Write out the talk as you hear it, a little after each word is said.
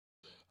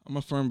I'm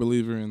a firm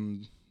believer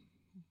in,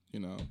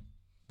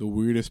 the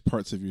weirdest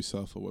parts of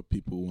yourself are what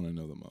people want to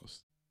know the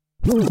most.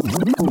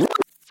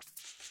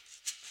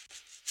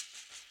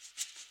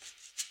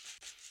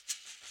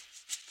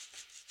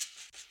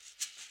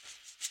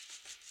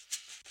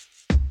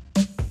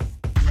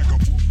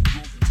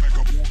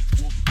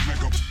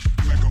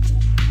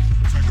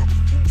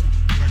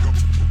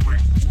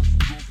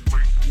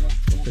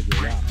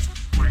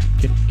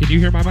 Can you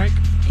hear my mic?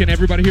 Can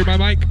everybody hear my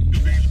mic?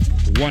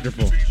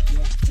 Wonderful.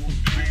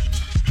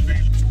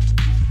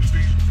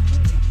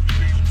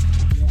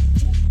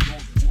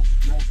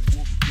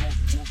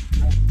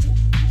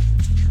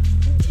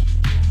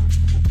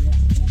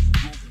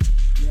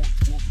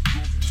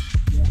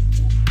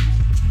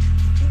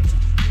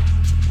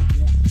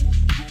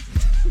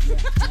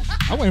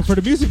 I'm waiting for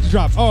the music to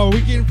drop. Oh, are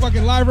we getting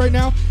fucking live right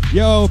now?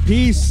 Yo,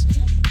 peace.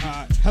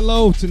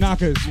 Hello,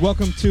 Tanakas.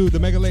 Welcome to the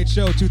Mega Late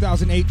Show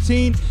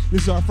 2018.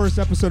 This is our first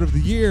episode of the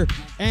year,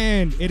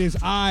 and it is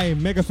I,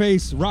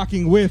 Megaface,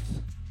 rocking with...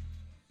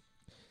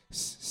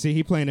 See,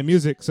 he playing the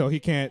music, so he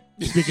can't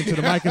speak into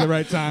the mic at the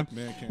right time.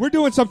 We're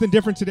doing something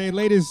different today.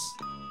 Late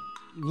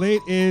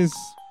is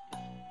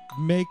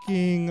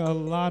making a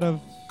lot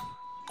of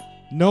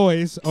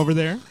noise over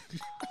there.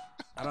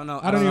 I don't know.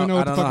 I don't even know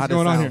what the fuck is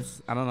going on here.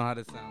 I don't know how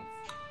this sounds.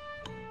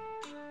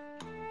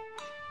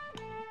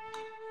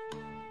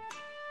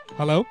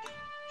 Hello?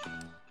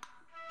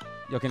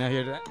 Yo, can I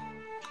hear that?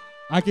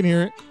 I can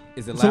hear it.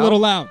 Is it loud? It's a little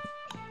loud.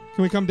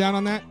 Can we come down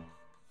on that?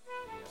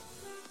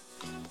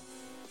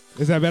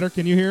 Is that better?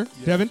 Can you hear,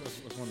 Devin?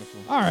 That's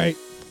wonderful. All right.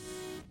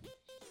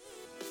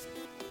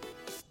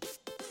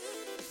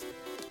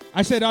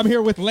 I said I'm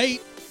here with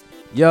Late.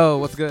 Yo,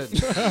 what's good?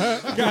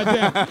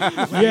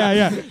 Goddamn.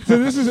 Yeah.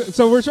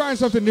 So we're trying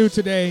something new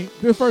today.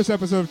 The first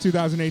episode of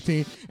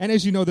 2018. And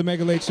as you know, the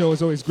Mega Late Show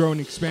is always growing,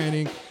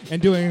 expanding,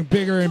 and doing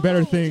bigger and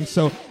better things.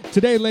 So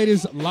today, Late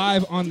is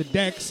live on the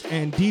decks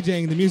and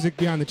DJing the music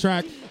beyond the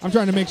track. I'm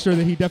trying to make sure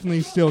that he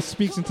definitely still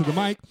speaks into the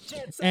mic.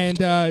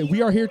 And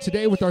we are here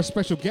today with our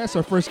special guest,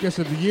 our first guest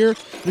of the year.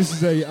 This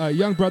is a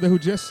young brother who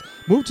just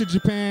moved to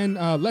Japan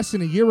less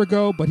than a year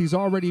ago, but he's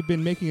already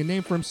been making a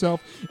name for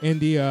himself in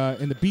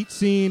the beat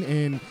scene,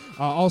 and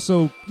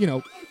also,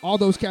 all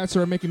those cats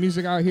that are making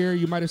music out here.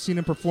 You might have seen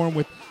him perform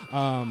with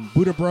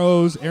Buddha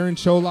Bros, Aaron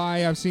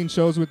Cholai. I've seen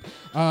shows with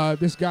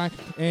this guy,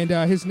 and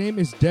his name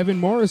is Devin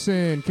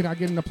Morrison. Can I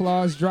get an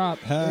applause drop?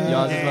 Yo,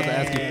 I was just about to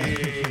ask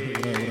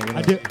you.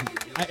 I did.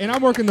 And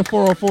I'm working the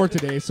 404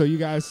 today, so you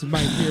guys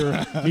might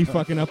hear me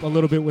fucking up a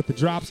little bit with the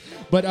drops.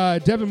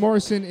 But Devin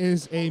Morrison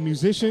is a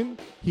musician.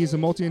 He's a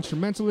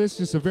multi-instrumentalist,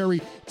 just a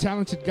very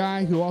talented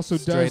guy who also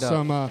does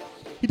some...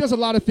 he does a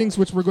lot of things,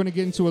 which we're going to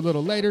get into a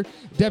little later.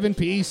 Devin,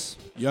 peace.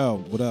 Yo,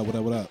 what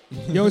up?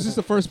 Yo, is this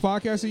the first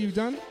podcast that you've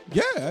done?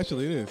 Yeah,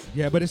 actually it is.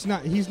 Yeah, but it's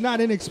not. He's not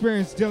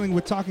inexperienced dealing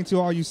with talking to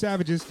all you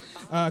savages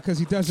because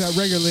he does that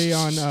regularly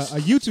on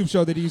a YouTube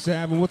show that he used to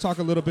have, and we'll talk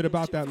a little bit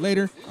about that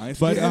later.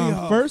 But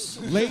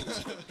first, Late.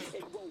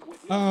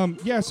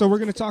 So we're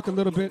going to talk a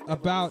little bit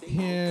about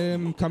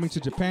him coming to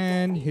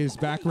Japan, his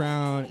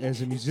background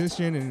as a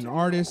musician and an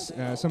artist,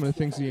 some of the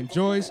things he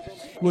enjoys.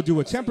 We'll do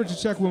a temperature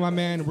check with my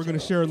man. We're going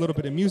to share a little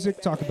bit of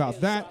music, talk about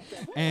that.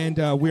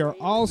 And we are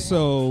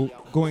also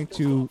going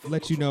to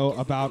let you know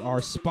about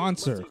our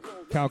sponsor,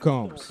 Cal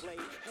Combs.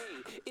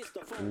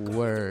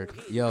 Word.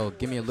 Yo,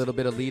 give me a little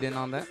bit of lead in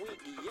on that.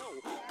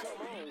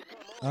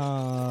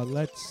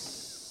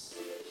 Let's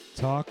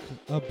talk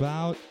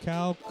about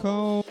Cal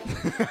Combs.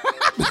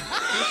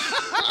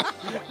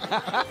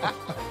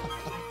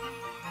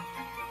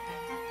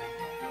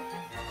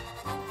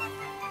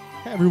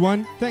 Hey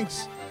everyone,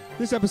 thanks.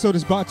 This episode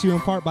is brought to you in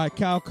part by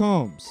Cal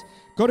Combs.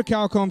 Go to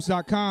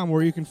calcombs.com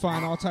where you can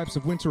find all types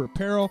of winter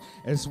apparel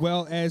as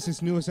well as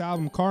his newest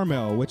album,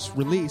 Carmel, which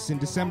released in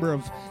December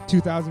of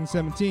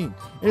 2017.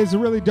 It is a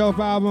really dope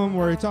album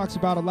where he talks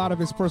about a lot of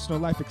his personal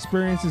life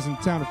experiences in the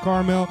town of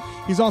Carmel.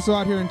 He's also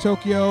out here in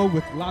Tokyo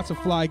with lots of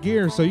fly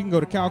gear, so you can go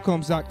to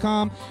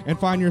calcombs.com and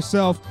find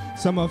yourself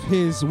some of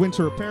his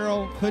winter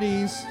apparel,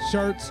 hoodies,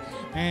 shirts,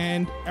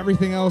 and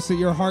everything else that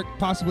your heart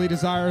possibly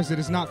desires that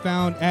is not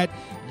found at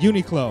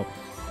Uniqlo.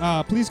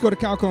 Please go to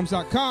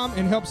calcombs.com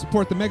and help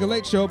support the Mega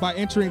Late Show by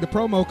entering the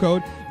promo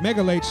code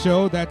Mega Late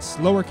Show. That's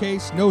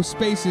lowercase, no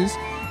spaces.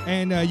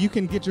 And you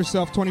can get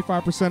yourself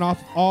 25%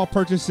 off all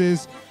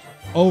purchases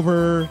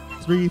over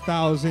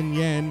 3,000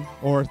 yen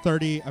or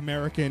 30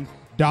 American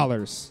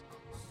dollars.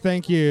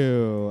 Thank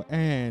you.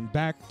 And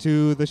back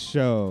to the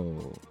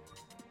show.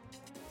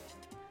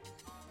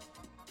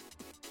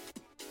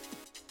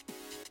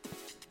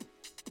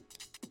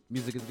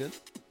 Music is good?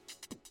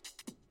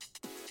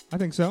 I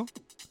think so.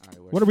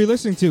 Right, what are we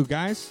listening to,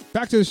 guys?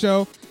 Back to the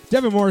show.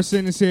 Devin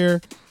Morrison is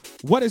here.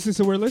 What is this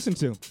that we're listening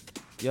to?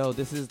 Yo,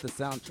 this is the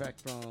soundtrack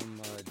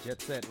from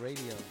Jet Set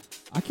Radio.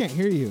 I can't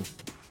hear you.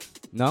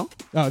 No?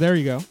 Oh, there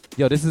you go.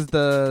 Yo, this is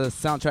the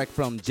soundtrack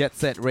from Jet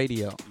Set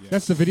Radio. Yeah.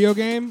 That's the video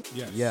game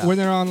Yes. Yeah. when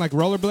they're on like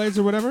rollerblades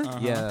or whatever. Uh-huh.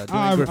 Yeah, doing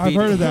I've graffiti.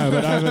 heard of that,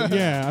 but I haven't,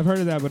 yeah, I've heard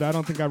of that, but I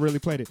don't think I really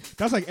played it.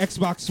 That's like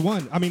Xbox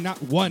One. I mean,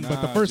 not one,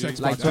 but the Nah, first dude.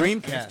 Xbox. Like One.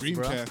 Dreamcast, That's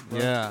Dreamcast, bro.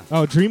 Yeah.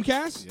 Oh,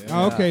 Dreamcast?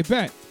 Yeah. Oh, okay,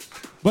 bet.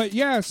 But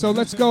yeah, so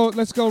let's go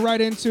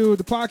right into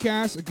the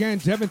podcast. Again,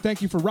 Devin,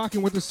 thank you for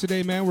rocking with us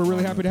today, man. We're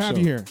really Oh, happy man, to have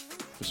for you sure. here.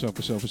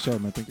 For sure,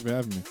 man. Thank you for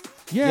having me.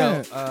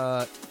 Yeah.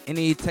 Yo,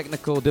 any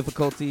technical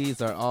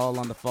difficulties are all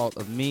on the fault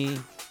of me.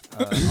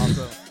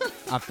 Also,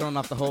 I've thrown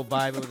off the whole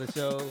vibe of the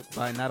show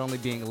by not only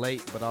being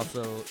late, but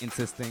also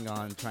insisting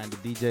on trying to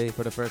DJ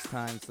for the first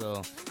time.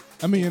 So,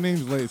 I mean, your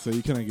name's late, so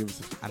you couldn't give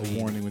us a I mean,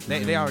 warning with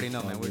they already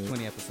know, man. We're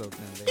 20 episodes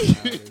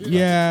in.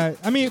 Yeah,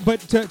 I mean, but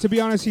to be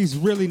honest, he's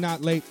really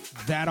not late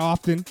that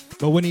often.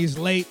 But when he's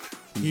late,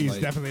 he's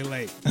late. definitely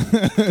late.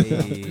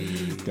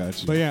 Hey.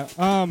 Gotcha. But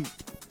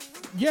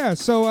yeah,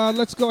 so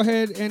let's go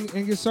ahead and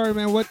get started,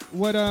 man. What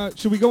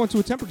should we go into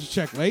a temperature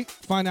check late?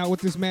 Find out what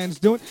this man's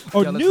doing.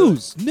 Oh, Yeah,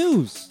 let's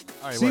news.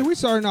 All right, See, work. we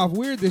starting off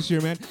weird this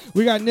year, man.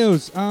 We got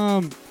news.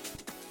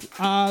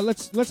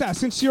 Let's ask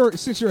since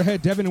you're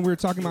ahead, Devin, and we were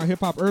talking about hip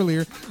hop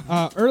earlier.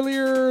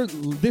 Earlier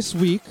this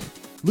week,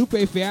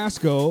 Lupe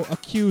Fiasco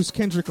accused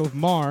Kendrick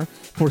Lamar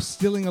for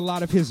stealing a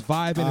lot of his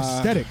vibe and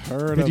aesthetic.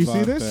 Heard Did you see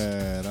about this?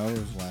 That. I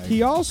was like,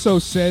 He also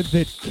said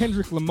that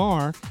Kendrick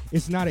Lamar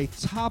is not a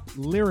top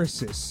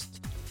lyricist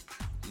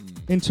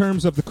in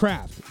terms of the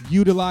craft,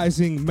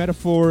 utilizing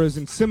metaphors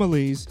and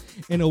similes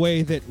in a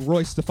way that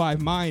Royce the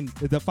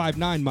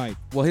 5'9" might.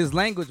 Well, his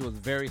language was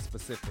very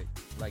specific.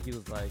 Like, he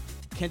was like,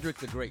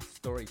 Kendrick's a great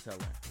storyteller,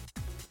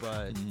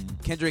 but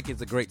Kendrick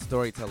is a great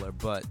storyteller,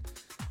 but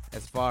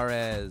as far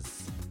as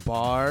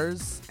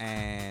bars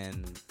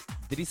and,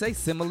 did he say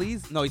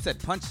similes? No, he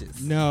said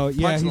punches. No,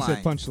 yeah, he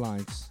said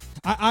Punchlines. punchlines.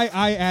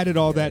 I added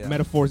all that yeah.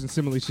 metaphors and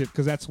simile shit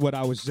because that's what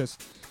I was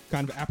just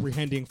kind of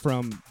apprehending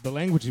from the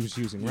language he was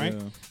using, right?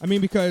 Yeah. I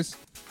mean, because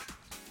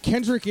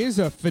Kendrick is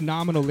a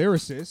phenomenal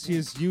lyricist.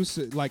 His use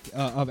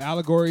of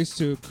allegories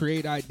to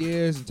create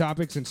ideas and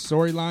topics and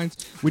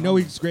storylines. We know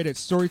he's great at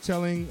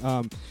storytelling.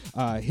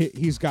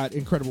 He's got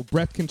incredible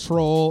breath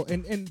control,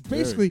 and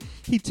basically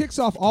he ticks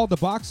off all the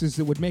boxes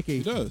that would make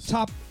a does.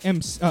 top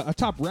a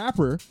top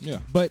rapper. Yeah.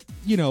 But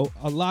you know,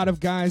 a lot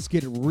of guys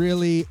get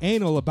really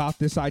anal about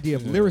this idea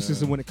of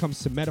lyricism when it comes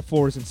to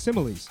metaphors and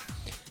similes.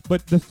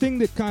 But the thing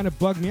that kind of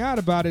bugged me out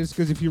about it is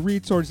because if you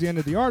read towards the end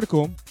of the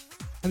article,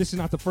 and this is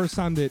not the first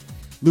time that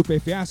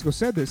Lupe Fiasco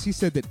said this, he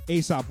said that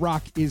A$AP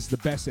Rock is the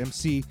best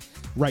MC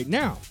right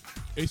now.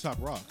 A$AP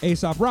Rock.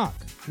 A$AP Rock.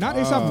 Not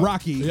A$AP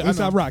Rocky, yeah, I A$AP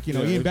know. Rock, you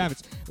know, Yeah, Ian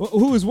Bavitz,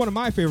 who is one of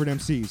my favorite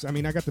MCs. I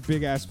mean, I got the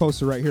big-ass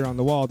poster right here on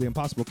the wall, the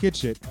Impossible Kid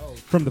shit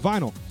from the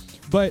vinyl.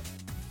 But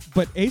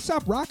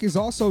A$AP Rock is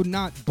also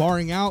not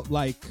barring out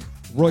like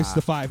Royce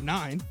the 5'9"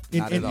 Not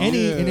in at all.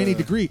 any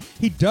degree.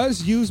 He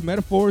does use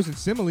metaphors and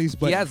similes,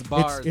 but he has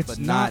bars, it's but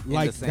not in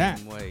like the same that.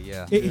 way,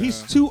 yeah.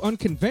 He's too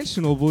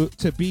unconventional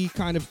to be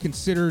kind of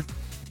considered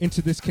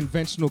into this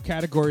conventional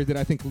category that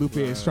I think Lupe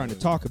is trying to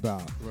talk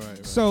about.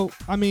 Right. So,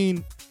 I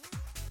mean,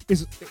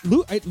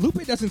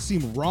 Lupe doesn't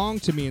seem wrong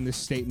to me in this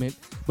statement,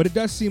 but it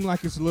does seem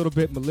like it's a little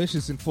bit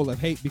malicious and full of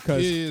hate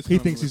because Yeah, it's he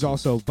kinda thinks he's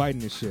malicious. also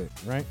biting his shit,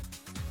 right?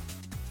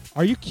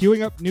 Are you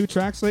queuing up new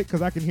tracks, Late?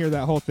 Because I can hear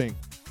that whole thing.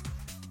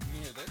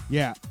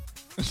 Yeah,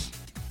 That's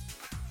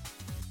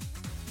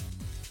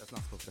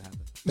not supposed to happen.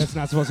 that's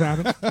not supposed to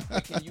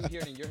happen. Can you hear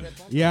it in your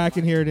headphones? Yeah, I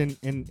can hear it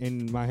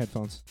in my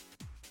headphones.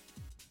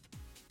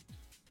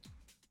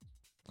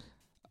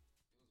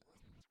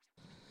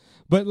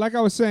 But like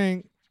I was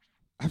saying,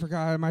 I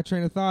forgot my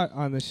train of thought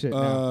on this shit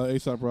now.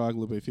 A$AP Rock,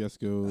 Lupe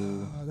Fiasco.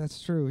 Oh,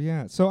 that's true.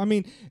 Yeah. So I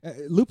mean,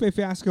 Lupe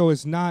Fiasco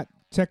is not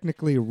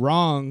technically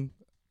wrong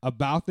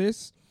about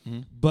this,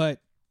 but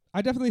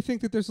I definitely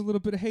think that there's a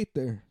little bit of hate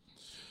there.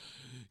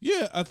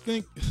 Yeah, I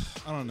think,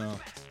 I don't know.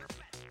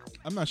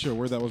 I'm not sure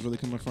where that was really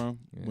coming from.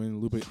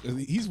 When Lupe,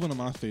 he's one of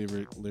my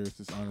favorite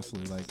lyricists,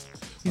 honestly. Like,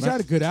 He's when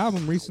had a good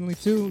album recently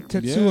too.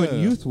 Tetsuo Yeah.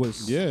 and Youth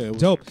was it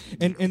was- dope,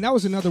 and that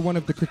was another one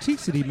of the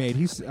critiques that he made.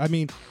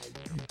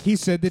 He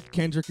said that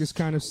Kendrick is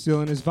kind of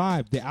stealing his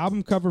vibe. The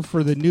album cover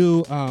for the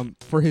new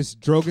for his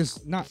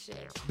Drogas, not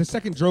the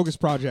second Drogas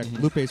project,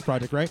 Lupe's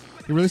project, right?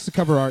 He released the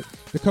cover art.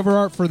 The cover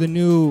art for the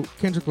new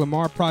Kendrick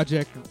Lamar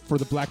project for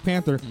the Black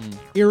Panther,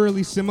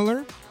 eerily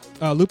similar.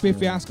 Lupe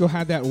Fiasco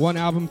had that one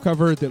album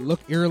cover that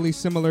looked eerily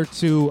similar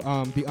to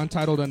the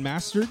Untitled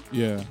Unmastered,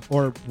 Yeah.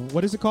 or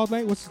what is it called,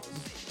 Nate? What's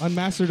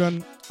Unmastered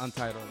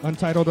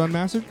Untitled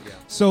Unmastered? Yeah.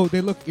 So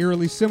they look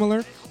eerily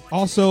similar.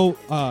 Also,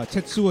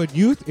 Tetsuo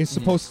Youth is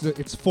supposed to,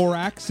 it's 4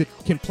 acts. It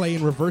can play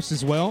in reverse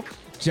as well,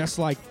 just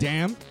like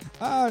Damn.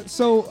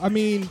 So, I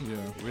mean, Yeah.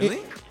 Really?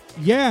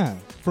 yeah,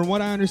 from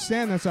what I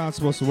understand, that's how it's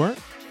supposed to work.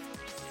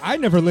 I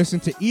never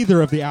listened to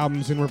either of the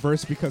albums in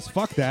reverse because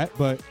fuck that,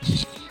 but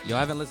Yo, I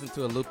haven't listened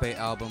to a Lupe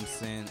album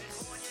since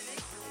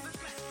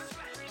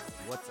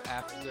What's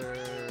After.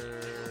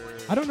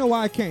 I don't know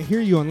why I can't hear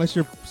you unless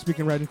you're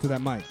speaking right into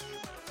that mic.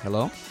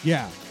 Hello?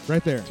 Yeah,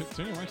 right there.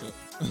 Turn your mic up.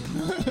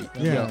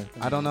 Yeah. Yo,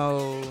 I don't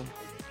know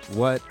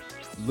what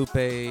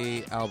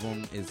Lupe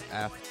album is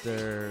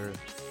after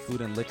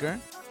Food and Liquor.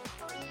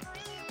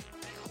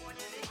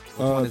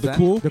 Which one is The that?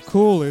 Cool. The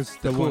Cool is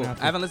the The one Cool.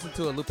 after. I haven't listened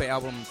to a Lupe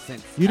album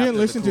since. You didn't after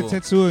listen The to Cool.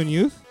 Tetsuo and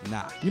Youth?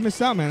 Nah. You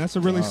missed out, man. That's a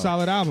really Wow.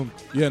 solid album.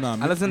 Yeah, no.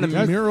 I listen to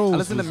Murals. I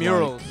listen to was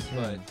Murals,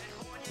 like- but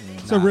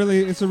It's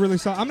a really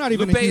solid. I'm not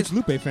even Lupe a huge is-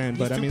 Lupe fan,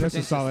 but he's I too mean that's a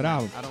pretentious, solid man.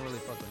 album. I don't really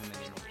fuck with him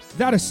anymore.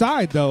 That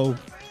aside, though,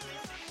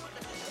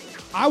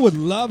 I would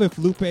love if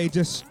Lupe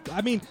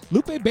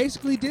Lupe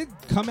basically did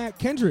come at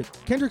Kendrick.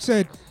 Kendrick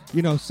said,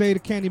 say the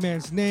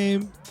Candyman's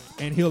name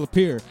and he'll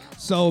appear.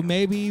 So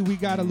maybe we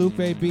got a Lupe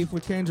beef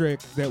with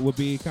Kendrick that would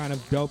be kind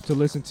of dope to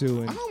listen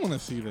to. And I don't want to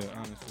see that,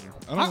 honestly.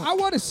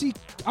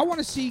 I want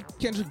to see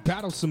Kendrick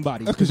battle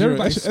somebody That's because because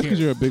everybody's scared.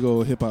 you're a big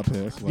old hip hop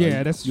ass. Like,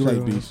 Yeah, that's you true.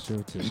 like beef. That's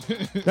true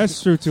too.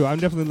 That's true too. I'm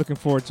definitely looking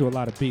forward to a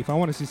lot of beef. I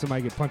want to see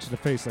somebody get punched in the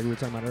face, like we were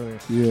talking about earlier.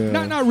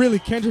 Yeah. Not really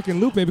Kendrick and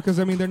Lupe, because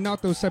I mean they're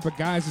not those type of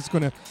guys that's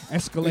going to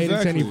escalate into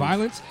any Exactly.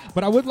 violence.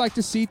 But I would like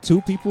to see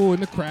two people in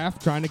the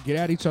craft trying to get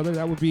at each other.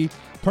 That would be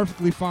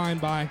perfectly fine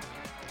by.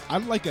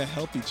 I'd like a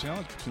healthy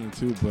challenge between the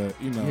two, but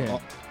Yeah.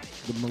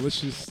 the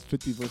malicious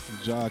 50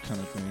 versus Ja kind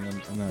of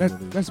thing. I'm not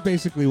really. That's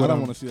basically I what don't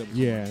I'm. want to see that.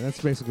 Yeah, that's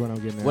basically what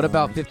I'm getting at. What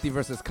about man. 50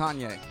 versus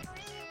Kanye?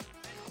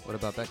 What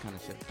about that kind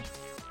of shit?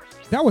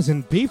 That was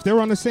in beef. They were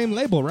on the same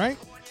label, right?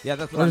 Yeah,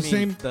 that's Or what I the mean.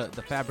 same-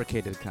 The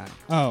fabricated kind.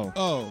 Oh,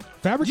 Oh,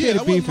 fabricated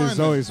yeah, I wouldn't beef mind is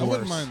that. always I worse.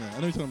 wouldn't mind that. I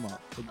know what you're talking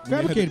about.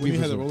 Fabricated when you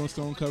beef had is the worse. Rolling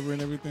Stone cover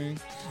and everything.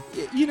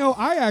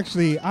 I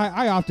actually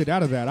I opted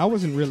out of that. I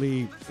wasn't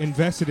really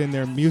invested in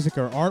their music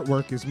or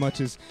artwork as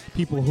much as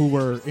people who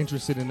were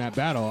interested in that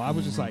battle. I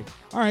was just like,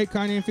 all right,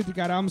 Kanye and 50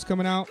 got albums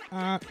coming out.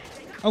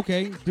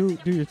 Okay, do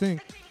your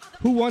thing.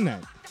 Who won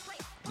that?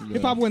 Yeah.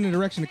 Hip hop went in the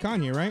direction of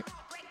Kanye, right?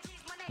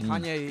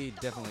 Kanye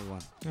definitely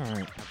won. All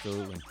right.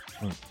 Absolutely.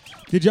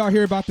 Did y'all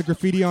hear about the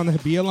graffiti on the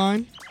Habia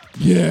line?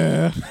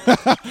 Yeah.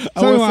 I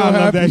Tell me was why so I love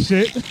happy. that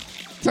shit.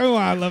 Tell me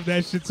why I love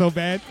that shit so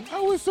bad. I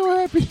was so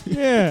happy.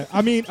 Yeah,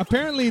 I mean,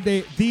 apparently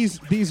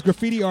these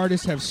graffiti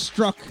artists have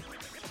struck.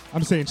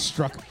 I'm saying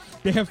struck.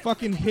 They have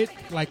fucking hit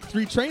like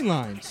 3 train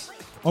lines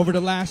over the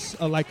last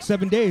like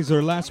 7 days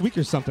or last week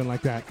or something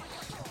like that.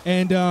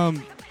 And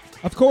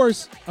of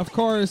course,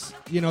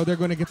 they're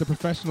going to get the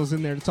professionals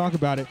in there to talk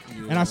about it.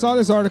 And I saw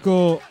this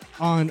article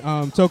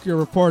on Tokyo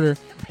Reporter,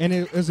 and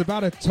it was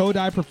about a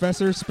Todai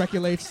professor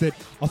speculates that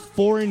a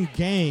foreign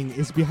gang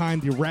is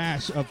behind the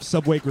rash of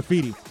subway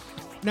graffiti.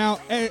 Now,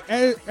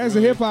 as a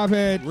hip hop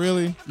head,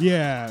 Really?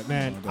 yeah,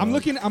 man. Oh, I'm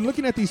dog.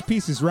 looking at these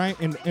pieces, right?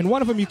 And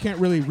one of them you can't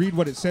really read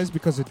what it says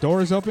because the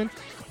door is open,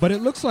 but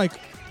it looks like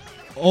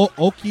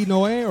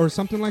Okinoe or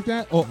something like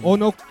that.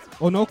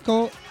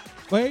 Onoko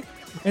way.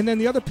 And then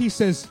the other piece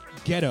says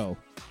ghetto.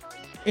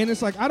 And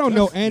it's like I don't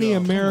know any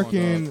come on,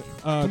 American dog.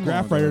 Come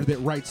graph on, writer dog.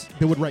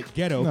 that would write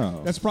ghetto.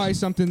 No. That's probably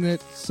something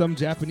that some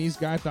Japanese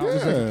guy thought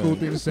was like a cool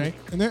thing to say.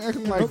 And they're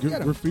acting Yeah, like go get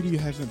 'em. graffiti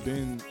hasn't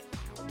been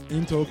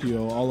in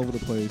Tokyo all over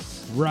the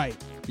place, Right.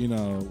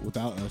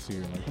 without us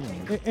here. Like, come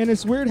on. And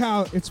it's weird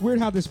how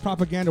this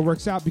propaganda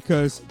works out,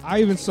 because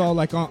I even saw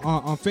like on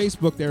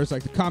Facebook there's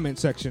like the comment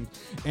section,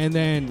 and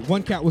then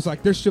one cat was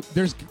like there's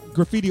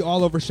graffiti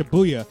all over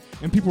Shibuya,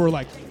 and people were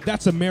like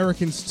that's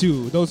Americans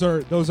too. Those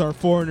are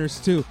foreigners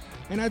too.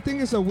 And I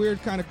think it's a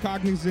weird kind of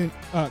cognizant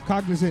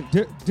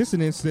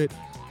dissonance that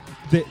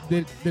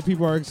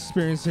people are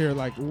experiencing here.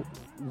 Like,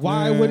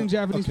 why Yeah, wouldn't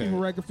Japanese okay. people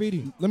write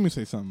graffiti? Let me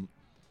say something.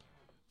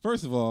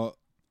 First of all,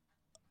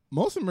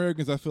 most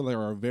Americans, I feel like,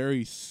 are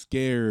very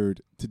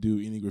scared to do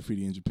any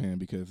graffiti in Japan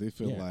because they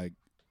feel Yeah. like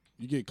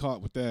you get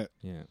caught with that.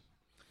 Yeah.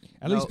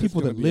 At No, least it's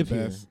people gonna that be live a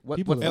here. mess. People What's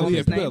that live Elliot,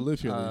 his people here. that name?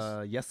 live here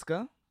at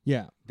Yeska.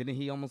 Yeah. Didn't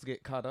he almost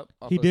get caught up?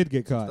 He of did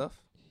get some caught.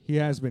 Stuff? He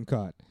has been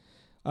caught.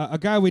 A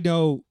guy we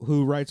know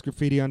who writes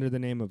graffiti under the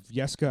name of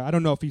Yeska. I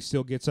don't know if he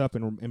still gets up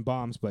and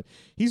bombs, but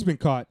he's been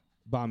caught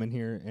bombing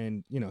here,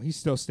 and he's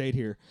still stayed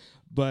here.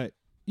 But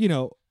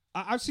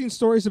I've seen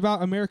stories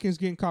about Americans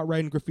getting caught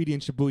writing graffiti in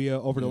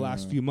Shibuya over the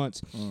last few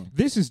months.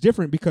 This is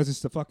different because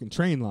it's the fucking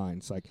train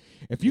lines. Like,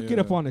 if you get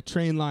up Yeah. on a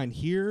train line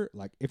here,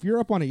 like if you're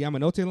up on a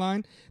Yamanote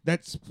line,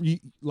 that's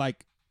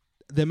like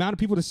the amount of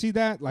people to see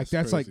that, like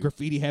that's like crazy.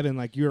 graffiti heaven.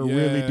 Like you're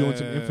really doing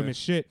some Yeah. infamous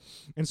shit.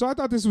 And so I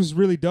thought this was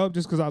really dope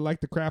just because I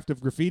like the craft of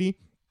graffiti.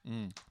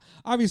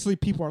 Obviously,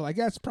 people are like,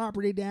 that's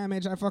property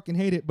damage. I fucking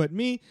hate it. But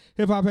me,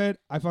 hip hop head,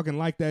 I fucking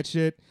like that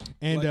shit.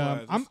 And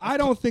Likewise. I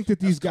don't think that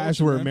these that's guys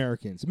culture, were man.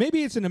 Americans.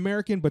 Maybe it's an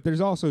American, but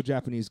there's also a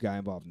Japanese guy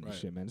involved in this Right.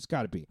 shit, man. It's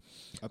got to be.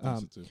 I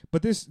think so too.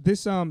 But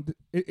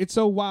it's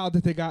so wild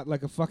that they got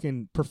like a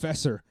fucking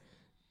professor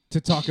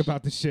to talk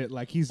about the shit.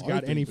 Like he's I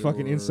got think any they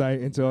fucking were-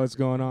 insight into what's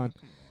going on.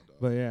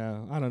 But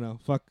yeah, I don't know.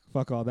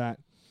 Fuck all that.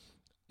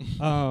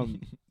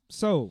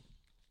 So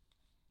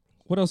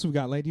what else we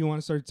got, lady? You want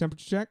to start a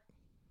temperature check?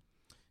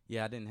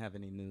 Yeah, I didn't have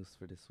any news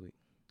for this week.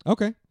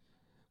 Okay.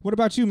 What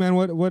about you, man?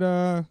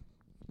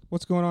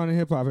 What's going on in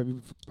hip hop? Have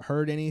you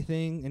heard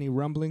anything? Any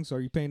rumblings? Are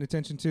you paying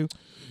attention to?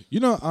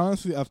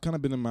 Honestly, I've kind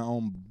of been in my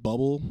own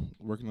bubble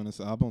working on this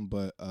album,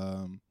 but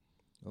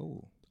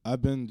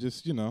I've been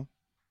just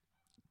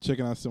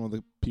checking out some of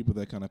the people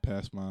that kind of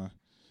passed my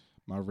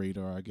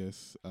radar, I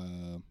guess.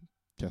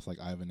 cats like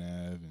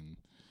Ivanov and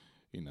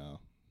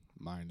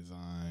Mind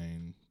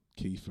Design,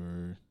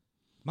 Kiefer.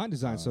 Mind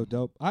Design's so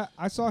dope.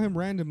 I saw him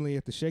randomly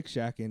at the Shake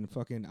Shack in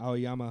fucking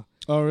Aoyama.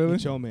 Oh, really?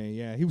 Ichome,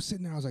 yeah. He was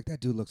sitting there. I was like, that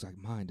dude looks like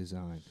Mind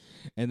Design.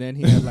 And then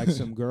he had like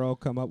some girl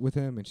come up with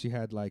him, and she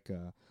had like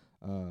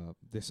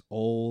this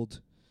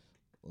old,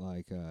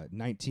 like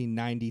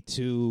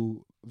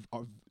 1992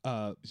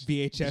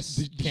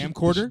 VHS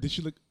camcorder. Did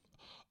she look?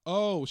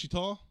 Oh, was she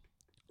tall?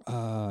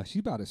 She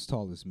about as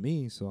tall as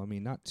me, so I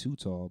mean, not too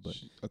tall, but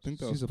I think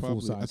that she's was a probably.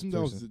 full-size I think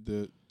that was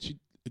person.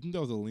 I think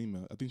that was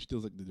Alima. I think she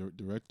does like the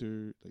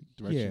director,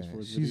 like directions for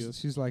his videos.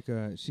 she's like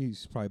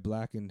she's probably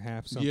black and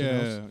half something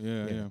Yeah, else.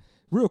 yeah.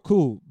 Real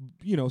cool,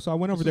 So I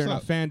went over That's there and I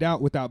what's up. fanned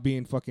out without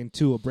being fucking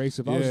too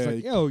abrasive. I was just Yeah.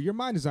 like, "Yo, you're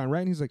Mind Design, right?"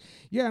 And he's like,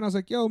 "Yeah." And I was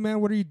like, "Yo, man,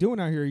 what are you doing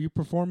out here? Are you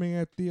performing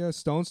at the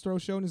Stone's Throw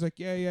show?" And he's like,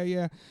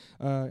 "Yeah."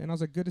 And I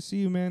was like, "Good to see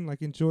you, man.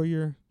 Like, enjoy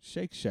your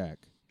Shake Shack."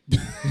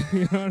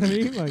 You know what I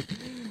mean? Like,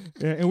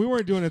 yeah, and we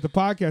weren't doing it at the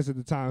podcast at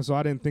the time, so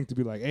I didn't think to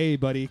be like, "Hey,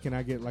 buddy, can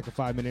I get like a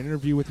 5-minute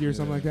interview with you or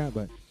something like that?"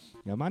 But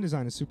yeah, Mind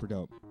Design is super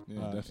dope.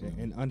 Yeah,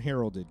 definitely. And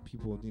unheralded.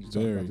 People need to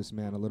talk about this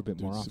man a little bit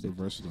more Super often.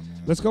 versatile,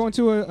 man. Let's go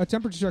into a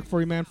temperature check for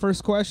you, man.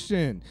 First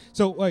question.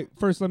 So, wait,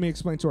 first let me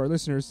explain to our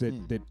listeners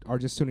that are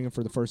just tuning in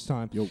for the first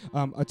time. Yo.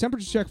 A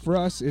temperature check for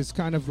us is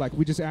kind of like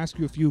we just ask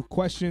you a few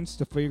questions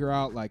to figure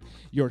out like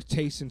your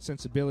taste and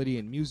sensibility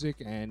in music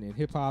and in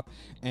hip hop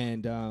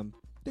and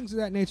things of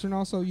that nature, and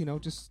also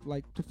just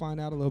like to find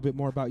out a little bit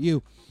more about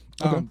you.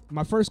 Okay.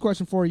 My first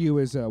question for you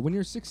is: when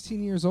you're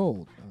 16 years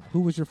old,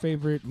 who was your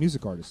favorite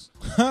music artist?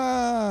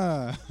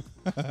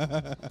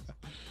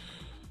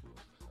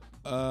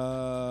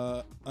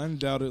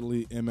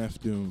 Undoubtedly MF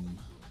Doom.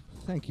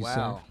 Thank you,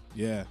 Wow.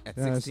 Yeah, At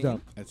Yeah, that's 16,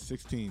 dope. at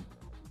 16,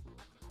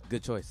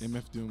 good choice.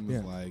 MF Doom sir.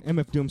 was like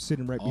MF Doom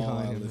sitting right all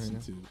behind I him. listened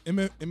Right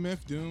now. to.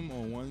 MF Doom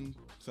on one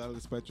side of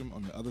the spectrum,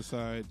 on the other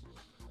side,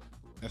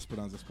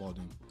 Esperanza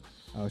Spalding.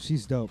 Oh,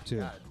 she's dope too.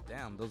 God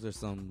damn, those are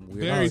some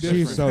weird. Very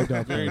She's different. so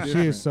dope. Very man. She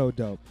different. is so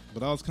dope.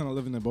 But I was kind of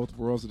living in both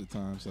worlds at the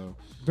time, so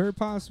Very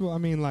possible. I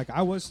mean, like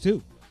I was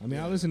too. I mean,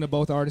 I listened to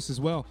both artists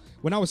as well.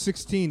 When I was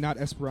 16, not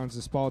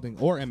Esperanza Spalding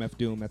or MF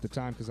Doom at the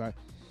time, because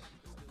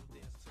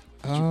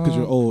because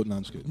you're old. No,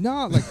 I'm just kidding.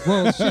 No, like,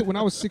 well, shit. When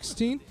I was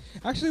 16,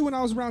 actually, when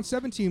I was around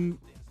 17,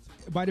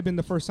 it might have been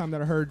the first time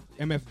that I heard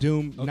MF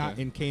Doom not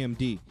in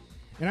KMD,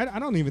 and I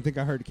don't even think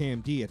I heard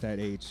KMD at that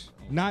age.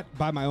 Not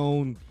by my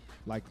own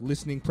like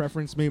listening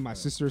preference. Maybe my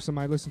sister or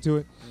somebody listened to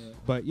it,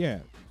 but yeah,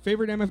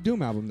 favorite MF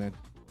Doom album then.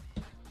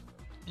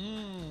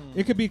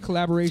 It could be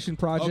collaboration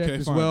project Okay,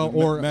 as fine. well, Ma-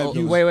 or Mad Oh,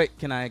 Doom. wait.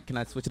 Can I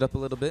switch it up a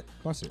little bit?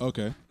 Bust it.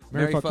 Okay.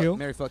 Mary Fuck Kill.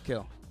 Mary Fuck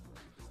Kill.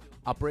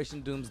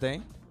 Operation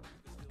Doomsday.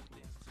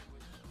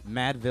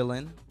 Mad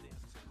Villain.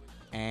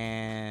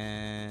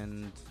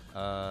 And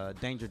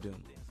Danger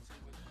Doom.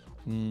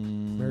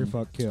 Mary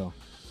Fuck Kill.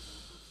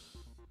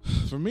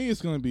 For me,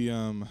 it's gonna be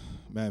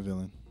Mad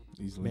Villain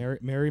easily.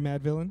 Marry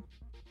Mad Villain.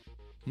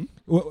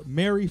 Well,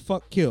 marry,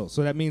 fuck, kill.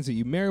 So that means that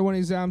you marry one of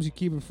these albums, you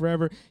keep it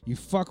forever. You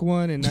fuck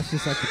one, and that's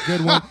just like the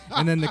good one.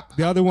 And then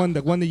the other one,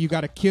 the one that you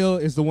got to kill,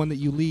 is the one that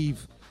you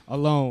leave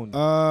alone.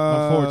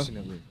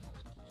 Unfortunately.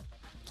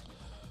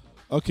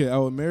 Okay, I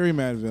would marry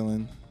Mad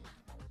Villain.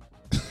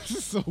 This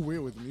is so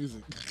weird with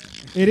music.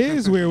 It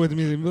is weird with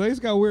music. Blaze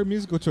got weird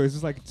musical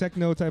choices, like a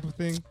techno type of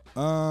thing.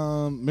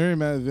 Marry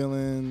Mad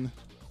Villain.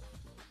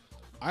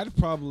 I'd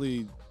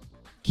probably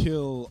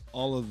kill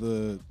all of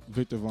the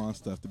Victor Vaughn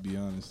stuff, to be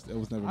honest. That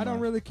was never I don't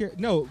mine. really care.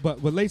 No,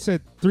 but Late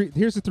said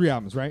here's the 3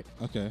 albums, right?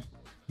 Okay.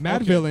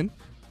 Mad Okay. Villain,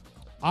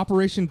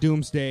 Operation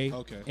Doomsday,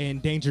 Okay.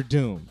 and Danger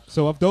Doom.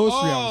 So of those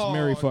 3 albums,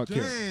 marry, fuck,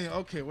 kill. dang.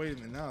 Okay, wait a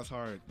minute. Now it's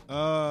hard.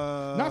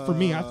 Not for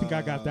me. I think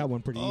I got that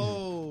one pretty easy.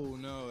 Oh,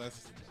 no.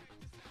 That's...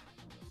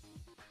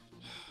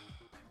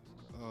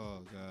 Oh,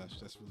 gosh.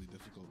 That's really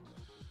difficult.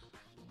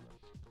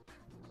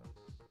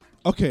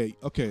 Okay.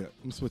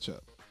 Let me switch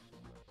up.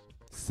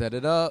 Set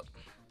it up.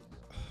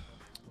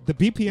 The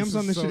BPMs This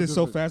on is this so shit is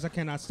so different. fast, I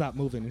cannot stop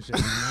moving and shit.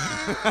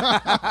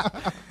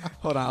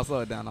 Hold on, I'll slow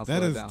it down.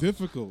 That is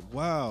difficult.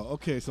 Wow.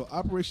 Okay, so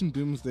Operation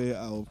Doomsday,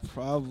 I'll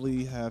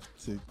probably have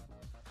to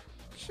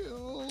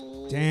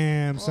kill.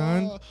 Damn,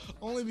 son.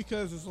 Only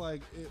because it's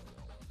like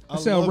I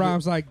sell love it.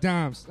 rhymes like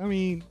dimes. I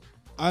mean,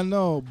 I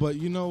know, but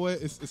you know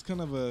what? It's kind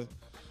of a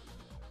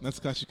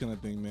Natsukashi kind of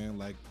thing, man.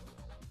 Like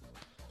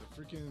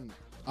the freaking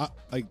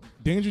like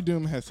Danger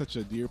Doom has such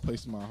a dear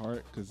place in my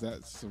heart because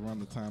that's around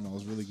the time I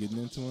was really getting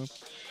into him.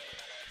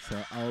 So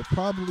I would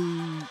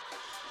probably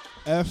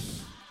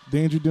F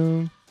Danger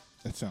Doom.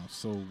 That sounds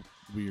so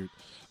weird.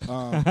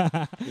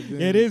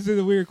 it is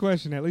a weird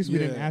question. At least we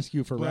didn't Yeah, ask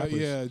you for but rappers.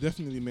 yeah,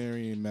 definitely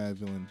marrying Mad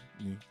Villain.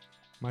 Me.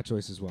 My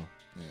choice as well.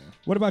 Yeah.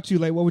 What about you,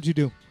 Late? What would you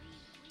do?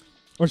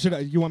 Or should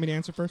you want me to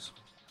answer first?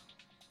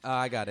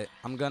 I got it.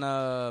 I'm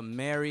gonna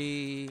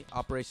marry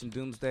Operation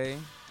Doomsday.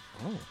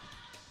 Oh.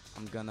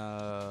 I'm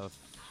gonna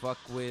fuck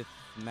with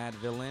Mad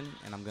Villain,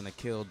 and I'm gonna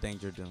kill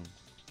Danger Doom.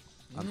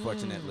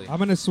 Unfortunately. I'm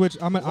gonna switch.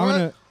 I'm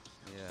gonna.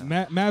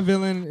 Yeah. Matt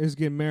Villain is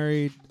getting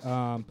married.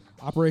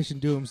 Operation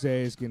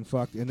Doomsday is getting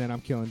fucked, and then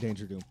I'm killing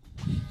Danger Doom.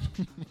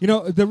 You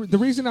know, the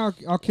reason I'll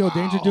kill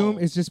Danger Doom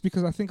is just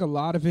because I think a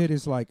lot of it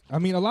is like, I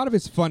mean, a lot of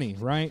it's funny,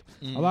 right?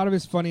 A lot of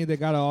it's funny. They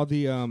got all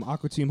the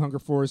Aqua Team Hunger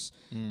Force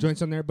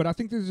joints on there, but I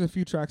think there's a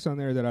few tracks on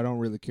there that I don't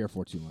really care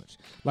for too much.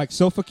 Like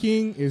Sofa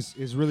King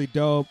is really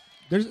dope.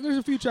 There's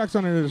a few tracks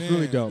on there that's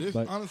really dope.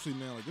 But honestly,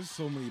 man, like there's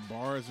so many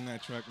bars in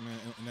that track, man,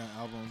 in that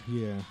album.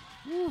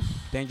 Yeah. Oof.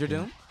 Danger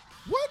Doom?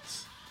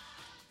 What?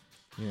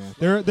 Yeah,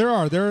 there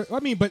are. I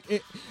mean, but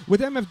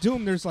with MF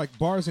Doom, there's like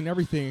bars and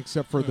everything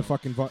except for the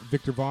fucking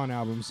Victor Vaughn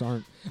albums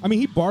aren't. I mean,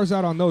 he bars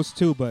out on those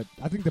too, but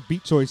I think the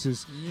beat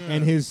choices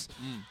and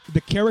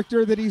the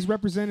character that he's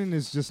representing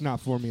is just not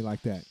for me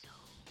like that.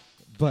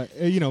 But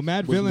you know,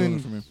 Mad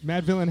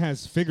Villain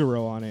has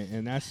Figaro on it,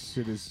 and that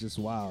shit is just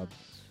wild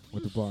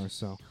with the bars.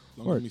 So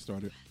don't get me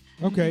started.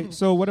 Okay,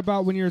 so what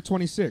about when you're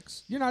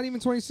 26? You're not even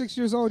 26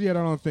 years old yet,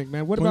 I don't think,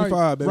 man. What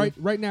about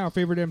right now?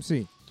 Favorite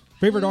MC,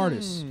 favorite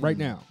artist right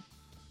now.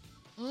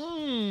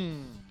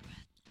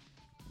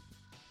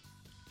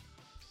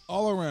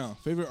 All around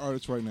favorite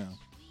artist right now.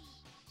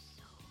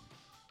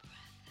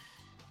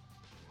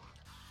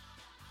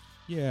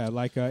 Yeah,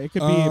 like it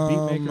could be a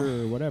beat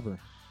maker or whatever.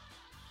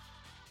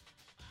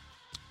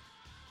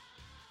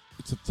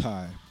 It's a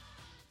tie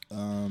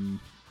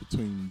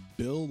between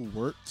Bill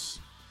Wirtz.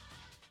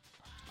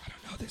 I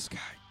don't know this guy.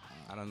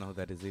 I don't know who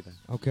that is either.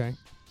 Okay,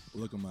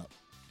 look him up.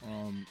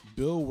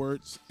 Bill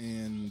Wirtz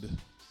and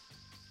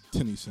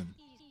Tennyson.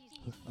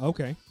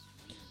 Okay,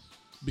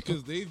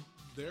 because their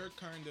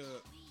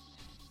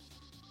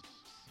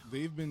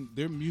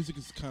music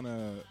is kind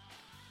of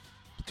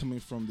coming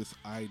from this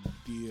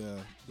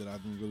idea that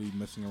I've been really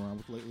messing around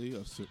with lately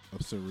of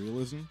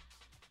surrealism.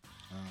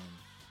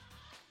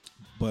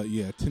 But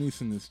yeah,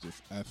 Tennyson is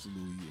just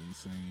absolutely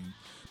insane.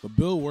 But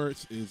Bill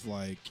Wirtz is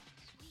like,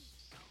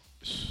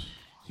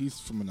 he's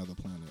from another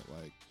planet.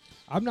 Like,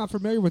 I'm not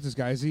familiar with this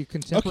guy. Is he a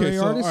contemporary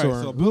artist? All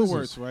right, so Bill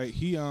Wirtz, right?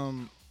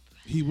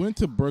 He went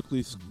to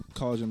Berkeley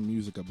College of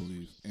Music, I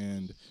believe,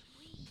 and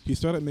he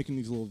started making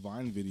these little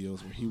Vine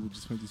videos where he would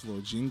just make these little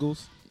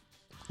jingles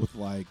with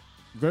like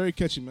very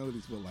catchy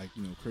melodies, but like,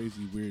 you know,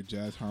 crazy weird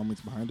jazz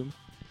harmonies behind them.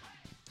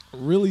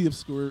 Really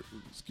obscure,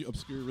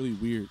 really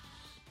weird,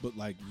 but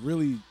like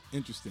really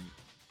interesting.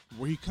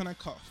 Where he kind of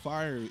caught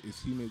fire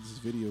is he made this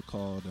video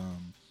called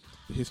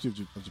 "The History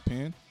of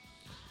Japan."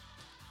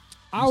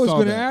 I was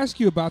going to ask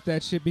you about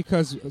that shit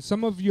because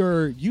some of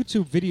your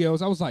YouTube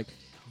videos, I was like,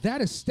 that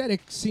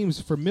aesthetic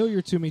seems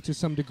familiar to me to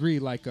some degree.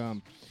 Like,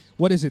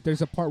 what is it?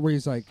 There's a part where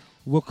he's like,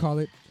 we'll call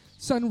it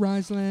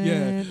Sunrise Land.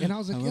 Yeah. And I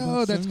was like,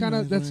 yo, that's kind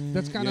of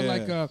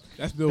like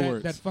that's Bill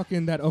Wirtz.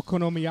 That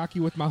okonomiyaki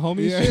with my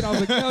homies shit. I was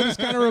like, yo, this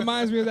kind of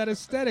reminds me of that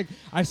aesthetic.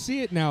 I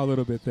see it now a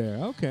little bit there.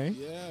 Okay.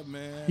 Yeah,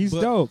 man. He's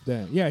dope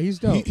then. Yeah, he's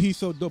dope. He's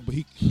so dope, but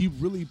he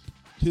really,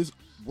 his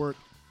work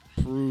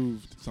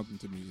proved something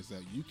to me, is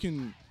that you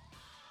can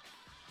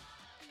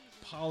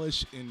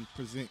polish and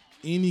present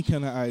any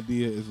kind of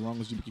idea as long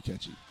as you make it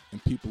catchy,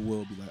 and people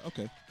will be like,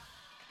 okay.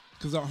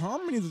 Because the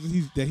harmonies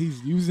that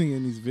he's using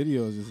in these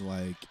videos is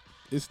like,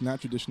 it's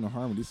not traditional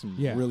harmony. It's some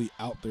really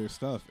out there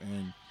stuff,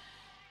 and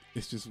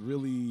it's just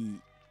really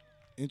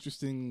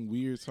interesting,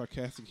 weird,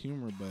 sarcastic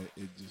humor, but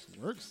it just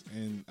works.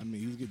 And I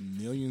mean, he's getting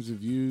millions of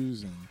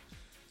views, and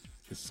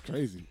it's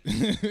crazy,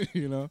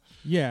 you know?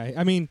 Yeah,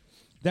 I mean,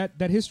 that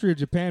History of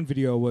Japan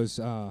video was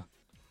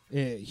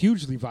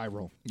hugely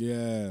viral.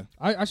 Yeah.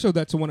 I showed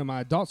that to one of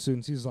my adult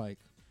students. He's like,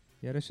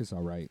 yeah, that's just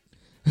all right.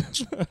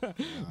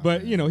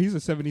 But you know, he's a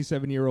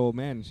 77-year-old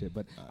man and shit.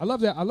 But I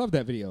love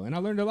that video, and I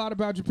learned a lot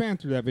about Japan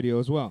through that video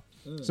as well.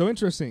 So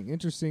interesting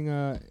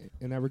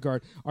in that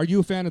regard. Are you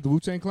a fan of the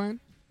Wu-Tang Clan?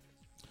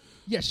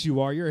 Yes,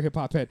 you are. You're a hip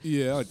hop head.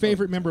 Yeah.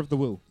 Favorite member of the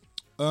Wu?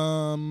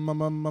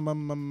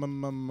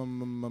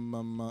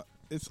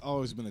 It's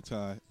always been a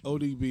tie.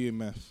 ODB and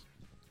Meth.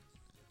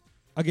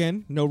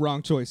 Again, no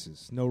wrong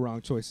choices. No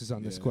wrong choices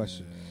on this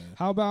question.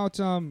 How about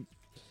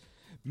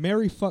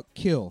marry, fuck,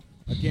 kill?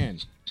 Again,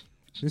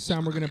 this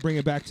time we're going to bring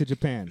it back to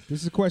Japan.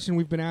 This is a question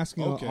we've been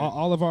asking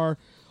all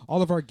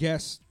of our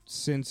guests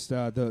since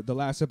the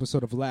last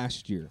episode of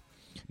last year.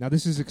 Now,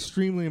 this is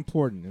extremely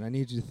important, and I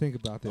need you to think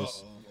about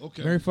this.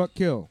 Okay. Marry, fuck,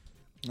 kill.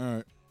 All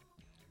right.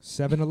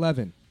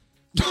 7-Eleven.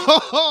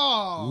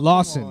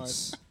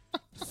 Lawson's.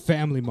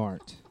 Family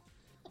Mart.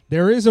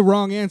 There is a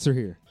wrong answer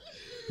here.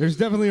 There's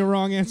definitely a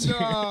wrong answer.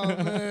 No,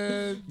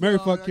 man. Marry,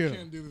 fuck, kill. You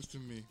can't do this to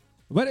me.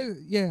 But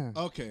yeah.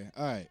 Okay.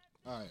 All right.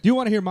 Do you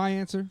want to hear my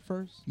answer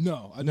first?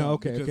 No, I don't. No.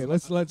 Okay.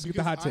 Let's get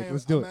the hot take.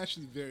 Let's do it. I'm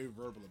actually very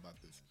verbal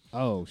about this.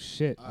 Oh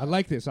shit! I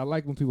like this. I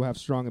like when people have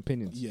strong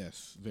opinions.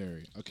 Yes,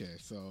 very. Okay,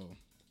 so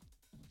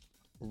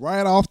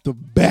right off the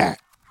bat,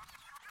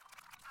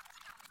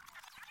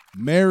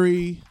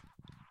 Mary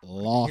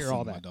Lawson, hear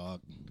all that. my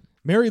dog.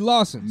 Mary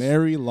Lawson.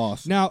 Mary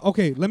Lawson. Now,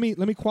 okay, let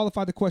me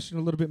qualify the question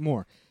a little bit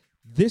more.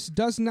 This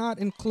does not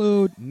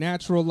include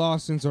natural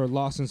Lawsons or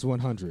Lawson's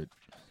 100.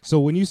 So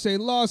when you say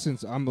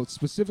Lawson's, I'm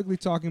specifically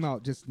talking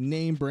about just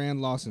name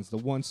brand Lawson's, the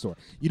one store.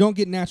 You don't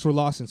get natural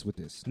Lawson's with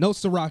this. No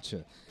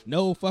sriracha,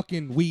 no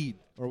fucking weed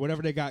or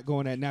whatever they got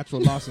going at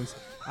natural Lawson's.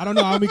 I don't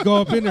know how we go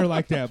up in there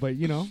like that, but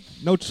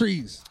no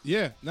trees.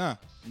 Yeah, nah,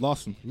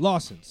 Lawson.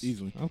 Lawson's.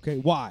 Easily. Okay,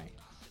 why?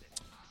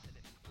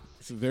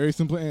 It's a very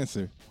simple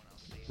answer.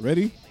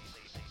 Ready?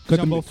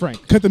 Jumbo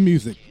Frank. Cut the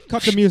music.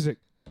 Cut the music.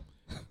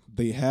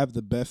 They have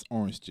the best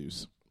orange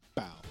juice.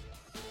 Bow.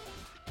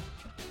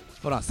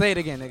 Hold on, say it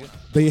again, nigga.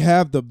 They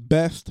have the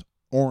best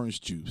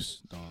orange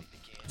juice, dog.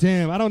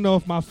 Damn, I don't know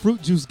if my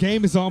fruit juice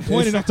game is on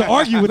point enough to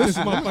argue with this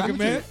motherfucker,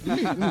 man.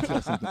 Let me tell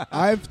you something.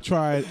 I've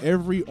tried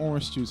every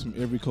orange juice from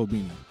every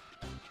Kobini.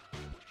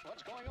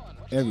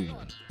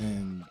 Everywhere.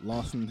 And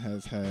Lawson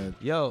has had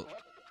Yo,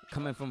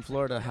 coming from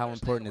Florida, how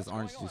important is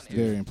orange juice to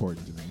you? very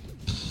important to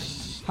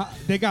me.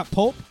 They got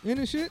pulp in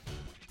the shit?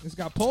 It's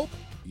got pulp?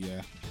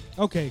 Yeah.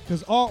 Okay,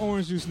 because all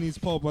orange juice needs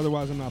pulp,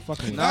 otherwise I'm not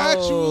fucking with it. No,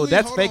 Actually,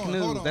 that's hold fake on,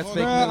 news. hold on, That's hold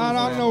fake on. news. I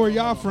don't man. know where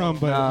y'all from,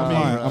 but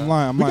Nah. I'm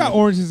lying. we got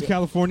oranges in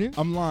California.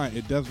 I'm lying.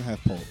 It doesn't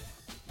have pulp.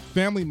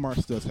 Family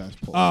Marts does have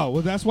pulp. Oh,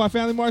 well, that's why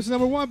Family Mart's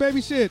 #1,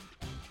 baby. Shit.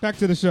 Back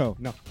to the show.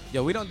 No.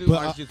 Yo, we don't do But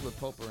orange juice with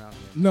pulp around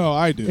here. No,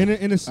 I do.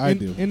 I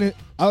do.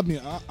 I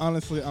mean,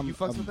 honestly, You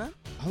fucks with that?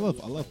 I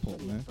love pulp,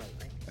 man.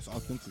 That's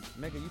authentic.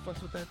 Nigga, you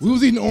fucks with that? We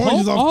was eating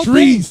oranges Pulp off all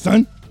trees, day?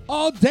 son.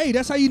 all day.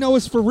 That's how you know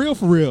it's for real,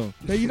 for real.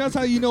 That's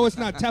how you know it's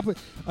not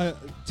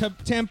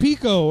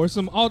Tampico or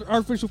some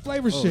artificial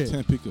flavor shit.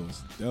 Tampico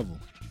is devil.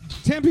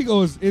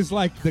 Tampico is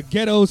like the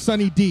ghetto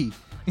Sunny D.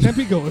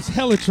 Tampico is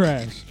hella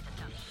trash.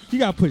 You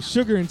gotta put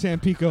sugar in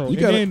Tampico You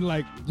gotta- and then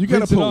like You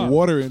gotta rinse it put off.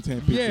 water in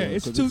Tampico. Yeah,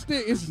 it's 'cause too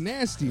thick. It's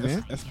nasty,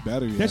 man. That's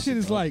battery. That shit acid,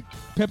 is dog. like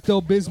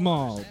Pepto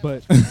Bismol,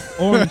 but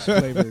orange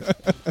flavors.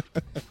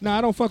 Nah,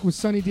 I don't fuck with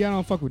Sunny D. I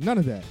don't fuck with none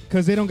of that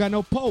because they don't got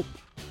no pulp.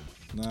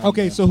 Nah,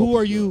 Okay, man, so who pulp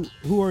are is you? good.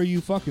 Who are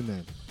you fucking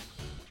then?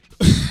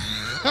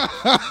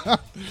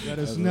 Let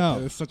us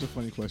know. It's such a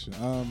funny question.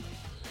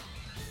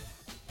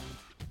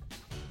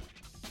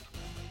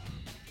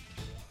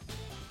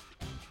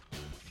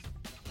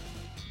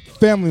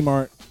 Family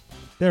Mart.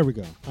 There we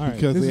go. All right,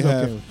 Because this they is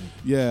have, okay with me.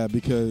 yeah,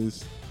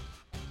 because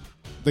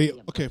they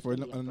for a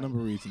number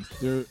of reasons.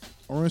 Their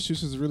orange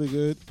juice is really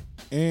good,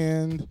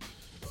 and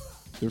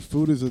their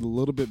food is a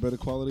little bit better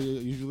quality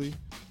usually,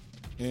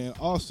 and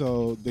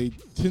also they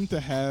tend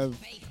to have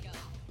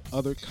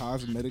other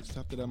cosmetic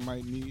stuff that I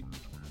might need.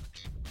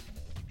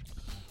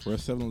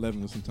 Whereas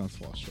 7-Eleven will sometimes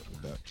fall short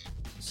with that.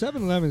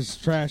 7-Eleven is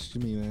trash to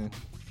me, man.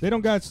 They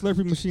don't got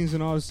Slurpee machines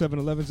in all the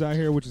 7-Elevens out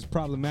here, which is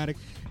problematic.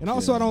 And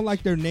also, Yeah. I don't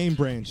like their name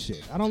brand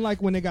shit. I don't like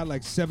when they got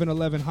like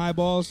 7-Eleven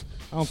highballs.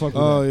 I don't fuck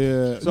with Oh that.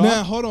 yeah. So now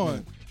I- hold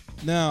on.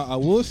 Now I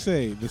will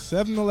say the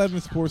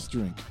 7-Eleven sports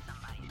drink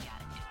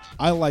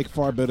I like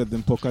far better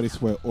than Pocari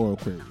Sweat or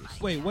Aquarius.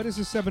 Wait, what is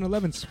a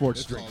 7-Eleven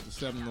sports It's drink?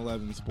 called the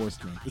 7-Eleven sports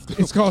drink.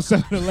 It's called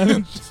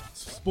 7-Eleven?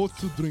 sports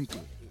to drink.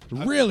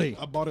 Really?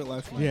 I bought it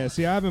last night. Yeah,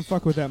 see, I haven't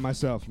fucked with that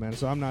myself, man.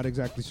 So I'm not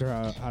exactly sure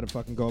how to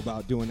fucking go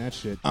about doing that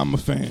shit. I'm a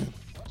fan.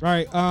 All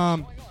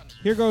right,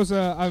 here goes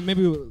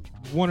maybe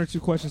one or two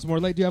questions more.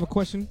 Late, do you have a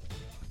question?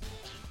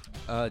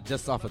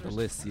 Just off of the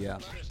list, yeah.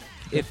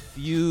 If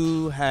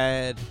you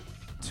had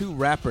two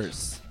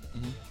rappers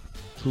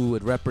who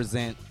would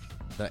represent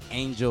the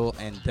angel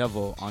and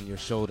devil on your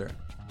shoulder,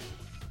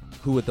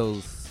 who would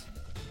those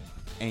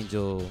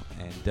angel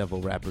and devil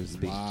rappers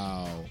be?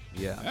 Wow.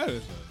 Yeah. That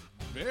is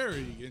a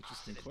very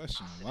interesting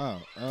question.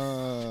 Wow.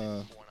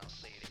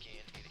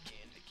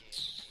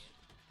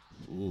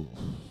 Ooh.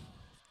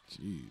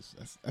 Jeez.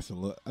 That's a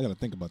lot. I gotta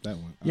think about that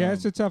one. Yeah,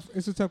 it's a tough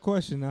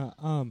question. I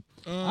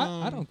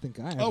don't think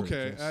I ever.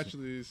 Okay, addressed it.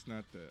 actually, it's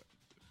not that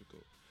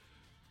difficult.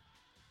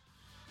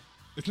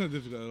 It's not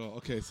difficult at all.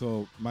 Okay,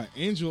 so my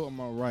angel on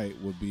my right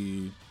would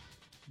be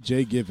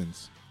Jay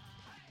Givens.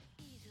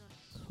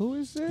 Who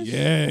is this?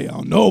 Yeah,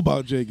 y'all know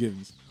about Jay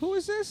Givens. Who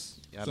is this?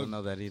 Yeah, I So- don't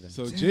know that either.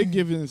 So Jay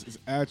Givens is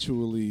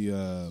actually,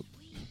 I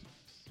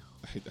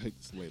hate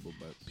this label,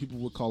 but people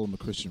would call him a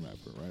Christian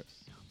rapper, right?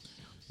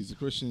 He's a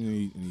Christian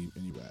and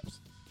he raps,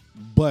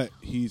 but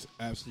he's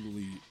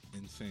absolutely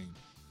insane.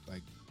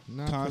 Like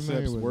Not concepts,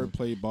 familiar with him.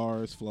 wordplay,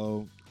 bars,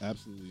 flow,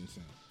 absolutely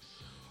insane.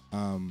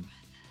 On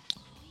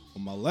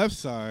my left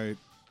side,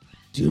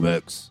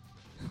 G-Bucks.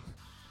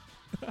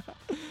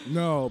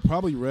 no,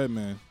 probably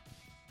Redman.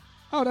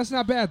 Oh, that's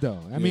not bad though.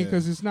 I mean, Yeah.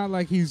 because it's not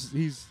like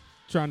he's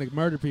trying to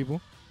murder people.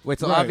 Wait,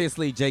 so Right.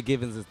 obviously Jay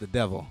Givens is the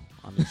devil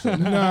on the show.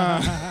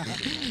 Nah,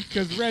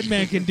 Because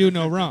Redman can do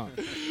no wrong.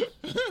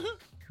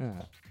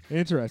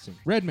 Interesting.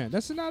 Redman.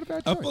 That's not a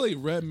bad I choice. feel like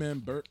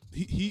Redman.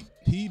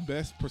 He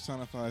best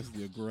personifies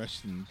the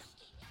aggression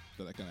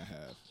that I kind of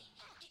have.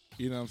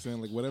 You know what I'm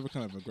saying? Like whatever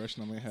kind of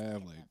aggression I may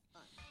have, like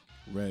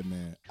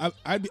Redman.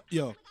 I'd be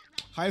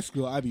high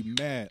school. I'd be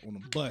mad on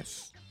the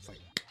bus. It's like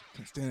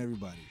can't stand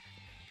everybody.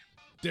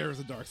 There is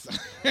a dark side.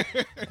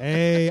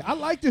 Hey, I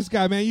like this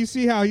guy, man. You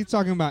see how he's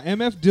talking about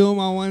MF Doom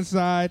on one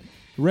side,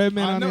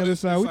 Redman I on know, the other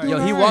it's side. We like- doing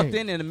Yo, he all walked right.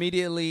 in and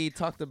immediately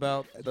talked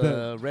about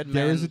the Red Man.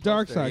 There is a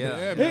dark poster, side.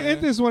 Yeah. Yeah,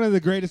 Isn't this one of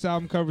the greatest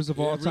album covers of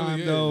all It really time,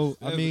 is. though?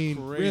 That's I mean,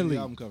 a crazy really,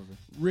 album cover.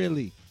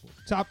 really.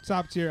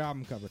 top tier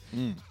album cover.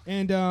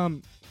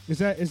 And is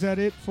that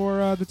it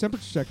for the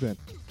temperature check then?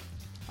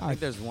 I think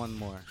there's one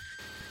more.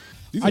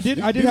 I did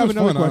have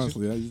another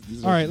question. Honestly.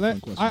 These All are right, fun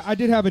questions. I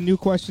did have a new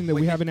question that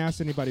we haven't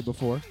asked anybody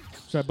before.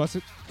 Should I bust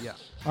it? Yeah.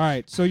 All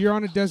right, so you're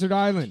on a desert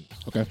island.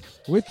 Okay.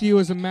 With you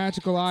is a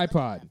magical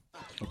iPod.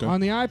 Okay. On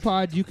the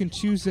iPod, you can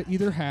choose to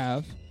either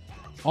have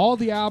all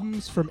the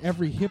albums from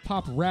every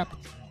hip-hop rap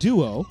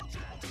duo,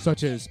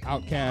 such as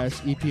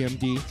Outkast,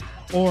 EPMD,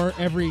 or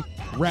every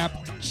rap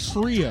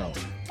trio.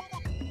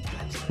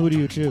 Who do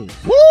you choose?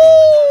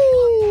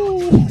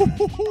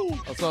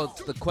 So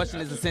the question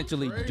is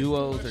essentially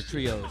duos or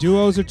trios.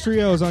 Duos or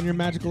trios on your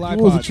magical iPod?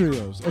 Duos or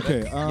trios.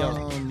 Okay.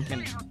 Yo,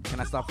 can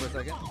I stop for a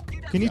second?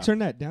 Can you turn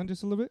that down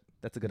just a little bit?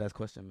 That's a good ass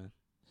question, man.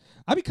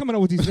 I be coming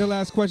up with these ill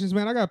ass questions,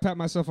 man. I gotta pat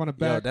myself on the Yo,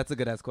 back. that's a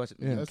good ass question.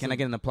 Yeah. Can I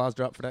get an applause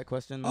drop for that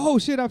question? Oh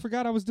shit! I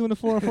forgot I was doing the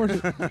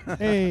 404.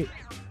 Hey,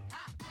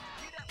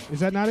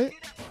 is that not it?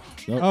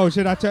 Nope. Oh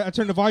shit! I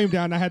turned the volume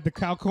down. I had the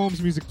Cal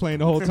Combs music playing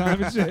the whole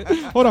time and shit.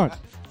 Hold on.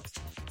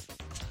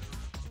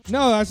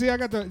 No, I see. I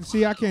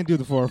can't do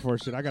the 404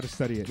 shit. I got to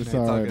study it. It's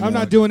man. all right, I'm man.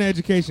 not doing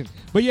education.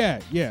 But yeah.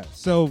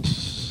 So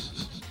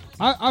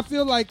I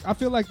feel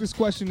like this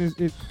question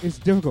is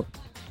difficult.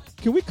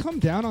 Can we come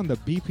down on the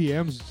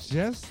BPMs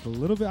just a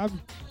little bit? I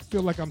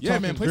feel like I'm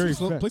talking man. very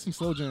Play fast. some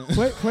slow jam.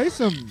 Play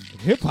some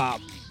hip hop.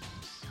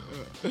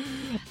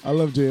 I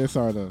love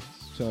JSR though.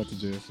 Shout out to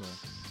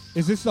JSR.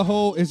 Is this the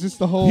whole He's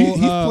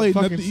fucking played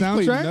nothing. He's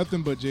played soundtrack?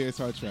 nothing but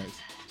JSR tracks.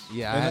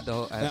 Yeah, I had the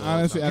whole. I had And the whole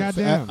honestly, song.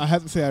 Goddamn. I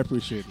have to say I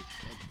appreciate it.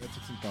 That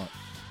took some thought.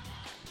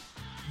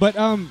 But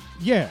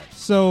yeah.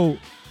 So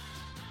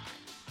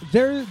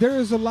there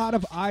is a lot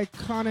of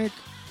iconic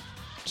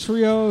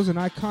trios and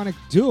iconic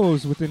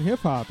duos within hip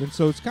hop, and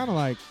so it's kind of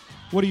like,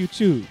 what do you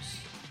choose?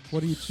 What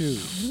do you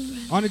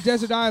choose on a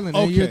desert island?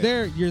 And you're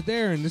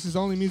there, and this is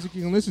the only music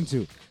you can listen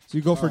to. So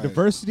you go for All right.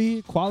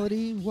 diversity,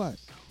 quality, what?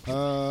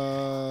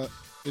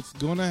 It's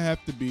gonna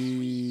have to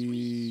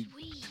be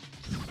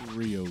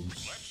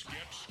trios.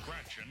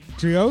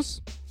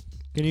 Trios?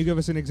 Can you give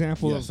us an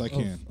example Yes, I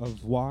can.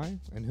 Of why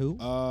and who?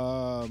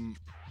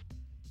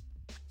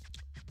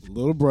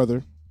 Little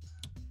Brother.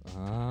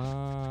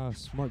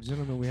 Smart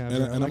gentleman we have And-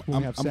 here. I and like when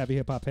we I'm- have savvy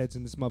hip hop heads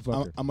in this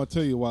motherfucker. I'm gonna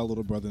tell you why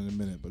Little Brother in a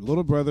minute, but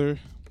Little Brother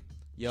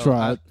Yo,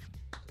 tried.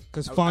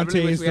 Because I Fonte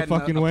really wish is we the had an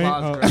fucking way.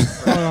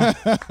 applause Hold on.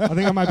 I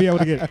think I might be able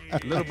to get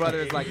it. Little Brother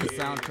is like the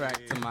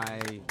soundtrack to my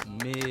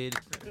mid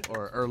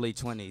or early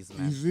 20s, You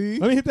man. see?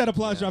 Let me hit that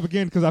applause drop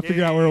again because I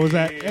figured out where it was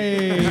at.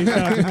 Hey, shout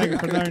out to nigga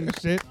for learning the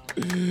shit.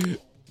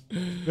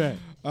 Bet.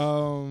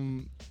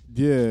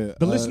 Yeah.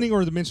 The listening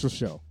or the minstrel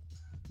show?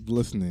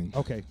 Listening.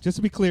 Okay, just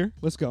to be clear,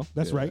 let's go.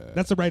 That's Yeah. right.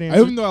 That's the right I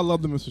answer. even though I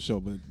love the Mr. Show,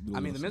 but I mean, the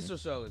listening. Minstrel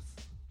Show is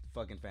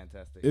fucking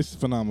fantastic. It's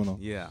phenomenal.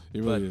 Yeah,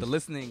 It really but is. the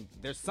listening,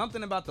 there's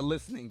something about the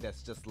listening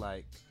that's just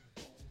like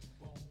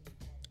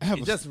I have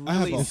it a, just I have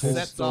really a whole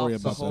sets story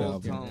off the about that whole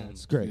album. tone.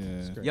 It's great. Yeah.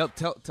 It's great. Yo,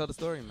 tell the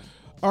story, man.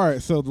 All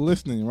right, so the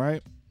listening,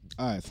 right?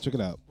 All right, so check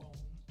it out.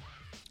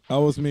 I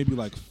was maybe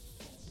like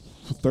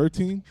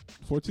 13,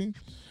 14,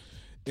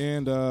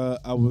 and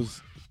I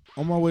was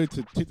on my way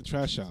to take the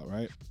trash out,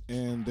 right?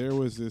 And there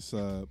was this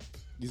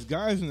these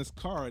guys in this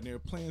car, and they were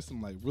playing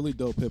some like really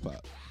dope hip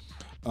hop.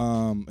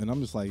 And I'm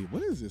just like,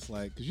 what is this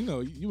like? Because you know,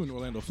 you in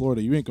Orlando,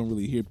 Florida, you ain't gonna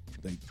really hear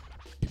like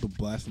people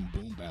blasting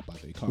boom bap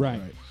out their car, Right.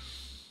 right?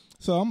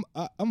 So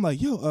I'm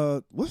like,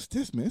 yo, what's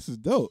this, man? This is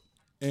dope.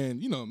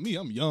 And you know me,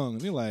 I'm young,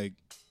 and they're like,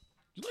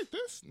 you like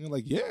this? And they're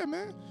like, yeah,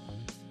 man.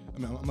 I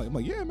mean, I'm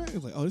like, yeah, man.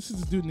 It's like, oh, this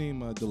is this dude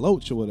named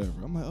Deloach or whatever.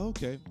 I'm like, oh,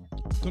 okay.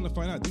 Come to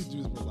find out, these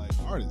dudes were like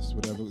artists,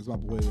 whatever. It was my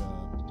boy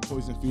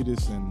Poison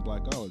Fetus and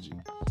Blackology.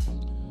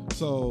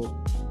 So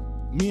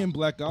me and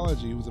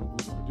Blackology, who was a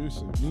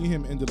producer, me and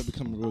him ended up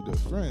becoming real good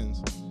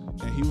friends.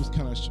 And he was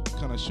kind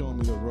of showing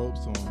me the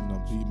ropes on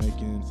beat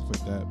making and stuff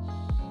like that.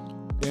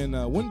 And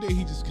one day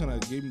he just kind of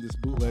gave me this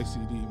bootleg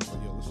CD. He was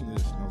like, yo, listen to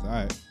this. And I was like, all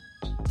right.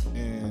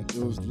 And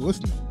it was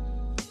listening.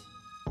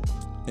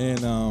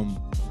 And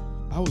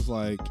I was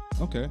like,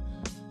 okay.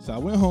 So I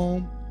went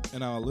home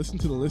and I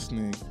listened to the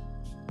listening.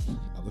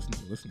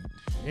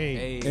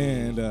 Hey,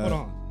 And hold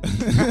on.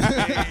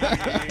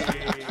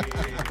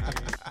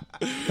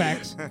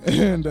 Facts.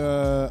 and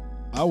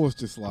I was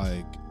just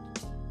like,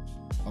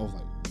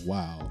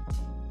 wow,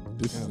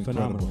 this is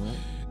incredible. Phenomenal, right?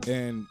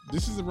 And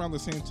this is around the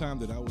same time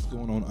that I was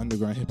going on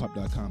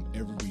undergroundhiphop.com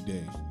every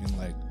day and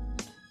like,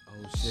 Oh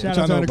shit. Shout Which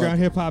I out know to about-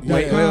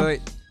 undergroundhiphop.com.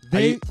 Wait.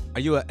 They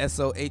Are you a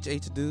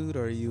SOHH dude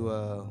or are you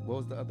what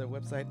was the other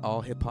website?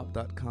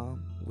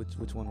 Allhiphop.com?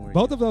 Which one were you?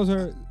 both of those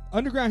are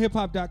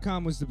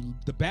undergroundhiphop.com was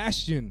the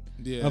bastion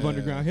yeah, of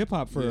underground hip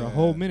hop for a Yeah.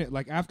 whole minute.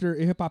 Like after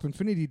Hip Hop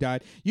Infinity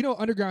died, you know,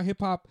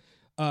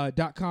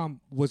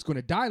 undergroundhiphop.com was going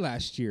to die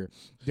last year.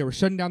 They were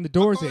shutting down the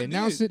doors. Oh, They it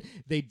announced did. it.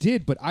 They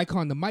did, but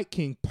Icon the Mic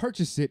King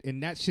purchased it,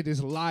 and that shit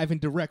is live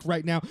and direct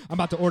right now. I'm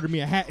about to order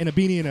me a hat and a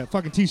beanie and a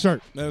fucking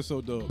t-shirt. That is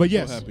so dope. But I'm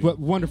yes, so happy. but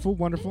wonderful.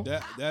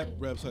 That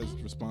website is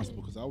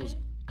responsible because I was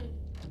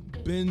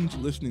binge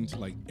listening to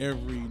like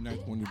every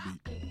Ninth Wonder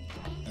beat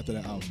after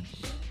that album.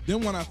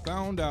 Then when I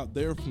found out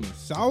they're from the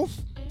South,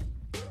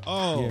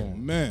 Oh Yeah.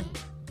 man,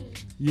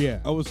 Yeah.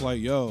 I was like,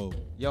 yo,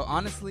 Yo,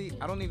 honestly,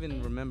 I don't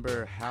even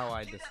remember how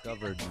I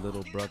discovered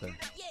Little Brother.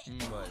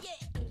 But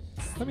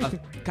Let me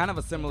think. kind of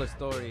a similar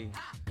story.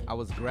 I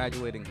was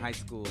graduating high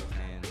school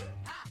and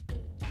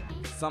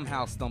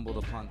somehow stumbled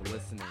upon the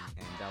listening,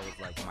 and that was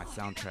like my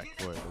soundtrack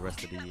for the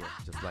rest of the year,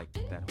 just like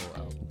that whole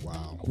album.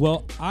 wow.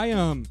 Well, I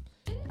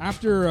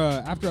after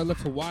I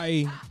left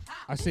Hawaii,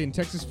 I stayed in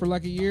Texas for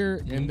like a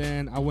year, and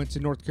then I went to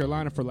North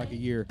Carolina for like a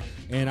year,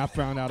 and I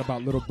found out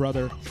about Little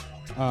Brother.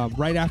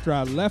 Right after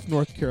I left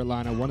North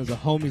Carolina, one of the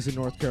homies in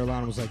North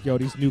Carolina was like, yo,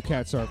 these new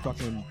cats are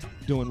fucking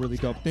doing really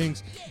dope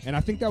things. And I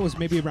think that was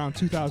maybe around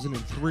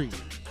 2003.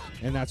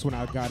 And that's when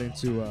I got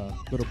into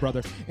Little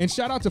Brother. And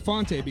shout out to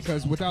Fonte,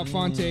 because without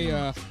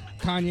Fonte,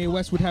 Kanye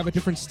West would have a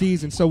different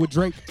steez, and so would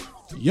Drake.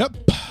 Yep.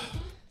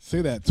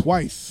 Say that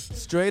twice.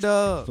 Straight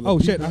up. Oh,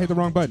 shit, I hit the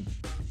wrong button.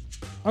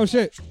 Oh,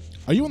 shit.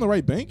 Are you on the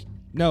right bank?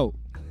 No.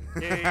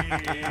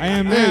 I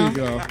am There now. you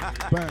go.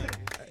 Bang.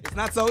 It's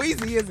not so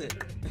easy, is it?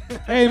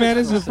 Hey, man,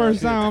 this is the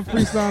first time I'm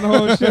freestyling the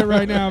whole shit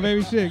right now,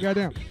 baby. Shit,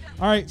 goddamn.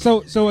 All right,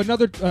 so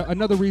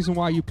another reason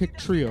why you picked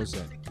trios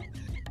then.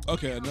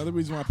 Okay, another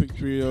reason why I picked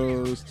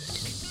trios.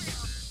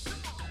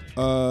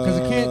 Because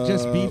it can't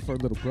just be for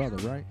Little Brother,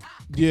 right?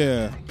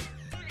 Yeah.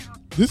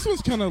 This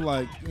one's kind of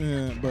like,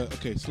 but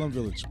okay, Slum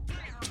Village.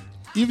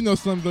 Even though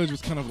Slum Village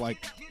was kind of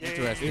like,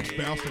 Interesting. it's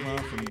bouncing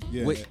off. And,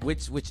 yeah.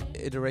 Which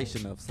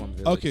iteration of Slum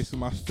Village? Okay, so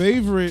my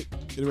favorite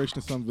iteration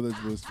of Slum Village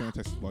was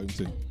Fantastic Volume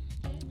 2.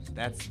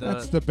 That's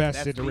the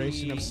best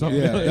iteration of Slum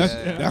Yeah, Village.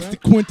 that's the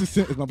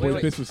quintessential, as my boy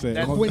Wait, Biss would say.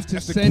 that's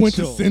That's the quintessential.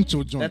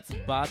 quintessential joint. That's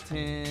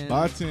Baten,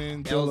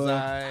 Baten,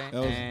 Dilla,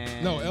 Elzai,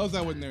 and no,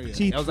 Elzai wasn't there yet.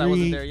 T3. Elzai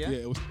wasn't there yet. Yeah,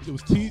 it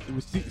was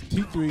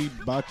T3,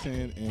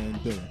 Baten, and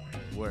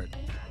Dilla. Word.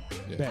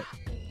 Yeah. Bet.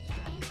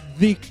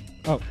 The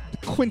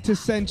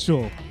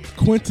quintessential.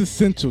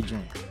 Quintessential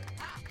joint.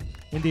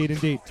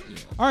 Indeed.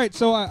 All right,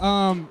 so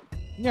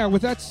yeah,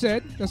 with that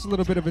said, that's a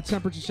little bit of a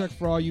temperature check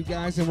for all you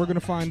guys, and we're going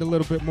to find a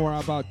little bit more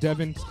about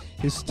Devin,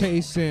 his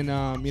tastes, and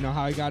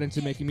how he got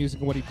into making music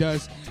and what he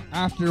does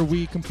after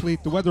we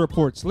complete the weather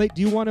reports. Late,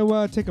 do you want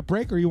to take a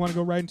break, or you want to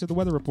go right into the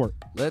weather report?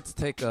 Let's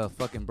take a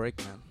fucking break,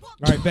 man.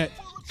 All right, bet.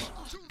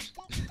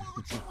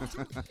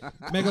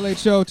 Mega Late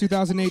Show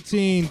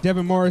 2018,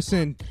 Devin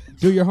Morrison,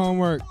 do your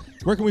homework.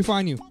 Where can we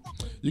find you?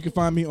 You can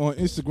find me on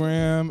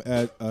Instagram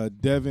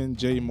at Devin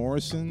J.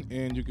 Morrison,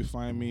 and you can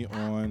find me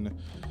on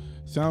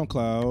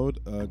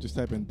SoundCloud. Just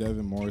type in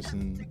Devin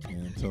Morrison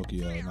in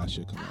Tokyo, and that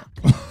should come up.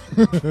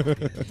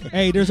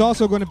 Hey, there's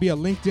also going to be a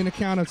LinkedIn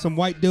account of some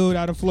white dude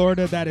out of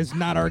Florida that is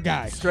not our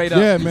guy. Straight up.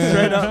 Yeah, man.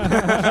 Straight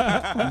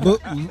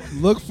up.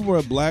 look for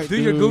a black Do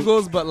dude. your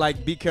Googles, but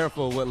like be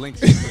careful what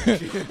links you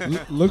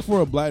click. Look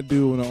for a black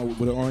dude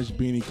with an orange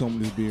beanie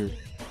combing his beard.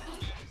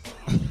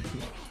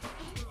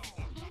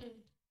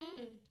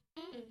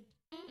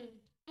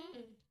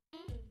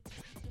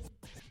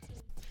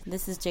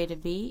 This is Jada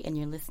B, and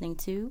you're listening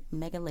to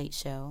Mega Late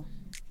Show.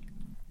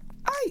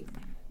 Aye.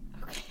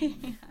 Okay.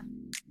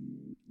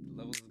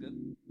 Levels is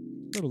good.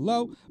 A little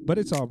low, but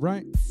it's all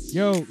right.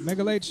 Yo,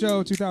 Mega Late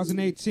Show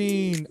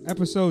 2018,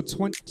 episode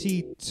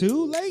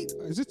 22. Late?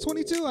 Is it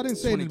 22? I didn't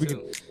say it in the 22.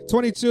 beginning.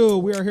 22.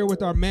 We are here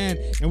with our man,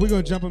 and we're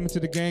going to jump him into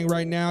the gang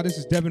right now. This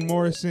is Devin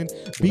Morrison,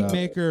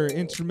 beatmaker,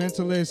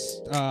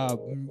 instrumentalist,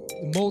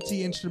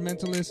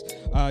 multi-instrumentalist,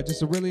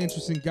 just a really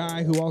interesting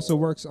guy who also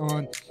works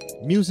on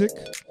music,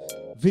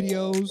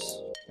 videos,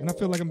 and I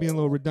feel like I'm being a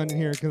little redundant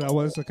here because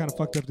I kind of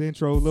fucked up the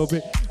intro a little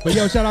bit. But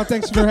yo, shout out,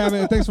 thanks for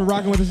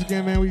rocking with us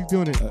again, man. We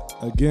doing it.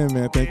 Again,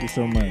 man, thank you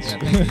so much.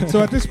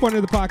 So at this point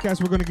of the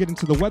podcast, we're going to get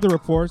into the weather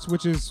reports,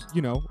 which is,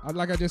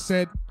 like I just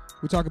said,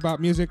 we talk about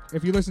music.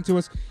 If you listen to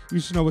us, you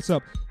should know what's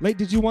up. Late,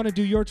 did you want to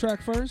do your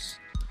track first?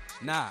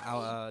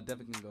 Nah,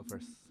 Devin can go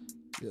first.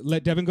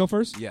 Let Devin go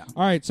first? Yeah.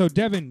 All right, so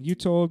Devin, you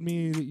told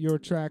me that your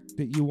track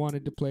that you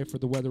wanted to play for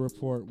the weather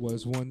report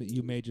was one that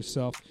you made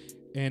yourself.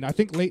 And I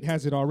think Late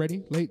has it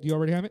already. Late, do you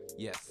already have it?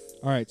 Yes.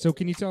 All right, so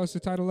can you tell us the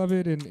title of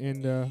it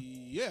and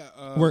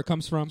Yeah. where it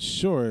comes from?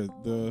 Sure.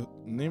 The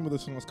name of the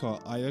song is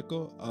called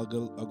Ayako. I'll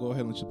go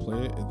ahead and let you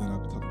play it, and then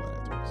I'll talk about it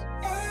afterwards.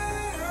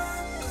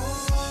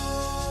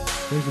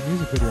 There's a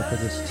music video for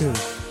this, too.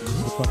 This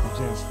is a fucking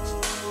jam.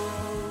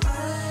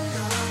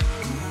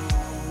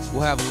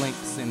 We'll have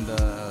links in the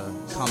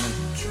comment,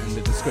 in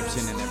the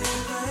description and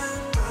everything.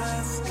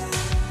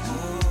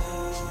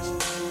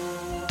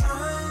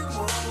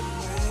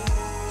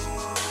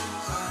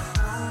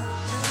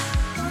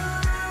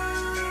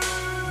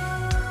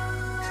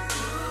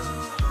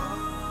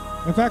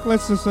 In fact,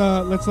 let's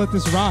let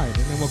this ride,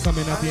 and then we'll come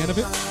in at the end of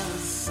it.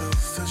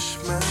 Selfish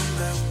man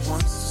that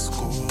wants to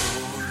score.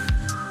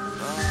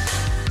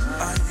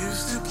 I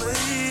used to play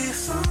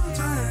so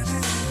dirty,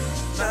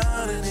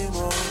 not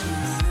anymore. I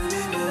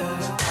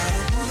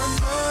don't wanna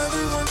know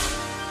everyone.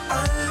 I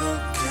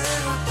don't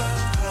care about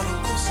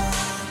prodigals on.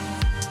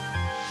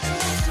 And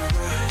so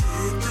I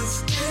hate this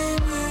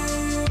game,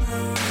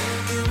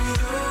 give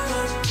it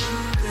all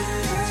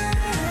today.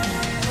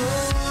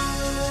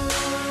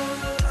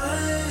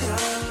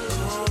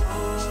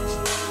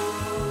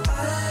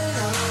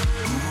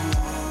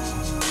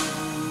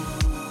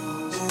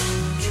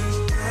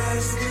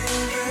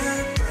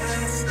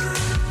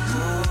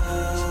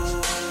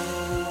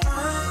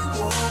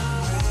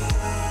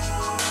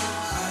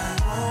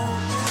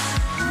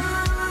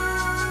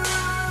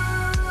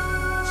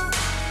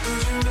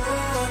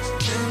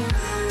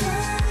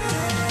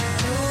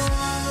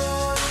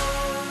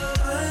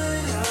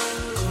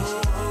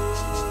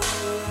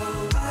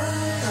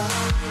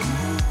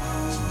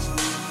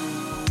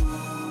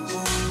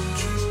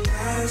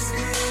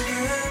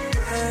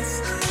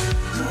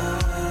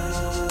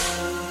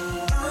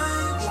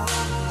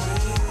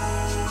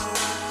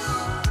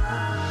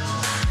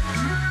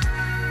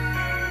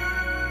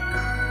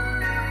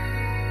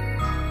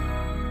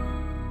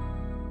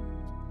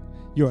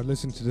 You are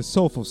listening to the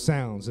soulful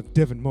sounds of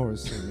Devin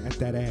Morrison at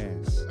that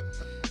ass.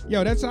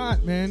 Yo, that's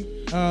hot, man.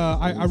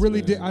 I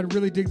really dig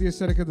the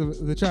aesthetic of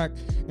the track,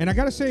 and I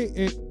gotta say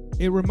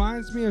it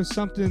reminds me of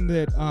something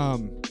that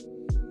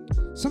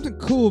something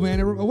cool, man.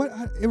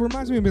 It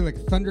reminds me of like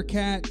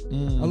Thundercat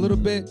a little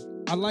bit.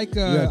 I like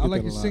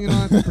your singing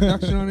on it, the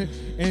production on it,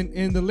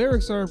 and the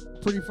lyrics are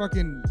pretty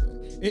fucking.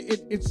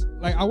 It's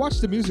like I watched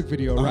the music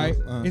video, right?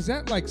 Is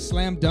that like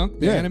Slam Dunk,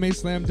 the anime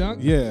Slam Dunk?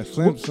 Yeah,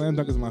 Slam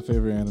Dunk is my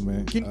favorite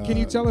anime. Can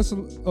you tell us?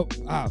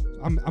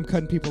 I'm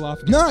cutting people off.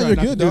 No, you're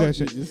good, do dog. that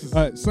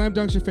shit. Slam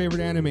Dunk's your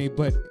favorite anime,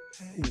 but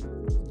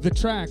the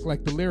track,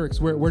 like the lyrics,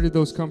 where did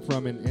those come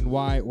from, and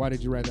why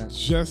did you write that?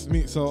 Just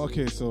me. So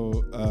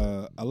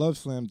I love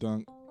Slam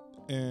Dunk,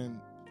 and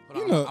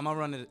I'm gonna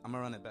run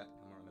it back.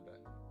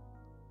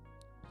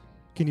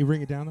 Can you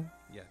bring it down though?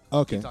 Yeah.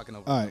 Okay. Keep talking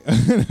over. All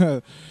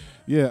right.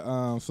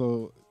 Yeah.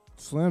 So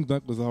Slam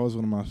Dunk was always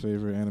one of my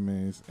favorite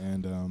animes,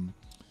 and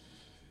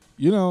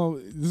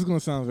this is gonna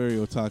sound very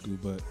otaku,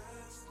 but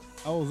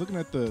I was looking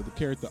at the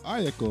character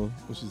Ayako,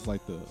 which is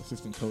like the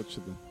assistant coach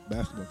of the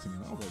basketball team.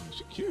 And I was like,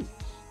 she cute.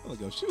 I was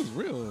like, yo, she was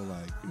real.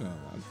 Like,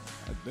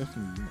 I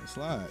definitely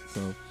slide.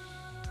 So,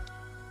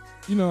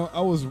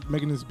 I was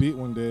making this beat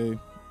one day, and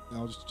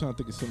I was just trying to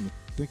think of something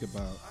to think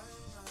about.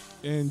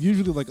 And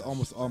usually, like,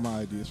 almost all my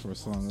ideas for a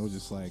song, it was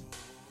just like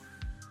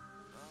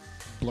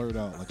blurred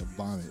out like a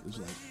vomit. It was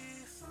like,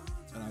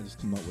 and I just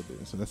come up with it.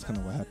 And so that's kind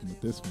of what happened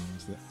with this one.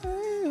 It's like,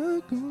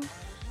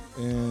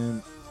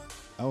 and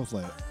I was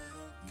like,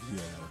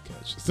 yeah, that'll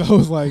catch. So I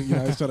was like,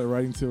 I started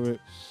writing to it,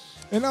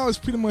 and I was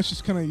pretty much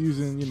just kind of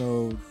using,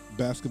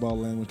 basketball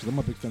language, because I'm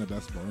a big fan of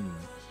basketball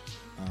anyway,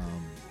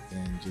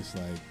 and just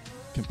like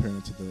comparing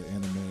it to the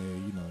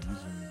anime,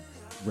 using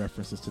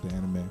references to the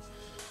anime.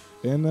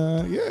 And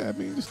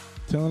just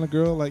telling a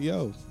girl like,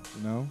 yo,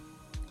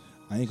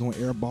 I ain't gonna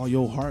airball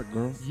your heart,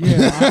 girl.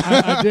 Yeah,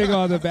 I dig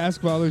all the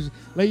basketball.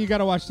 Like, you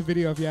gotta watch the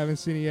video if you haven't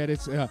seen it yet.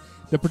 It's the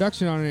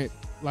production on it.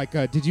 Like,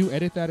 did you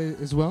edit that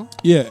as well?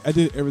 Yeah, I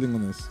did everything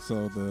on this.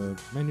 So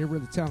man, you're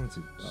really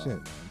talented. Shit,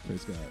 man,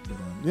 praise God. But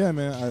yeah,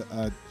 man,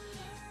 I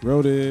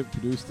wrote it,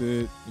 produced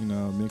it,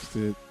 mixed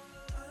it,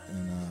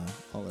 and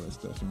all of that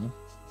stuff,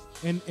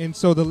 And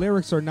so the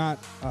lyrics are not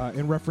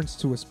in reference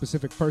to a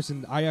specific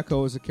person.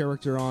 Ayako is a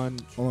character on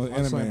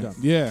Slam Dunk.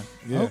 Yeah.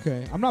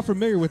 Okay. I'm not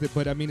familiar with it,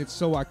 but I mean, it's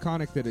so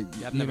iconic that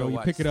you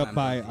pick it up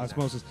by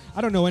osmosis.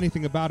 I don't know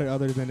anything about it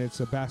other than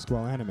it's a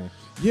basketball anime.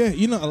 Yeah,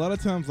 a lot of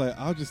times, like,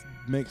 I'll just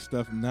make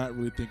stuff not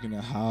really thinking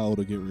of how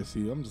to get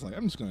received. I'm just like,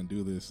 I'm just going to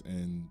do this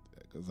and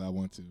because I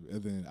want to.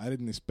 And then I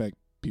didn't expect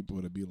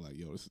people to be like,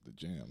 yo, this is the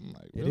jam. I'm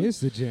like, really? It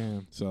is the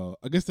jam. So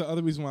I guess the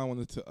other reason why I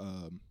wanted to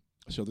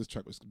show this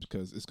track was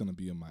because it's going to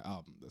be in my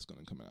album that's going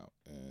to come out,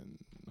 and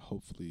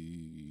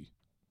hopefully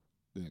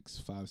the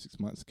next 5-6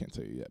 months. Can't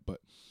tell you yet,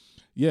 but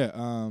yeah,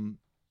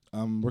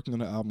 I'm working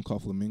on an album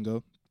called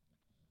Flamingo,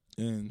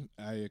 and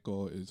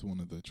Ayako is one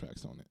of the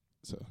tracks on it.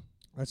 So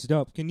that's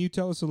dope. Can you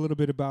tell us a little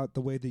bit about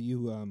the way that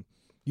you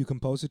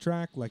compose a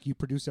track? Like, you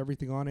produce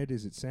everything on it?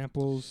 Is it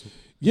samples?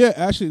 Yeah,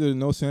 actually, there's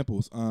no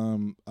samples.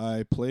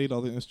 I played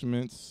all the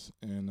instruments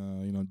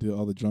and did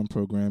all the drum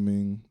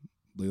programming,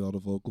 laid all the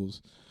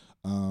vocals.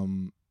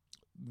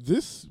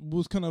 This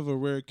was kind of a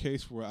rare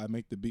case where I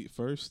make the beat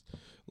first.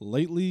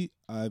 Lately,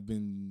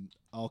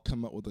 I'll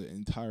come up with an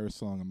entire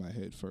song in my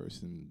head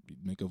first and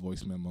make a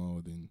voice memo,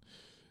 then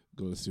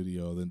go to the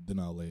studio, then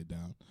I'll lay it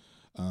down.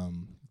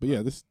 But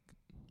yeah, this.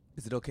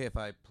 Is it okay if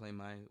I play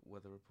my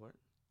weather report?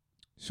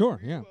 Sure,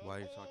 yeah. While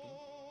you're talking?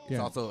 Yeah. It's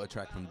also a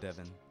track from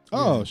Devin.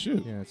 Oh, yeah.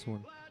 shoot. Yeah, it's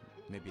one.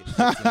 Maybe it's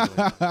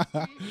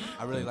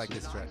I really like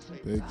this track.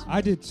 Thanks,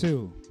 I did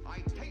too.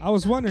 I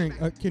was wondering,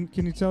 can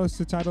you tell us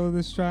the title of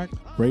this track?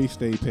 Ray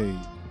Stay Paid.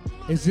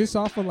 Is this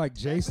off of like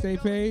Jay Stay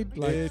Paid?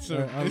 Like it's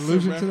an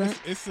allusion to that?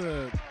 It's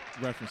a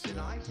reference to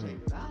that.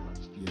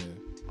 Yeah.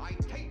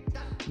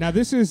 Now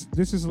this is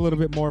a little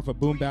bit more of a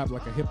boom bap,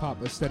 like a hip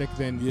hop aesthetic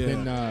than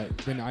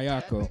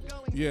Ayako.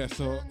 Yeah,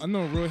 so I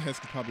know Roy has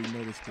probably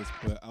noticed this,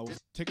 but I was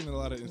taking a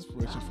lot of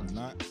inspiration from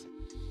Knox.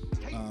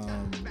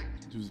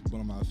 Who's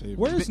one of my favorites.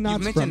 Where is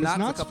Knox from? Knox is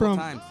Knox a couple from?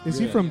 Times. Is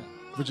he from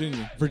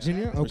Virginia?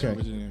 Virginia? Okay.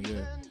 Virginia,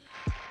 yeah.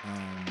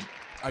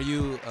 Are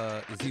you?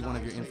 Is he one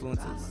of your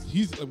influences?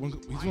 He's one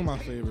of my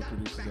favorite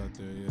producers out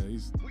there. Yeah,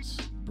 he's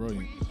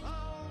brilliant.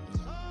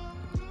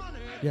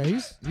 Yeah,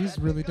 he's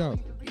really dope.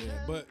 Yeah,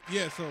 but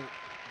yeah, so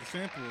the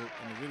sample in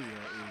the video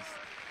is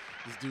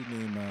this dude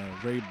named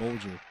Ray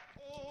Bolger,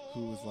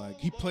 who was like,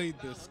 he played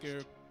the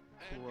Scarecrow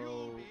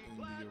in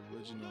the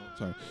original.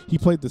 Sorry, he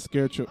played the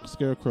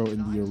Scarecrow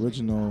in the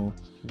original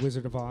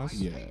Wizard of Oz.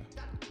 Yeah.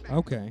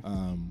 Okay.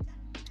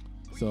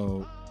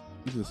 So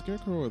either the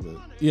Scarecrow or I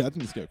think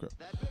the Scarecrow.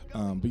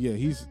 But yeah,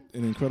 he's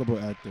an incredible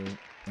actor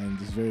and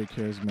just very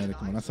charismatic.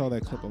 And when I saw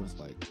that clip, I was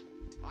like,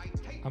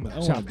 I'm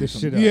gonna chop this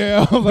shit up.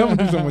 Yeah, I'm gonna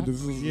do something with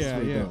this. This is yeah.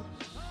 dope.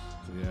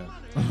 So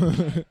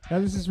yeah.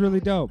 This is really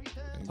dope.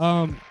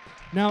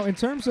 Now in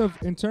terms of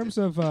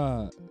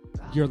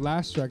your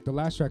last track,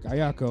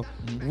 Ayako.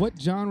 Mhm. What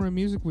genre of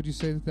music would you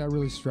say that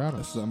really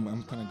straddles? So I'm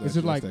kind of glad Is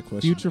you it like asked that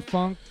question. future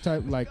funk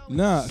type, like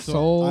Nah,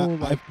 soul? So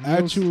like I've real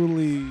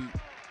actually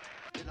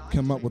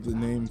come up with a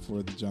name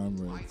for the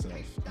genre itself.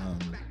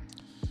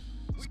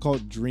 It's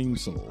called Dream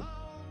Soul.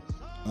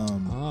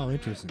 Oh,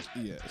 interesting.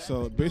 Yeah.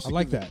 So I basically,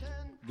 like that.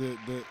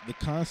 The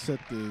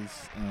concept is,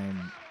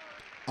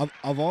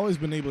 I've always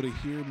been able to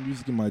hear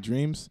music in my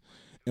dreams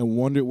and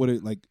wondered what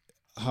it like,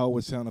 how it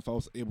would sound if I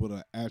was able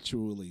to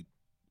actually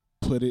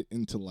put it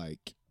into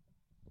like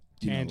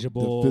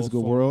Tangible the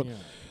physical form, world.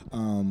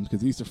 yeah.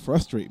 Because it used to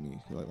frustrate me.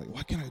 Like,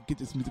 why can't I get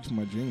this music from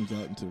my dreams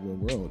out into the real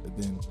world? And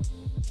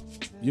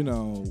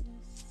then,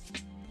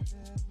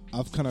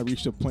 I've kind of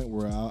reached a point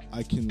where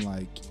I can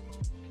like,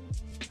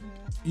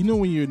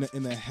 when you're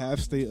in that half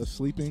state of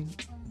sleeping,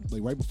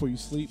 like right before you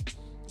sleep.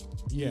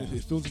 Yeah.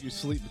 It feels like you're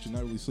asleep, but you're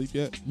not really asleep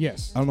yet.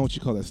 Yes. I don't know what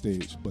you call that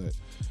stage, but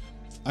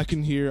I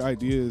can hear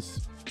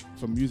ideas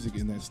from music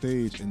in that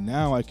stage, and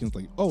now I can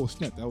like, oh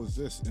snap, that was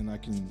this, and I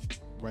can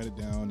write it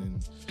down.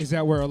 And Is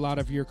that where a lot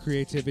of your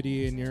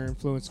creativity and your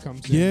influence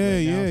comes in? Yeah,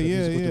 right now, yeah, the yeah,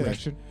 musical yeah.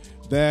 direction?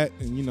 that,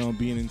 and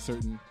being in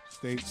certain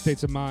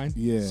States of mind?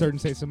 Yeah. Certain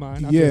states of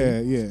mind? I feel Yeah,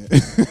 you.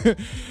 yeah,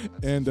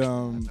 and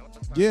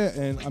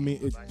and I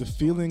mean the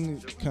feeling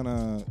kind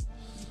of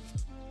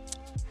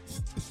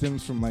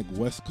stems from like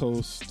West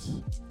Coast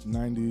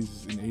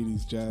 90s and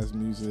 80s jazz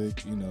music,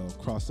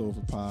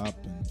 crossover pop,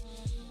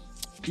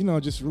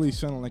 and just really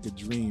sounding like a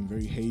dream,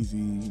 very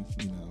hazy,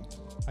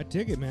 I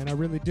dig it, man. I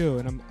really do.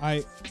 And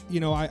I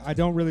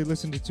don't really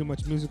listen to too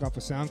much music off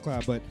of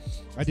SoundCloud, but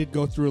I did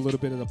go through a little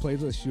bit of the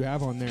playlist you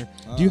have on there.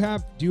 Do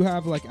you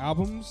have like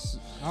albums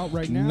out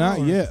right now? Not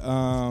or? yet.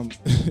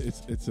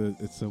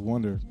 It's a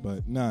wonder,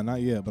 but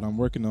not yet. But I'm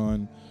working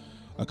on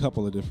a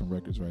couple of different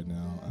records right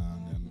now,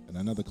 and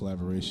another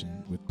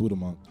collaboration with Buddha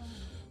Monk.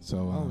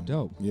 So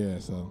dope. Yeah,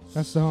 so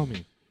That's the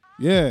homie.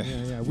 yeah,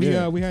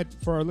 Yeah. We had,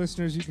 for our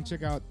listeners, you can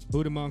check out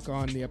Buddha Monk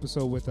on the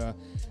episode with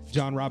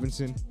John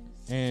Robinson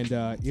and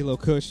Elo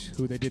Kush,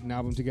 who they did an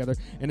album together.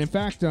 And in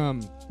fact,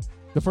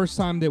 the first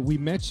time that we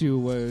met you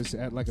was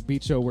at like a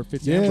beat show where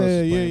Fitz Ambrose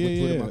was playing with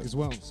Buddha Monk as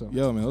well. So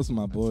Yo, man, those are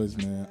my boys,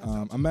 man.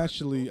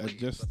 I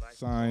just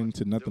signed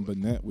to Nothing But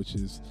Net, which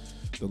is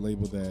the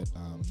label that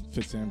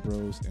Fitz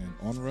Ambrose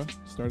and Onra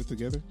started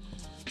together.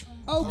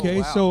 okay,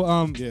 Oh, wow.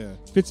 so Yeah.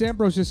 Fitz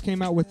Ambrose just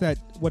came out with that.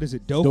 What is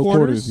it? Dope Dope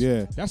Quarters? Quarters,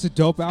 yeah. That's a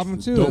dope album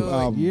It's a too. dope Like,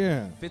 album.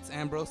 Yeah. Fitz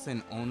Ambrose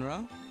and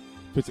Onra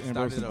Fitz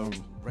Ambrose started and a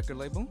Onra. record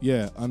label.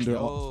 Yeah, under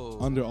Yo.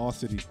 All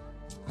City.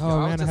 Oh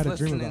Yo, man, I had a was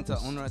dream just about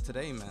listening this. to Onra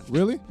today, man.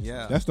 Really?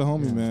 Yeah. That's the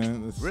homie, Yeah.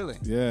 man. That's, Really?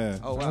 Yeah.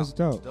 Oh That wow. was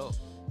dope.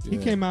 He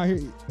Yeah. came out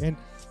here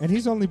and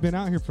he's only been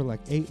out here for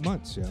like 8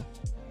 months, yo.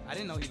 I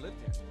didn't know he lived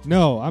here.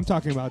 No, I'm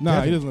talking about Nah,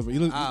 Devin. he doesn't live. He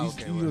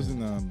word. lives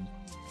in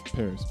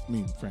Paris.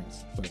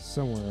 France. But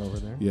somewhere over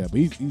there. yeah, but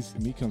he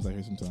comes out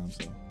here sometimes.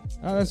 So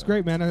Oh, that's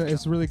great, man.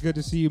 It's really good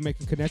to see you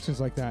making connections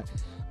like that.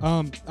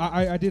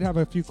 I did have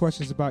a few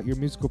questions about your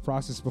musical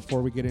process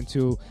before we get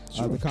into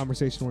the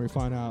conversation where we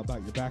find out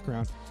about your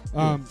background.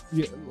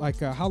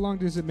 How long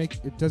does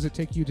it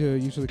take you to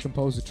usually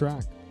compose a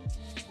track?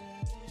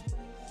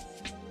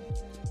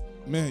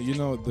 man,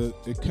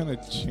 it kind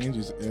of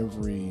changes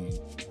every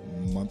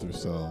month or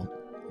so.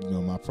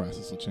 My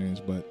process will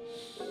change, but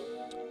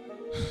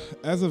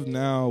as of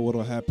now,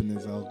 what'll happen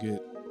is I'll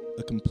get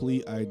a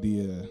complete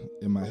idea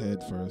in my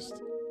head first,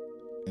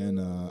 and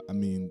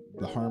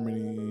the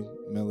harmony,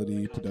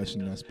 melody,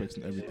 production aspects,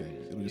 and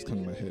everything. It'll just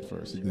come to my head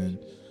first, and then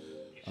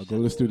I'll go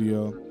to the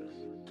studio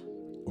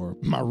or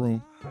my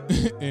room,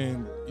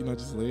 and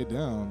just lay it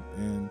down.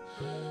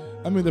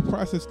 And the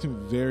process can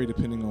vary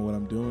depending on what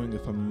I'm doing.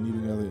 If I'm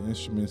needing other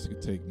instruments, it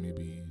could take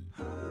maybe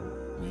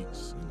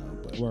weeks.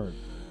 But Word.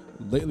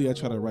 lately I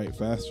try to write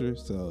faster,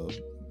 so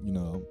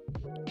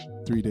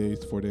 3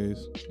 days, 4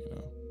 days.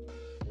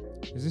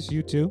 Is this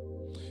you too?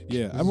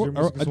 Yeah, This is your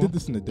music as I well? did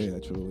this in a day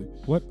actually.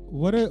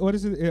 What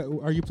is it?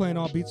 Are you playing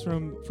all beats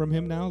from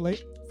him now?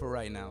 Late. For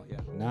right now, yeah.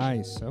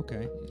 Nice.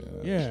 Okay.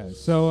 Yeah. Yeah.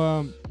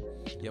 So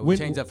Yeah, we When-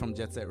 changed up from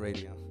Jet Set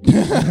Radio.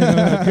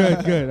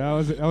 good. I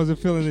wasn't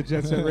feeling the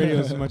Jet Set Radio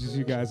as much as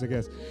you guys, I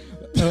guess.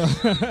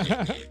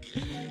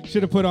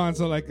 Should have put on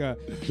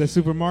the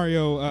Super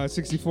Mario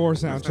 64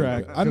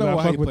 soundtrack. I know 'cause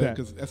why fuck you with play that.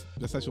 because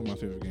that's actually one of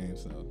my favorite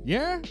games. So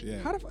Yeah? Yeah.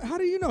 How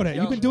do you know that?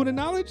 Yo. You've been doing the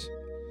knowledge?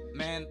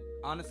 Man,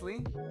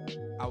 honestly,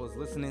 I was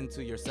listening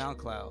to your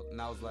SoundCloud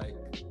and I was like,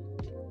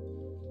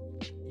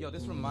 yo,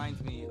 this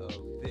reminds me of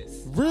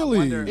this. Really?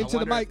 I Into the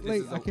wonder mic, if this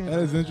late. is I can't. that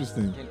is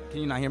interesting. Can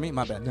you not hear me?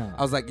 My bad. No.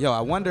 I was like, yo, I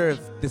wonder if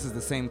this is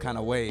the same kind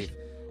of wave.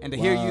 And to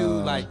hear you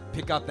Wow.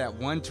 pick out that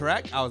one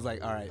track, I was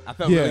like, all right. I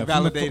felt Yeah, really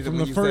validated from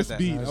when the you first said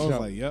that. beat, Nice I was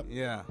job. like, yep,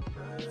 Yeah.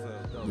 So,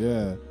 dope.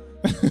 yeah.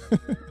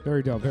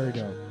 Very dope. Very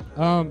dope.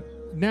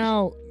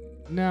 Now,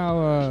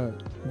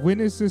 when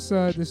is this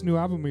new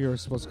album of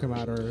yours supposed to come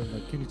out? Or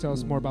can you tell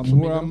us more about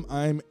Flamingo? Well,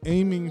 I'm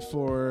aiming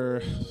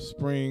for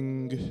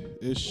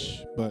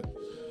spring-ish, but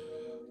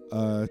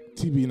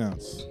TB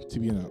announced.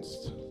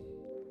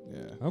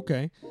 Yeah.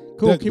 Okay,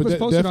 cool. Keep but us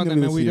posted on that, definitely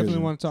man. this We year, definitely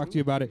man. want to talk to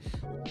you about it.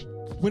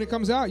 when it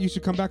comes out, you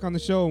should come back on the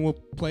show and we'll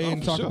play it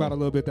and for talk sure. about it a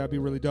little bit. That'd be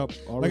really dope.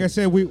 All Like right. I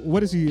said,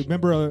 what is he?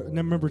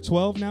 Member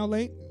 12 now,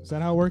 late? Is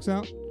that how it works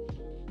out?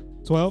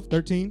 12,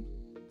 13?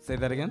 Say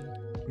that again.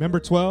 Member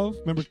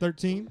 12, member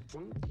 13?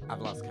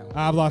 I've lost count.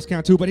 I've lost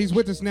count too, but he's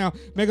with us now.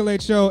 Mega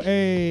Late Show.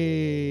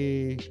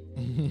 Hey.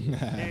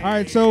 All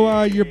right,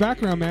 so your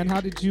background, man.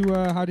 How did you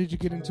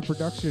get into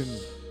production?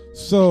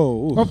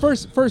 So, Well,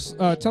 first,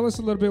 tell us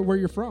a little bit where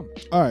you're from.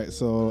 all right.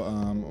 So,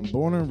 I'm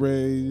born and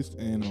raised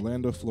in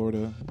Orlando,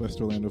 Florida,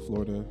 West Orlando,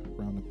 Florida,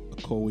 around the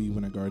Ocoee,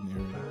 Winter Garden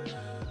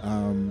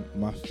area.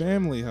 My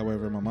family,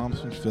 however, my mom's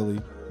from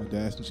Philly, my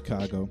dad's from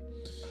Chicago,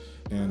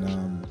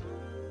 and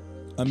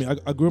I mean,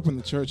 I grew up in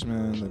the church,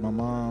 man. Like my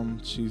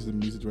mom, she's the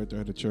music director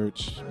at the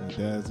church. My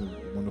dad's a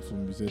wonderful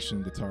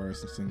musician,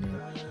 guitarist, and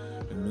singer,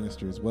 and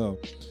minister as well.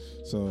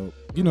 So,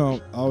 you know,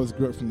 I always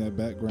grew up from that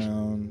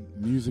background.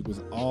 Music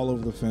was all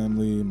over the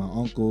family. My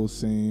uncles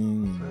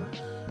sing,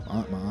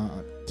 and my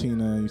aunt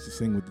Tina used to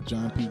sing with the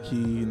John P.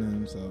 Key and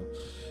them. So,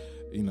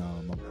 you know,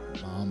 my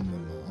mom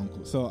and my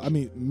uncle. So, I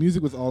mean,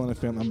 music was all in the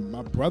family.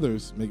 My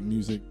brothers make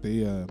music.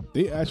 They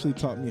actually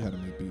taught me how to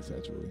make beats,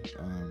 actually.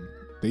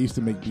 They used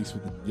to make beats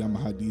with the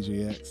Yamaha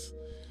DJX.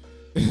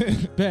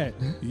 Bet.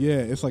 Yeah,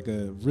 it's like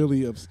a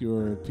really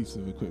obscure piece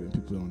of equipment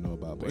people don't know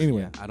about. But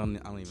anyway, Yeah, I don't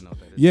even know what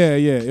that is. yeah,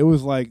 it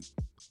was like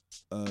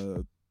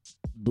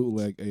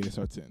bootleg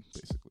ASR-10,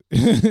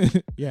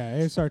 basically. Yeah,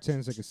 ASR-10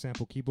 is like a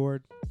sample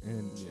keyboard,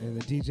 and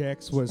the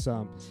DJX was.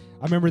 I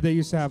remember they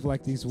used to have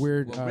like these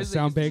weird Well, Rizzo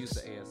sound used to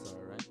bakes. use the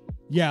ASR, right?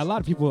 Yeah, a lot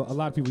of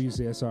people use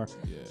the ASR.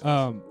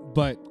 Yeah.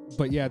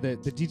 But yeah, the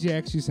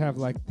DJX used to have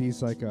like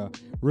these like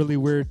really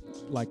weird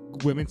like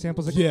women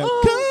samples. Like, Yeah.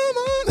 "Oh!" Come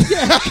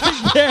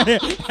on. yeah,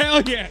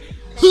 hell yeah.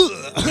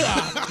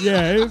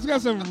 Yeah, it's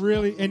got some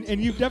really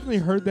and you've definitely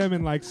heard them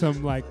in like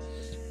some like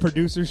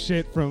producer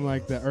shit from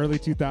like the early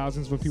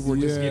 2000s when people were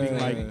just getting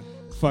like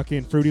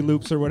fucking Fruity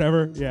Loops or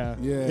whatever. Yeah,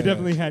 Yeah. It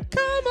definitely had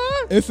 "Come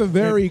on." It's a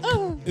very,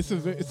 And,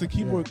 it's a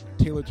keyboard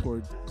tailored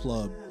toward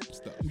club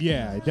stuff.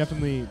 Yeah, it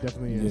definitely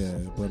is.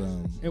 Yeah, but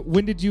And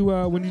when did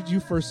you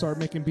first start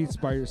making beats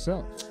by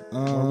yourself?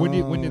 Or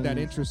when did that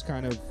interest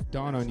kind of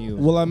dawn on you?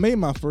 Well, I made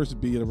my first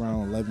beat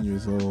around 11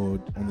 years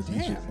old on the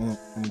Damn.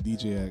 on the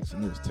DJX,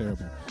 and it was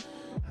terrible.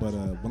 But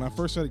when I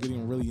first started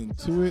getting really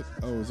into it,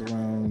 I was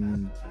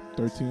around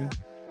 13,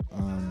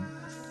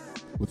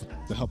 with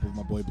the help of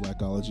my boy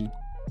Blackology.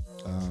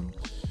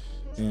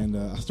 And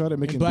I started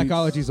making And beats.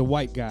 Blackology's a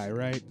white guy,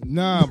 right?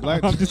 Nah,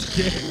 Black. I'm just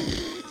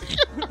kidding.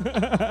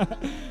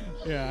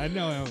 Yeah, I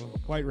know him.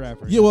 White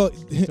rapper. Yeah, well,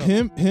 Tough.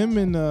 him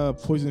and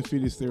Poison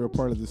Fetus, they were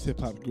part of this hip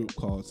hop group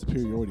called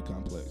Superiority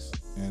Complex,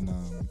 and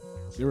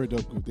they were a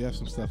dope group. They have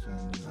some stuff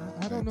on.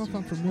 I don't know if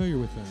I'm familiar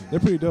with them.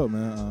 They're pretty dope,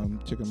 man.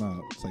 Check them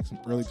out. It's like some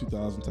early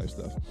 2000 type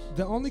stuff.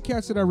 The only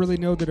cats that I really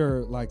know that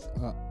are like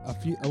a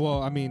few.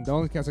 Well, I mean, the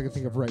only cats I can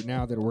think of right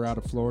now that were out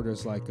of Florida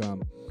is like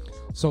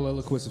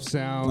Soliloquist of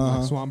Sound,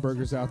 like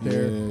Swanberger's out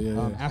there.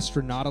 Yeah.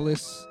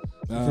 Astronautilus.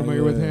 Oh,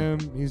 Familiar with yeah. him?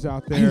 He's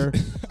out there.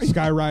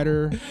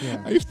 Skyrider. I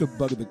Yeah. used to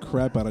bug the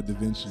crap out of Da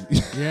Vinci.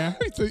 Yeah.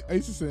 I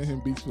used to send him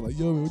beats for like,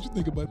 yo, man, what you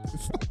think about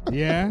this?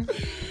 Yeah.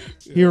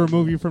 He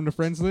remove you from the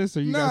friends list,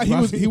 or you Nah,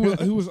 guys? he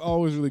was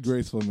always really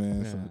graceful,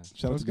 man. Yeah. So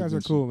shout out Those to Da guys are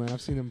Vinci. cool, man.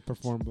 I've seen him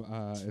perform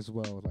as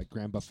well, with, like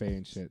Grand Buffet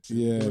and shit.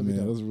 Yeah, Really man,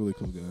 dope. those are really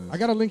cool guys. I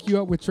gotta link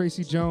you up with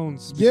Tracy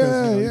Jones. Because, Yeah,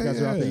 you know, yeah, you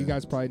guys are out there. yeah. You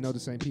guys probably know the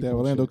same people. That and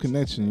Orlando shit.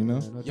 connection, you know.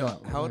 Yeah, no Yo,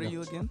 doubt. how old are Orlando.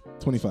 you again?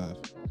 25.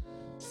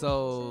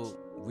 So,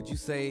 would you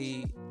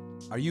say,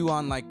 are you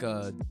on like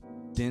a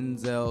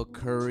Denzel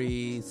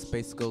Curry,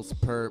 Space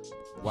Ghost Perp,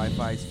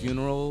 Wi-Fi's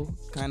funeral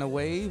kind of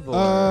wave? Or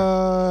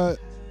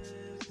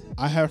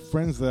I have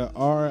friends that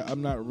are.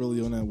 I'm not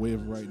really on that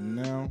wave right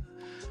now,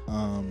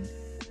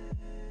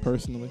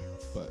 personally.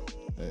 But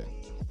hey,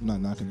 I'm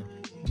not knocking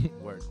it.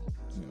 word?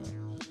 You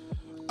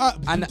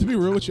know. To be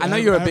real with you, I know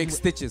haven't- you're a I big haven't-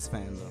 Stitches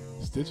fan though.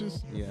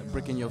 Stitches. Yeah,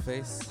 brick in your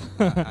face.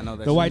 I know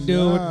that. The white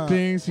dude with Nah. the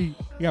things. He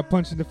got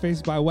punched in the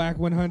face by Whack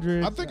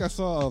 100. I think I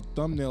saw a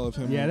thumbnail of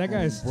him. Yeah, that on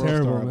guy's World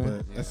terrible, Star,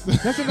 man. but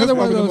That's another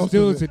one of probably the those most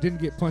dudes that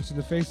didn't get punched in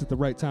the face at the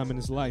right time in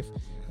his life,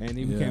 and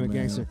he Yeah, became a man.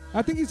 gangster.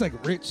 I think he's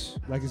like rich,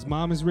 like his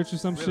mom is rich or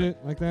some Really?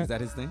 shit like that. Is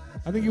that his thing?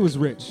 I think he was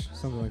rich,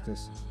 something like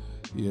this.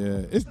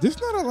 Yeah, there's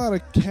not a lot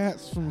of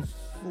cats from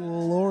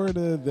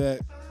Florida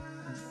that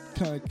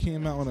kind of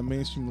came out on a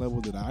mainstream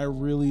level that I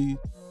really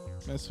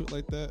mess with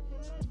like that.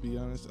 To be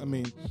honest, I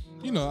mean,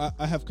 you know,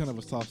 I have kind of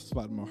a soft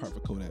spot in my heart for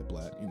Kodak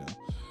Black, you know,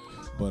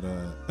 but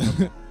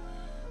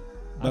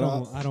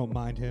I don't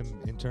mind him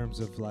in terms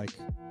of like.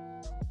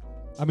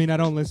 I mean, I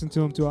don't listen to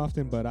him too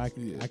often, but I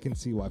can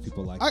see why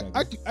people like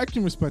that. I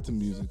can respect him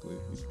musically.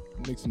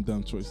 He makes some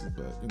dumb choices,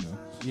 but you know,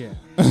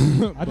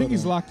 Yeah, I think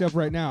he's locked up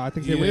right now. I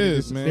think He they raided is,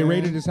 his, man. they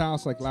raided his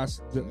house like the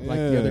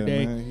other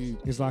day. Man,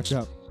 He's locked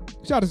up.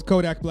 Shout out to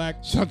Kodak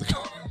Black. shout out to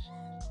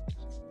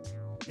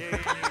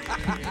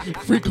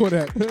Free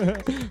Kodak.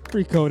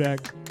 Free Kodak.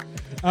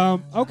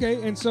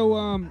 Okay, and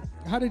so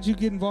how did you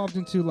get involved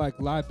into like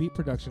live beat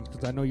productions?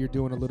 Because I know you're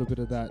doing a little bit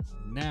of that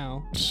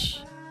now.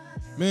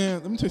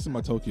 Man, let me tell you something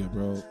about Tokyo,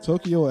 bro.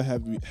 Tokyo will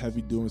have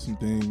you doing some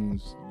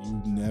things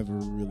you never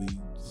really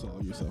saw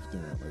yourself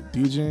doing, like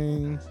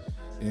DJing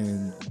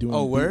and doing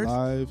beat word?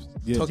 lives.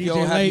 Yeah. Tokyo DJ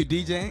will have you Late.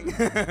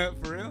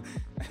 DJing for real.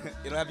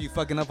 It'll have you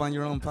fucking up on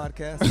your own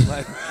podcast.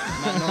 Like,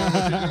 not knowing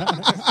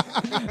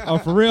what you're doing. Oh,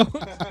 for real?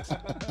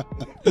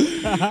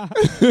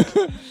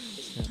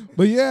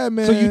 But yeah,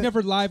 man. So you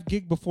never live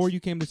gig before you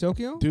came to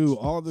Tokyo? Dude,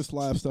 all this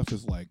live stuff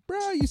is like,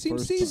 Bro, you seem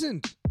First time.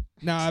 seasoned.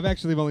 No, I've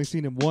actually only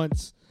seen him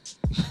once.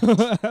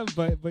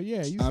 but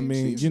yeah, you I seem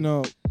mean, seasoned. you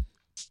know,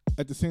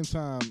 at the same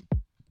time,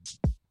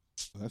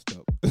 that's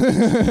dope.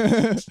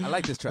 I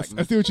like this track, I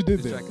man. see what you did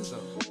This there. track is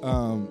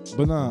dope.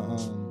 But nah,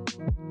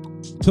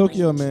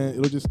 Tokyo, man,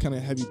 it'll just kind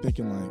of have you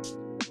thinking like,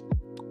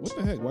 what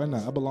the heck? Why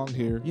not? I belong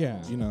here.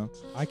 Yeah. You know,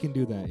 I can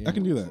do that. Yeah. I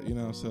can do that. You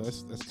know, so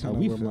that's That's how kind of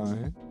we where feel, my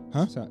man.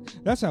 Huh?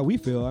 That's how we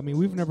feel. I mean,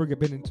 we've never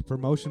been into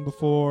promotion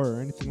before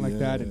or anything like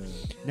that, and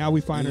now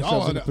we find Yeah,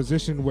 ourselves oh, in a no.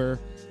 position where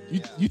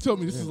You told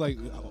me this Yeah. is like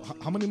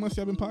how many months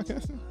y'all been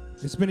podcasting?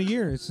 it's been a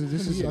year. This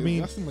is. I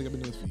mean, I seem like I've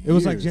been doing this for it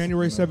was like years,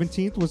 January you know?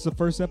 17th was the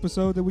first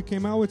episode that we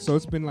came out with, so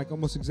it's been like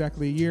almost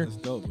exactly a year. That's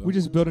dope. Bro. We're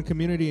just building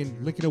community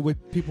and linking up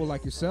with people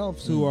like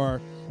yourselves who are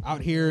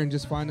out here and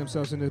just find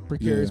themselves in a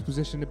precarious Yeah.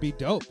 position to be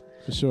dope.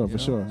 for sure, you for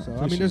know? sure. So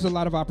I mean, there's a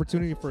lot of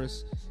opportunity for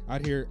us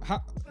out here.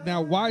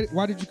 Now, why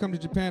did you come to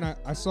Japan?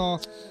 I saw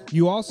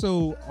you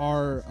also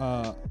are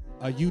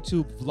a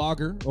YouTube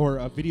vlogger or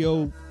a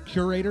video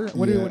curator.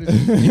 What Yeah.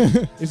 is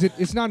it? Is it?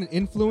 It's not an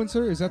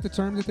influencer. Is that the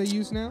term that they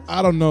use now?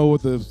 I don't know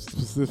what the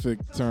specific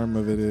term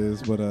of it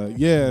is, but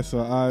yeah. So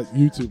I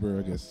YouTuber,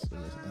 I guess.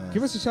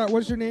 Give us a shot. What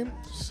is your name?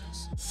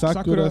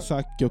 Sakura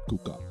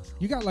Sakyokuka.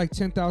 You got like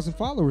 10,000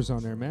 followers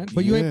on there, man.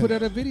 But you ain't Yeah. put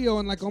out a video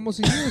in like almost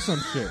a year or some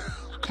shit.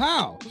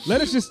 How?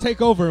 Let us just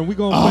take over and we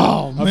gonna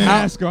Oh, put a man.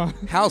 mask on.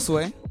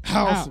 Houseway.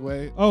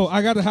 Houseway. Oh,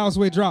 I got a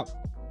Houseway drop.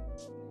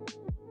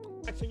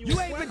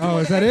 Oh,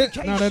 is that it?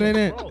 No, that ain't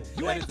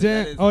it.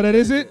 Damn. Oh, that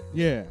is it?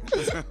 Yeah.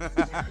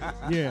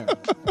 Yeah.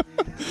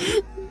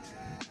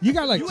 You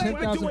got like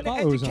 10,000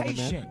 followers on it,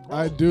 man.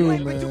 I do,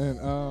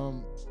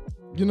 man.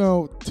 You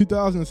know,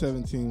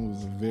 2017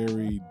 was a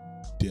very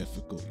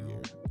difficult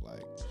year.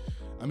 Like,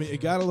 I mean,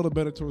 it got a little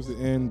better towards the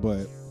end,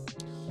 but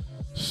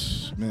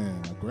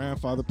man, my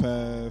grandfather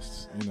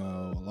passed. You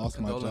know, I lost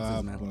my Condolences,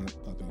 job. man.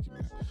 Oh, thank you,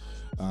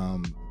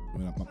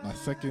 man. My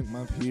second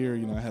month here,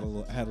 you know, I had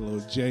a little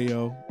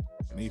JO.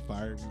 And they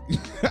fired me.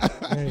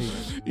 Hey.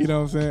 You know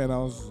what I'm saying? And I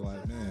was just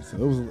like, man, so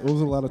it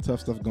was a lot of tough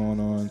stuff going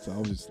on. So I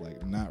was just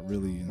like not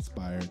really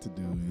inspired to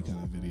do any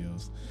kind of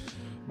videos.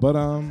 But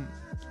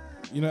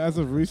you know, as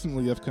of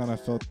recently, I've kind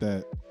of felt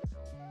that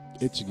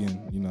itch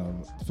again. You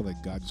know, I feel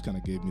like God just kind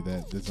of gave me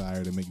that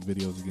desire to make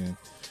videos again.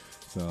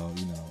 So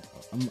you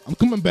know, I'm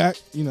coming back.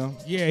 You know,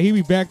 Yeah, he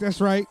be back.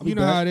 That's right. I'll You be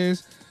know back. how it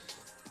is.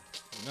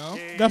 no.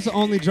 That's the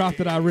only drop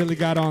that I really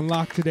got on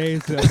lock today.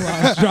 Is the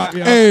applause drop,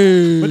 yo.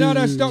 Hey, But no,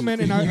 that's dope, man.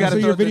 And I You gotta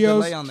see throw your the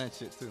delay videos. on that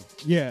shit too.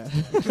 Yeah.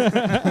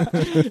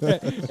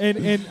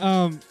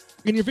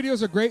 and your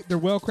videos are great. They're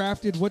well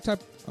crafted. What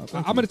type?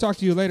 I'm going to talk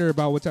to you later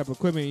about what type of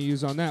equipment you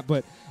use on that.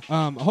 But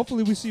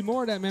hopefully we see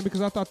more of that, man,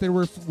 because I thought they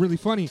were really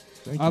funny.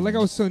 Thank you, Like I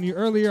man. was telling you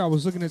earlier, I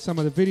was looking at some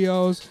of the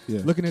videos,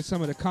 Yeah. looking at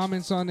some of the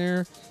comments on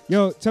there.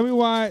 Yo, tell me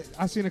why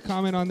I seen a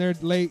comment on there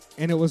late,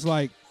 and it was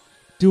like,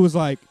 dude was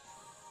like,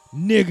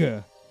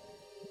 nigga,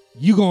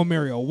 you gonna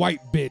marry a white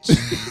bitch.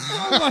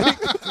 I'm like,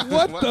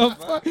 what the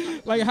fuck?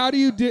 Like, how do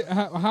you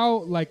how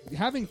like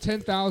having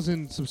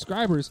 10,000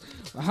 subscribers?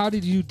 How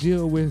did you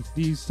deal with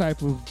these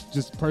type of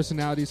just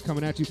personalities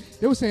coming at you?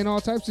 They were saying all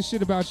types of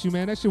shit about you,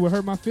 man. That shit would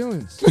hurt my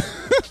feelings.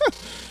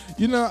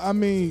 You know, I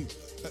mean,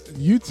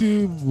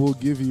 YouTube will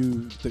give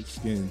you thick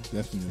skin,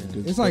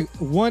 definitely. 'Cause It's like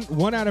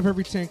one out of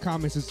every 10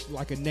 comments is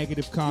like a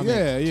negative comment,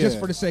 Yeah, yeah. just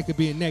for the sake of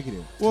being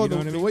negative. Well, you know the,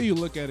 what I the mean? way you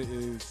look at it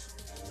is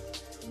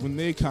when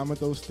they comment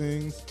those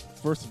things,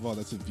 first of all,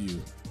 that's a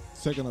view.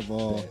 Second of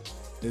all,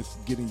 it's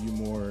getting you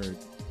more.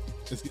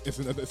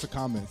 It's a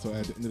comment. So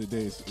at the end of the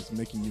day, it's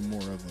making you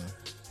more of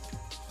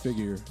a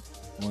figure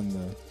on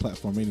the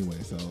platform anyway.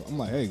 So I'm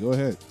like, hey, go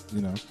ahead.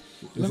 You know,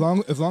 as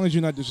long as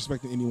you're not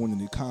disrespecting anyone in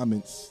the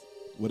comments,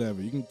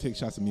 whatever, you can take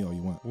shots at me all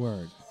you want.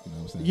 Word. You know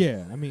what I'm saying?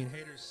 Yeah, I mean,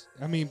 haters.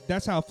 I mean,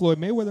 that's how Floyd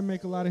Mayweather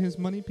make a lot of his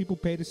money. People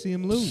pay to see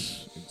him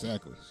lose.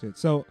 Exactly. Shit.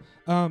 So,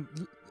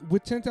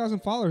 with 10,000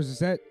 followers, is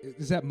that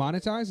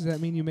monetized? Does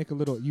that mean you made a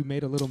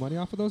little money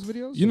off of those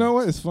videos? You know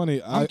what? It's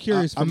funny. I'm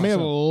curious I for made a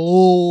myself.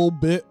 little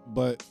bit,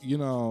 but you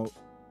know,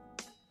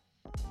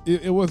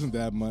 it wasn't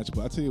that much.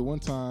 But I tell you, one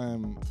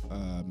time,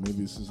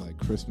 maybe this is like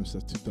Christmas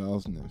of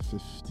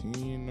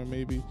 2015, or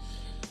maybe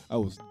I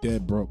was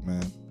dead broke,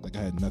 man. Like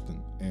I had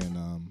nothing, and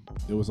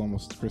it was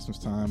almost Christmas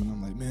time, and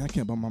I'm like, man, I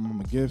can't buy my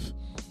mom a gift.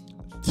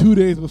 2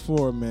 days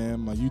before, man,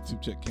 my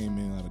YouTube check came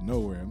in out of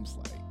nowhere. I'm just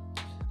like,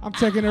 I'm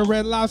taking a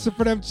Red Lobster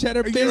for them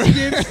cheddar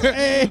biscuits.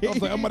 Hey. I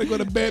was like, I'm about to go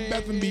to Bed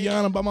Bath and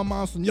Beyond and buy my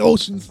mom some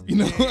Yoshins, you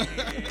know.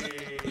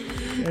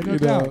 Yeah, no You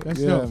doubt. know? That's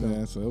yeah, dope, though.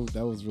 man. So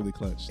that was really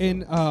clutch.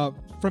 And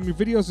from your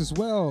videos as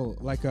well,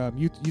 like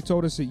you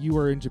told us that you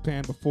were in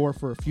Japan before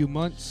for a few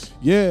months.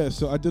 Yeah,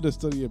 so I did a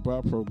study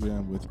abroad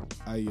program with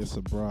IES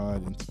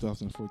Abroad in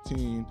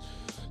 2014.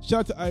 Shout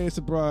out to IES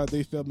Abroad.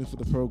 They failed me for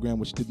the program,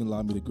 which didn't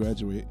allow me to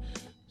graduate.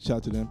 Shout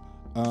out to them.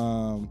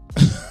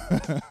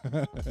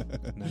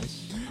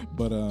 Nice.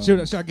 But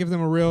Should I give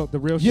them the real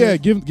yeah,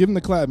 shit? give them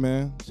the clap,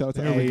 man. Shout out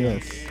to There we go.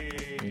 IES.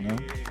 You know,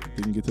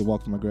 didn't get to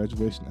walk for my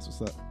graduation. That's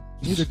what's up.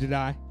 Neither did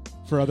I,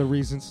 for other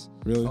reasons.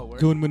 Really? Oh, word.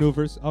 Goon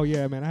maneuvers. Oh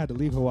yeah, man, I had to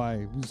leave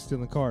Hawaii. We was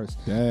stealing cars.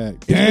 Dang,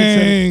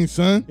 been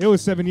son. It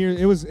was 7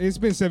 years. It's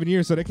been 7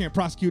 years, so they can't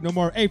prosecute no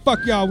more. Hey, fuck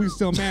y'all. We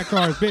still mad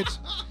cars, bitch.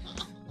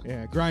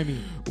 Yeah, grimy.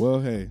 Well,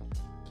 hey,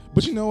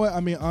 but you know what?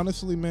 I mean,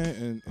 honestly, man.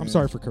 And I'm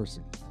sorry for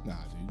cursing. Nah,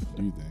 dude,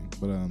 do you think?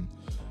 But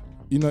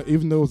you know,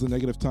 even though it was a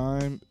negative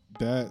time,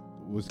 that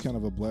was kind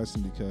of a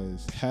blessing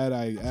because had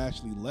I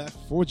actually left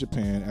for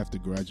Japan after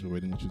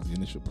graduating, which was the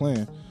initial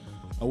plan,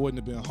 I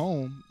wouldn't have been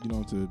home, you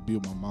know, to be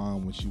with my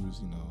mom when she was,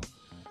 you know,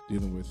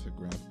 dealing with her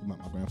my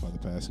grandfather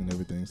passing and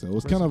everything. So it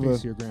was kind of Rest in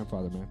peace to your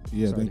grandfather, man.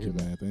 yeah. Sorry Thank to you,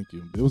 hear that. man. Thank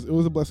you. It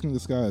was a blessing in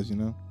disguise, you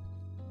know,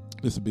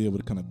 just to be able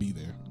to kind of be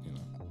there, you know.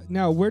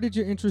 Now, where did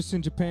your interest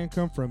in Japan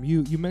come from?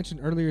 You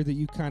mentioned earlier that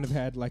you kind of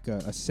had like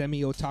a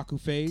semi-otaku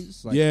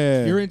phase. Like,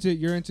 Yeah. you're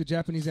into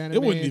Japanese anime.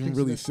 It wasn't and even things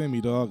really like that.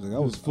 semi, dog. Like, I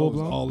was full I was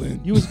blown? all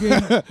in. You was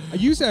getting.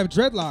 You used to have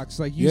dreadlocks.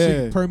 Like you used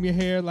Yeah. to perm your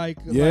hair like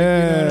Yeah, like,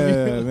 you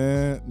know what I mean?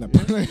 man. Nah,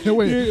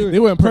 You they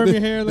weren't perm they-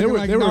 your hair they looking were-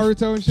 like they were-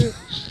 Naruto and shit.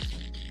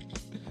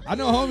 I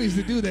know homies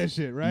that do that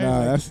shit, right?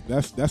 Nah, Like,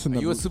 that's Are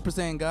another. you a Super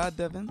Saiyan God,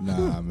 Devin?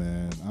 Nah,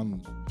 man.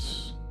 I'm.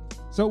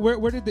 so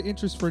where did the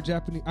interest for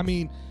Japanese? I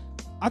mean,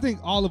 I think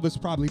all of us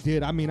probably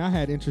did. I mean, I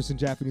had interest in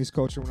Japanese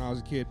culture when I was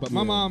a kid, but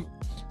my Yeah. mom,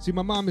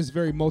 my mom is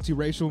very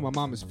multiracial. My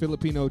mom is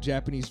Filipino,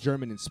 Japanese,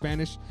 German, and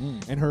Spanish,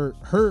 and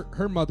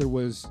her mother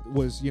was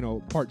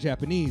part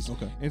Japanese.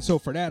 Okay. And so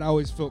for that, I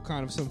always felt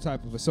kind of some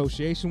type of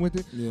association with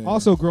it. Yeah.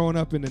 Also, growing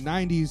up in the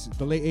 '90s,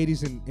 the late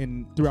 '80s,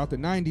 and throughout the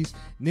 '90s,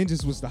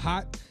 ninjas was the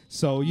hot.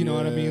 So you know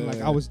what I mean?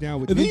 Like I was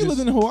down with. And then you ninjas.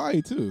 lived in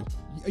Hawaii too.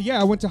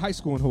 Yeah, I went to high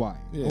school in Hawaii.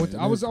 Yeah,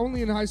 I was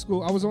only in high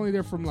school. I was only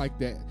there from like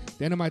the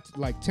end of my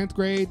 10th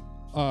grade.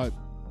 Like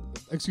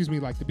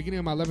the beginning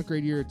of my 11th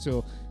grade year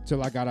till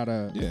I got out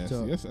of Yeah,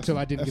 till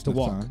I didn't get to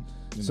walk.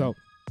 You know? So,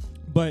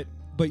 but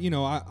you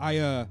know,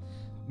 I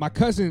my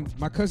cousin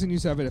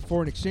used to have a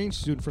foreign exchange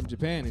student from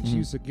Japan, and she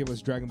used to give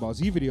us Dragon Ball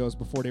Z videos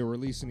before they were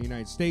released in the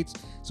United States.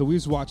 So we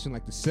was watching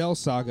like the Cell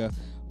Saga.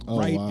 Oh,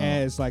 right wow.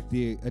 as like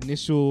the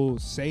initial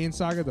Saiyan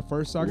saga, the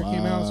first saga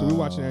came out, so we were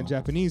watching that in Wow.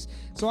 Japanese.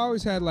 So I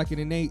always had like an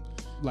innate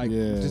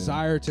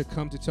desire to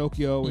come to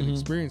Tokyo and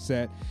experience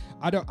that.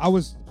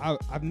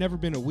 I've never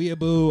been a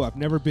weeaboo. I've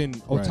never been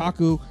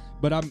otaku,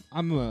 but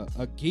I'm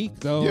a geek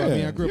though. I Yeah,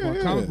 mean, I grew up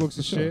on comic books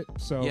and for sure. shit.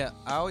 So Yeah,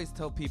 I always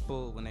tell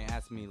people when they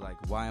ask me like,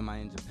 why am I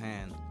in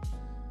Japan?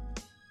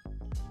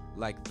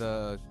 Like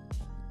the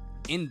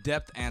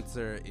in-depth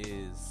answer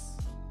is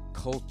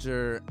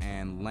culture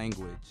and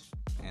language.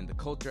 And the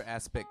culture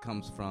aspect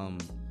comes from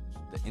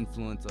the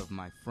influence of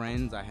my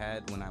friends I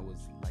had when I was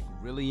like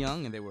really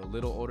young and they were a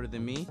little older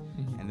than me,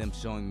 and them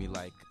showing me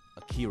like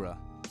Akira,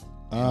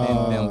 and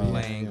then them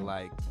playing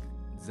like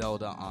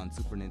Zelda on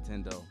Super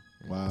Nintendo.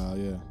 Wow,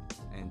 yeah.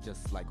 And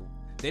just like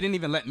they didn't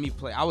even let me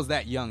play. I was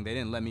that young. They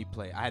didn't let me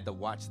play. I had to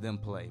watch them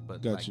play.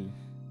 But Got like, you.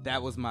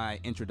 that was my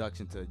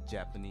introduction to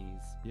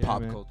Japanese Yeah,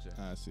 pop man. culture.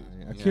 I see.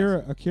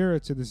 Akira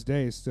to this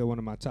day is still one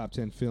of my top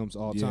 10 films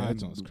all Yeah, time. that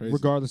sounds crazy.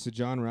 Regardless of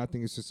genre, I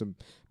think it's just a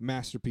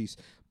masterpiece.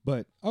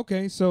 But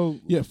okay, so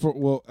Yeah,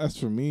 as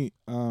for me,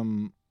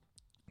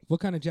 what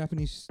kind of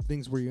Japanese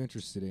things were you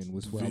interested in?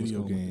 Was where I was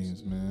video going with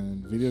this. games,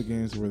 man. Video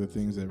games were the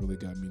things that really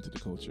got me into the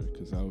culture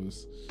because I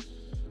was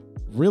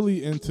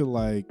really into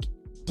like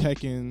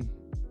Tekken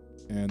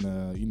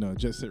and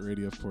Jet Set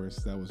Radio, of course.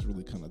 That was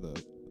really kind of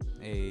the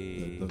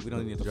Hey, the- we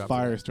don't need to the drop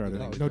fire that. starter.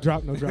 No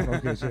drop.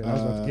 Okay, shit. I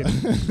was about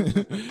to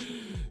get it.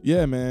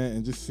 Yeah, man,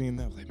 and just seeing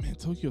that, I was like, man,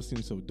 Tokyo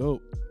seems so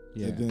dope.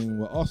 Yeah. And then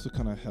what also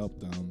kind of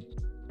helped,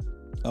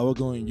 I would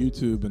go on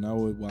YouTube and I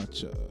would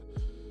watch.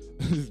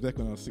 This is back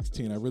when I was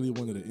 16. I really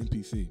wanted an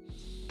NPC.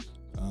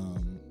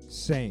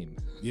 Same.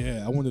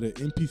 Yeah, I wanted an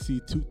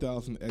NPC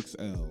 2000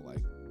 XL. Like,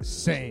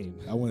 Same.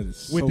 I wanted it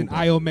so With an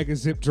bad. iOmega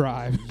zip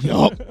drive.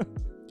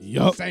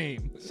 Yup.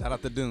 Same. Shout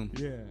out to Doom.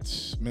 Yeah.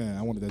 Man,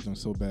 I wanted that junk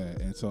so bad.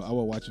 And so I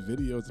would watch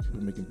videos of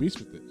people making beats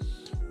with it.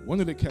 One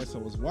of the cats I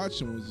was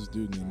watching was this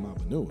dude named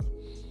Mabanua.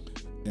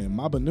 And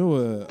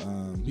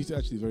Mabanua, he's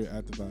actually very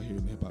active out here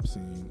in the hip hop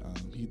scene.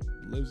 He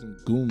lives in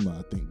Gunma,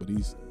 I think, but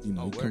he's, he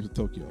comes to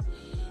Tokyo.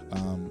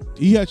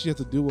 He actually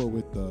has a duo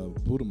with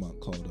Buddha Monk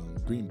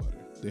called Green Butter.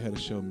 They had a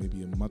show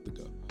maybe a month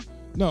ago.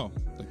 No,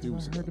 like 3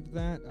 weeks Have I ago. heard of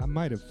that? I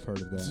might have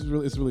heard of It's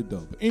that. really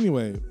dope. But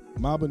anyway,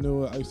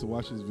 Mabanua, I used to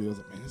watch his videos.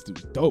 Like, man, this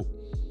dude's dope.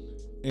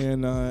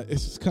 And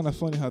it's just kind of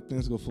funny how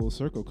things go full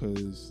circle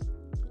because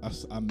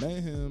I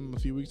met him a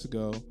few weeks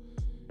ago,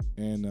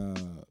 and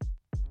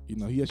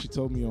he actually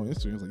told me on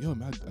Instagram, he was like, "Yo,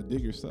 man, I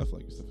dig your stuff.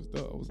 Like, your stuff is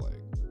dope." I was like,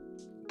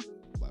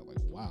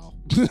 wow,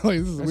 like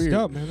this is That's weird.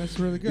 dope, man. That's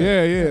really good.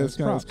 Yeah, it's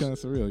props. kind of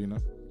surreal, you know.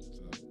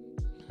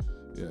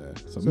 So, yeah.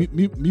 So,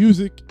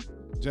 music,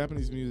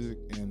 Japanese music,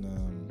 and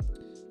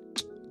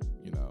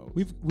you know,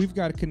 We've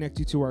got to connect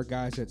you to our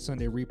guys at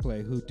Sunday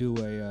Replay who do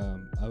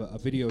a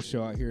video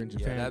show out here in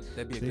Japan. Yeah,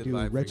 that'd be a They good do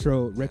vibe for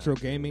you. retro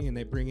gaming, and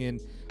they bring in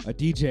a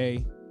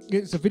DJ.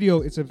 It's a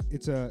video. It's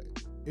a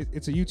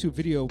YouTube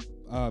video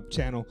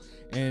channel,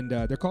 and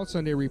they're called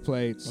Sunday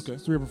Replay. It's Okay.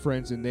 3 of our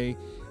friends, and they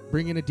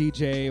bring in a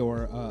DJ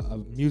or a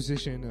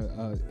musician,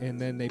 and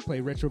then they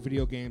play retro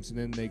video games, and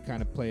then they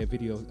kind of play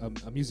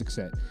a music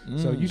set.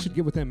 So you should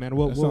get with them, man.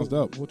 That sounds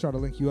dope. We'll try to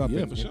link you up Yeah,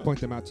 and for sure. point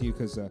them out to you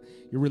because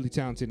you're really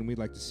talented, and we'd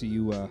like to see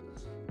you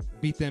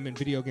beat them in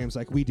video games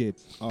like we did.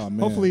 oh man,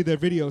 Hopefully their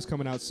video is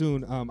coming out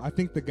soon. I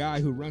think the guy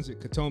who runs it,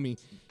 Katomi,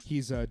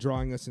 he's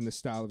drawing us in the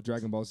style of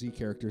Dragon Ball Z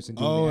characters and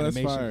doing the that's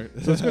animation.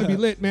 fire. So it's going to be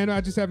lit, man. I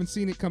just haven't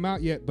seen it come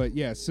out yet, but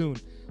yeah, soon,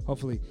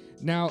 hopefully.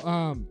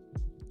 Now,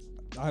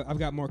 I've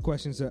got more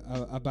questions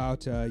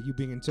about you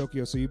being in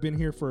Tokyo. So you've been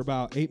here for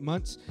about 8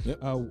 months. Yep.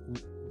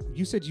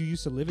 You said you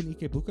used to live in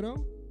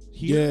Ikebukuro?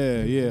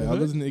 Yeah. The I hood?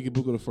 lived in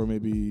Ikebukuro for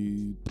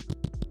maybe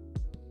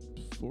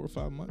 4 or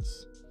 5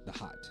 months. The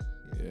hot.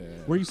 Yeah.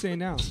 Where are you staying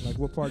now? Like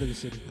what part of the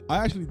city?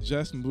 I actually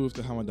just moved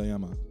to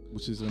Hamadayama,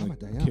 which is in the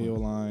Hamadayama. KO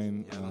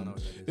line. Yeah, I don't know what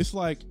that is. It's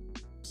like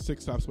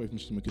 6 stops away from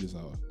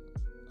Shimokitazawa.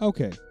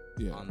 Okay.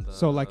 Yeah. On the-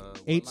 So like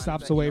what 8 line is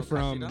stops that? away You know,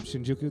 from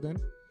Kashida? Shinjuku then?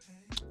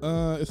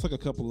 It's like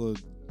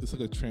it's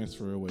like a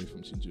transfer away from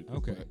Shinjuku.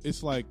 Okay. But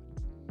it's like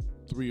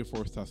 3 or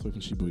 4 stops away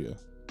from Shibuya.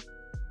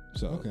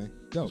 So Okay.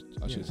 Dope.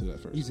 I should Yeah. say that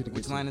first. Easy to get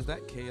Which to. line is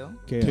that? KO?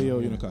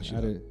 KO, Yonokashira.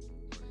 Out of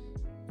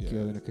Yeah.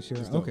 KO Yonokashira.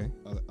 It's dope. Okay.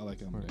 I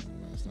like it. Man.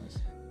 It's nice.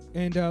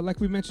 And like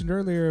we mentioned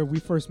earlier, we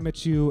first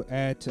met you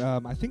at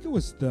I think it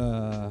was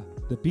the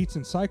Beats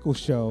and Cycle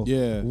show.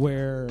 Yeah.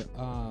 Where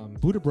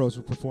Buddha Bros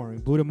were performing,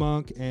 Buddha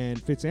Monk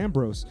and Fitz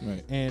Ambrose.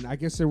 Right. And I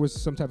guess there was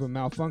some type of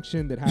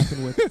malfunction that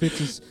happened with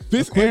Fitz's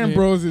Fitz equipment.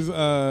 Ambrose's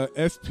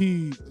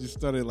SP just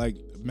started like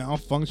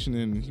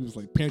malfunctioning. And he was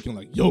like panicking,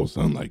 like, "Yo,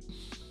 son, like,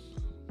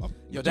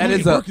 Yo, that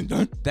is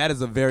that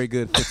is a very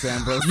good Fitz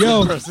Ambrose.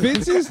 Yo, impersonation.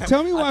 Fitz's.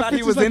 Tell me why I thought he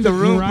Fitz was is like in the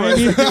room for a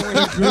grimiest, second when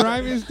he-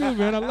 grimiest dude,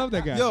 man. I love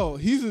that guy. Yo,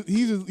 he's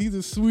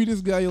the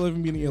sweetest guy you'll ever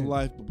meet in your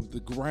life, but with the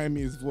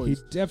grimiest He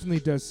voice. definitely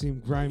does seem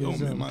grimy. Yo, as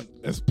man, hell.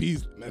 my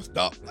SP's messed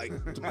up. Like,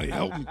 somebody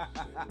help me.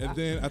 And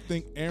then I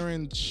think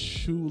Aaron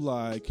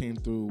Chulai came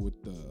through with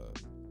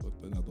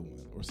another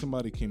one, or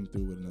somebody came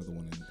through with another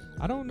one.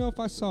 I don't know if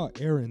I saw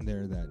Aaron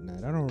there that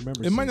night. I don't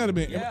remember. It might seeing not have him.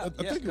 been. Yeah, I think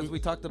it because was. we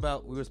talked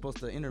about we were supposed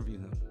to interview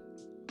him.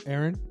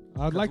 Aaron.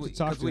 I'd like to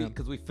talk to him.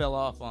 because we fell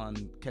off on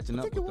catching I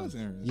up think it with was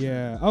him. Aaron.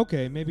 Yeah.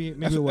 Okay. Maybe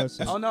it was.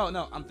 Oh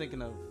no, I'm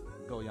thinking of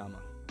Goyama.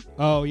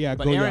 Oh yeah.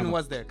 But Goyama. Aaron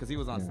was there because he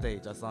was on Yeah.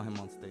 stage. I saw him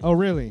on stage. Oh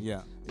really?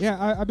 Yeah.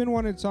 Yeah. I've been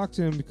wanting to talk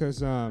to him because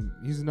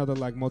he's another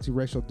like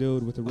multiracial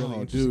dude with a really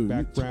Oh, interesting dude, you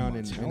background talking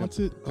and about a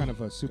talented? kind Oh,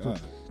 of a super,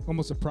 God.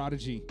 almost a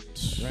prodigy,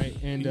 right?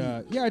 And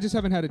yeah, I just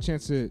haven't had a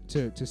chance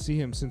to see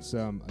him since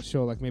a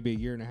show like maybe a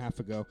year and a half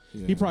ago.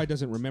 Yeah. He probably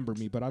doesn't remember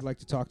me, but I'd like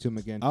to talk to him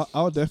again.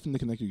 I'll definitely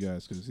connect you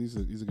guys because he's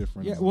a good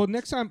friend. Yeah, of mine. well,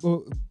 next time,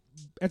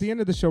 at the end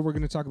of the show, we're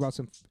going to talk about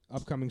some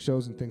upcoming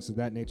shows and things of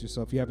that nature.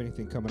 So if you have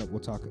anything coming up, we'll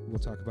talk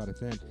about it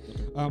then.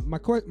 My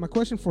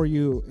question for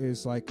you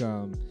is like,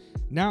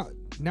 now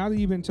that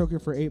you've been in Tokyo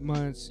for 8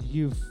 months,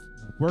 you've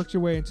worked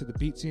your way into the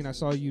beat scene. I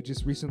saw you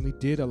just recently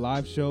did a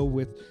live show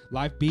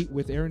live beat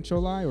with Aaron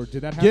Cholai, or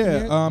did that happen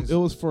yet? it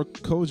was for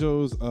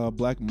Kojo's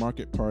Black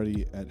Market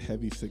Party at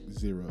Heavy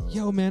 60.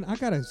 Yo, man, I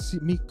gotta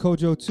meet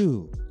Kojo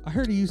too. I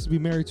heard he used to be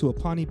married to a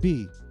Pawnee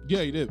B.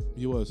 Yeah, he did.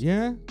 He was.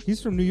 Yeah,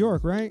 he's from New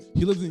York, right?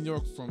 He lived in New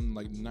York from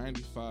like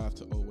 95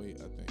 to 08,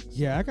 I think.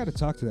 Yeah, I gotta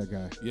talk to that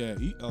guy. Yeah,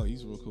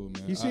 he's real cool,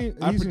 man. He seemed-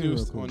 I he seemed real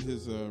produced cool. on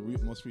his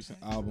most recent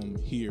album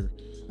Here,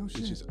 Oh which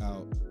shit. is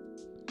out.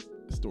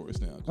 The store is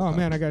now. Oh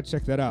man, I gotta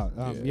check that out.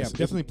 Yeah, Yeah, it's-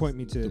 definitely it's point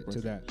me to dope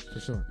record. that for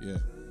sure. Yeah.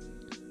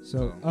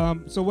 So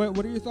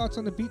what are your thoughts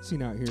on the beat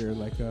scene out here?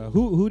 Like,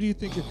 who do you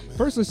think?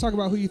 First, let's talk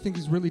about who you think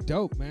is really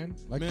dope, man.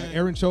 Like Man.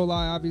 Aaron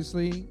Cholai,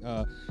 obviously.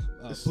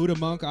 Buddha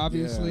Monk,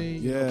 obviously.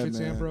 Yeah, Fitz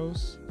man.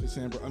 Ambrose.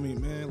 I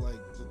mean, man, like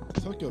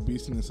the Tokyo beat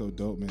scene is so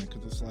dope, man,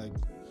 because it's like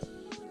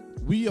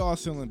we all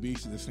selling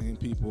beats to the same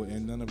people,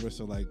 and none of us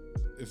are like,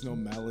 it's no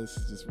malice,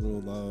 it's just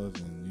real love,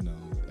 and you know,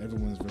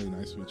 everyone's very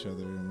nice to each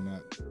other, and we're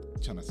not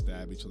trying to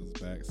stab each other's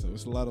back. So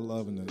it's a lot of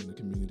love in the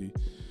community,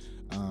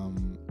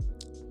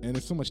 and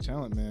there's so much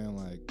talent, man.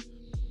 Like,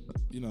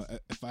 you know,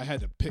 if I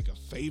had to pick a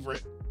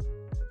favorite,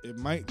 it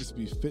might just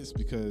be Fitz,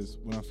 because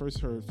when I first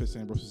heard Fitz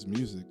Ambrose's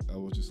music, I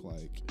was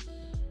like,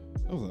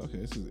 okay,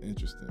 this is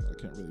interesting. I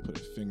can't really put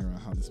a finger on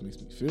how this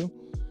makes me feel.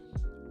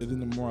 And then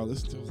the more I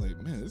listened to it, I was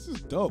like, man, this is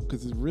dope,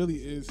 because it really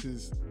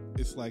is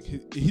it's like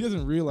he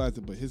doesn't realize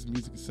it, but his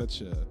music is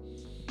such a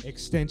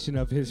Extension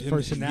of his Yeah,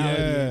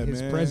 personality and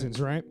his man. presence,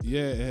 right?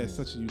 yeah, it has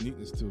such a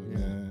uniqueness to it, Yeah.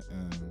 man.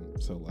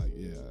 So like,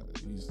 yeah,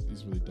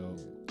 he's really dope.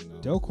 You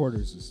know? Dope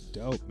Quarters is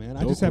dope, man.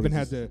 I Dope just haven't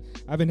had Quarters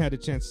I haven't had a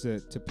chance to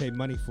pay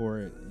money for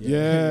it.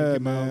 Yeah,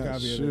 get my own man.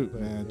 copy of Shoot, it,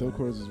 but, man. yeah. Dope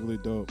Quarters is really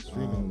dope.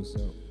 Streaming was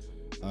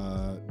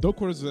dope. Dope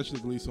Quarters is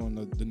actually released on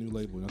the new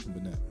label, Nothing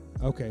But Net.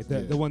 Okay,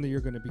 Yeah. the one that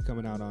you're going to be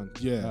coming out on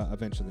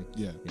eventually.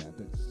 Yeah. Yeah,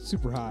 that's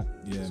super hot.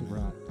 Yeah, super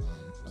man. hot.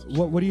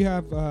 What do you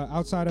have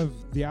outside of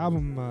the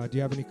album? Do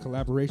you have any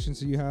collaborations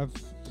that you have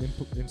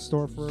in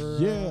store for?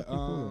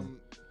 People?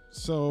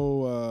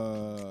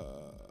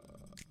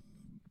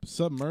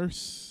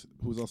 Submerse,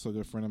 who's also a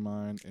good friend of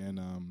mine, and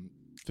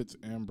Fitz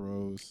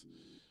Ambrose,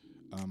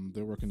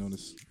 they're working on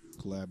this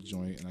collab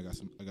joint, and I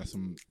got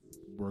some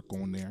work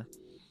on there.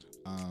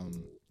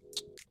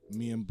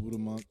 Me and Buddha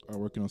Monk are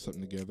working on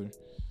something together.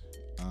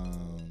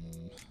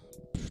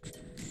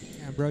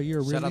 Yeah, bro, you're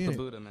really Shout out in to it.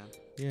 Buddha, man.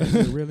 Yeah,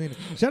 you're really in it.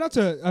 Shout out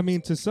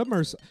to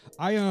Submerse.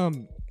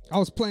 I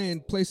was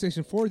playing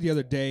PlayStation 4 the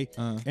other day,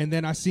 and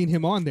then I seen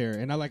him on there,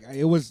 and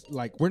it was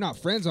like we're not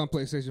friends on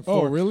PlayStation 4.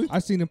 Oh, really? I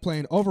seen him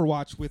playing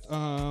Overwatch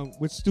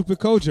with Stupid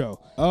Kojo.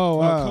 Oh,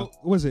 wow.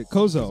 Was it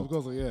Kozo?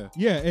 Kozo, yeah.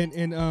 Yeah,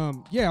 and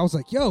I was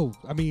like, yo,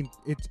 I mean,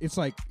 it's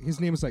like his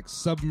name is like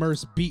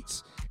Submerse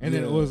Beats, and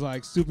then it Yeah. was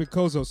like Stupid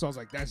Kozo, so I was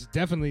like, that's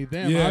definitely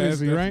them, Yeah,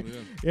 obviously, that's right?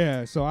 definitely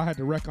Yeah, so I had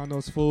to wreck on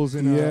those fools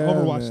in Yeah,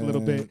 Overwatch a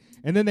little man. bit,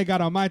 and then they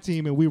got on my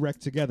team and we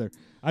wrecked together.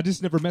 I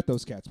just never met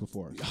those cats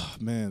before. Oh,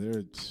 man,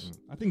 they're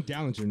I think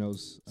Dallinger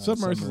knows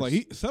Submerse is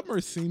like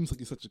Submerse seems like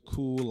he's such a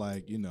cool,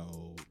 like, you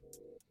know,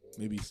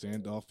 maybe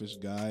standoffish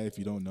guy if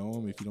you don't know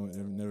him, if you don't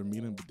never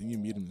meet him, but then you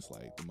meet him, it's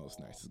like the most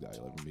nicest guy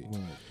you'll ever meet.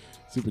 Right.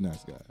 Super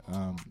nice guy.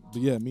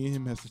 But yeah, me and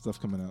him have some stuff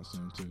coming out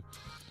soon too.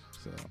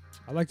 So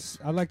I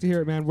like to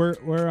hear it, man. We're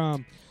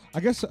I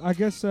guess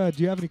do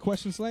you have any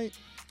questions, Slate?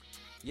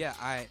 Yeah,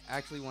 I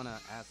actually want to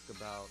ask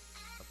about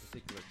a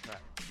particular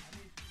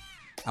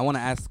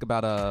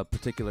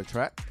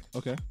track.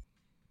 okay.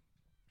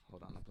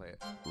 Hold on, I'll play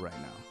it right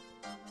now.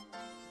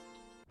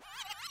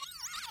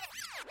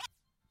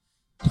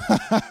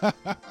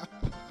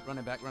 Run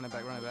it back.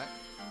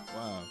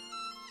 Wow.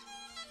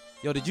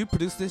 Yo, did you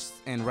produce this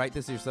and write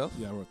this yourself?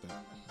 Yeah, I wrote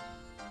that.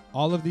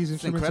 All of these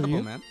It's instruments are incredible,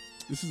 you? man.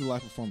 This is a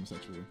live performance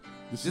actually.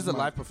 This is a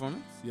live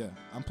performance? Yeah,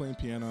 I'm playing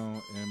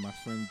piano and my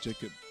friend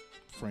Jacob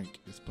Frank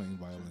is playing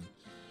violin.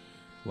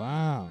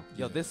 Wow.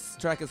 Yo, this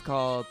track is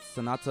called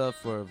Sonata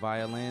for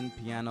Violin,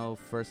 Piano,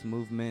 First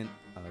Movement,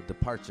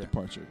 Departure.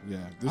 Yeah.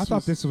 I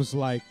thought this was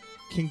like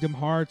Kingdom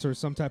Hearts or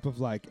some type of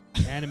like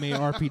anime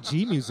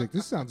RPG music.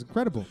 This sounds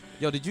incredible.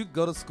 Yo, did you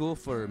go to school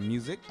for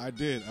music? I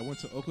did. I went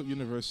to Oakland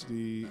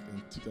University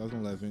in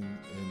 2011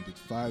 and did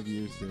 5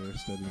 years there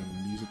studying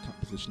music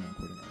composition and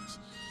recording arts.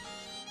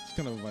 It's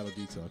kind of a vital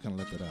detail. I kind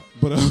of left that out.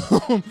 But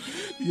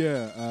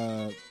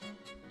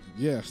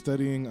yeah,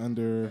 studying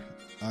under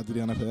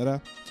Adriana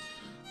Pereira.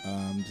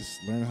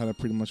 Just learning how to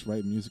pretty much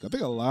write music. I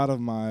think a lot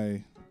of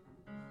my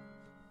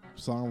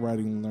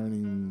songwriting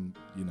learning,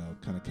 you know,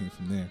 kind of came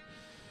from there.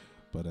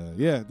 But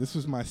yeah, this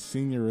was my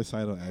senior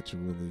recital at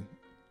Chihuly.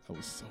 I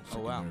was so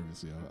freaking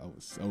nervous, yo. I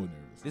was so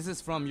nervous. This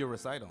is from your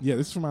recital? Yeah,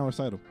 this is from my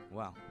recital.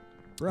 Wow.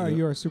 Bro,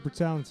 you are super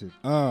talented.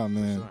 Oh,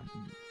 man. Sure.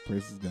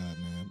 Praises God,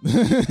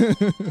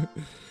 man.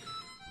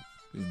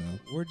 You know,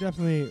 we're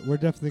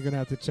definitely gonna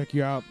have to check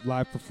you out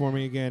live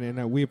performing again,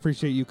 and we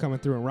appreciate you coming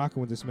through and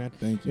rocking with us, man.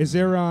 Thank you. Is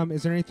there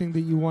anything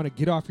that you want to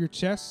get off your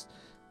chest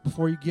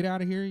before you get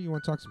out of here? You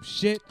want to talk some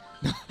shit?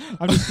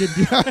 I'm just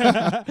kidding.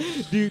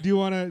 Do you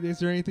want to? Is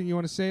there anything you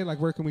want to say? Like,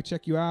 where can we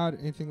check you out?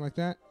 Anything like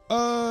that?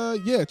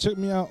 Yeah, check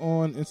me out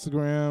on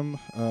Instagram,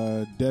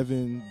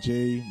 Devin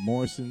J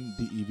Morrison,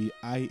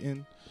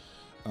 DEVIN,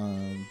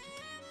 and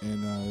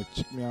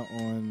check me out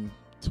on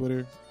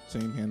Twitter,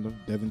 same handle,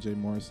 Devin J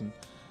Morrison.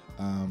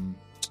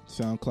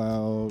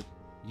 SoundCloud,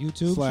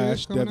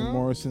 YouTube / Devin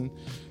Morrison,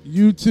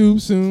 YouTube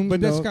soon.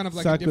 But that's kind of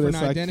like a different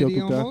identity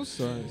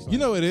almost. You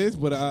know it is,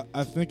 but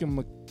I think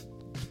I'm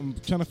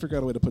trying to figure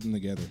out a way to put them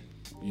together.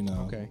 You know,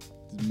 okay,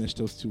 to mesh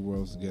those two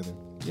worlds together.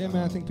 Yeah,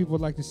 man, I think people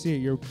would like to see it.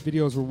 Your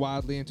videos were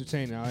wildly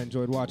entertaining. I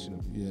enjoyed watching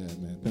them. Yeah,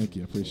 man, thank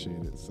you, I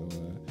appreciate it. So,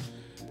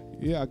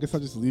 yeah, I guess I'll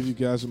just leave you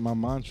guys with my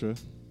mantra: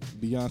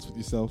 be honest with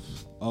yourself,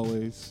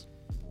 always.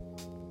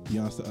 Be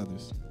honest to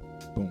others.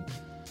 Boom.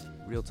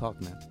 Real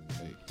talk, man.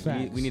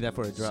 Facts. We need that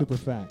for a drop. Super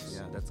facts.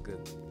 Yeah, that's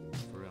good.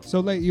 For real. So,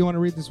 Late, you want to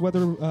read this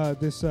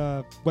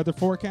weather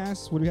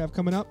forecast? What do we have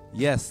coming up?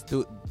 Yes.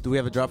 Do we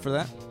have a drop for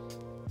that?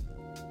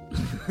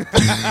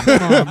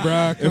 Come on,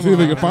 bro. If we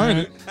can find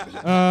it.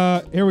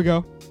 Here we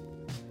go.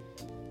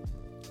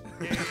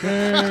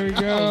 There we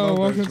go.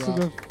 Welcome to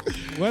the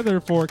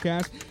weather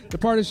forecast, the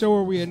part of the show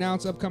where we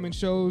announce upcoming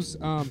shows,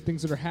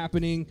 things that are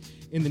happening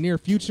in the near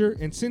future.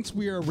 And since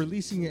we are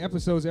releasing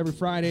episodes every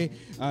Friday,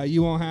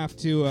 you won't have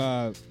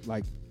to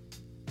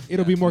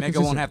it'll be more Mega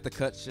consistent. won't have to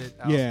cut shit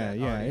out.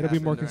 Yeah, it'll be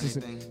more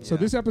consistent. So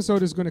this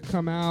episode is going to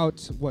come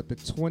out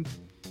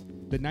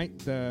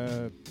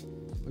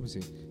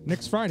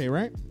next Friday,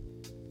 right?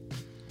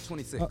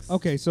 26.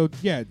 Okay, so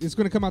yeah, it's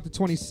going to come out the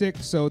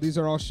 26th. So these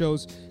are all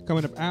shows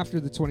coming up after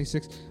the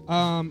 26th.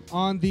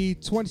 On the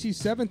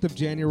 27th of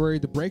January,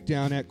 the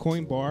Breakdown at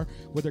Coin Bar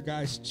with our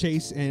guys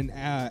Chase and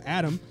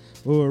Adam.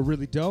 who are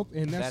really dope.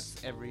 And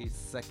That's every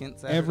second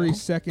Saturday. every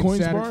second Coins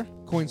Saturday. Bar?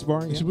 Coins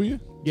Bar. In Yeah. Shibuya?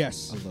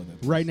 Yes. I love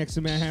that. Right next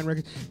to Manhattan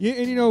Records. Yeah,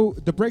 and you know,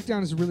 the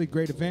Breakdown is a really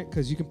great event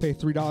because you can pay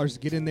 $3 to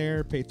get in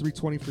there, pay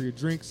 $3.20 for your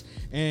drinks.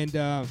 And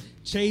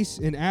Chase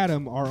and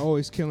Adam are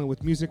always killing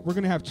with music. We're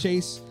going to have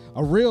Chase,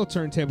 a real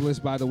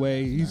turntablist, by the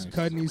way. He's Nice.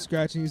 cutting, he's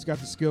scratching, he's got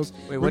the skills.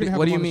 Wait, We're what, gonna have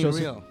what do him you on the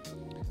mean show real?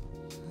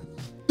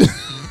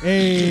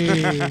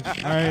 Hey, all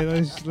right,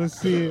 let's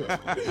see it.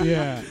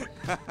 Yeah,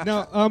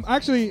 no,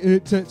 actually,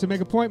 to make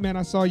a point, man,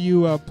 I saw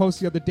you post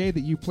the other day that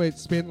you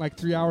spent like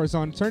 3 hours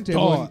on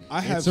turntable. Oh, and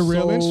I have it's a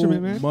real so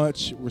instrument, man.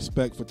 much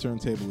respect for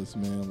turntablists,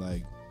 man.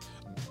 Like,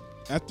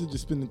 after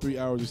just spending 3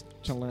 hours just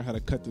trying to learn how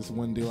to cut this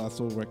one De La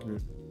Soul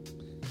record.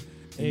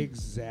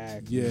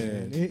 Exactly. Yeah.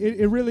 man.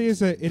 It really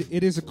is it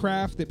is a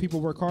craft that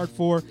people work hard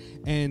for,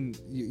 and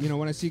you know,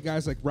 when I see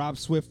guys like Rob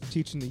Swift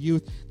teaching the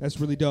youth, that's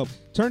really dope.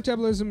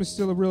 Turntablism is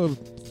still a real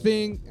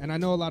thing, and I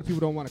know a lot of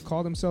people don't want to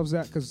call themselves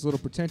that because it's a little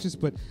pretentious,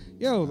 but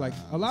yo, like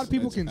a lot of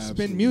people it's can spin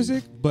absolutely-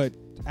 music, but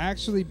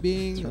actually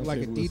being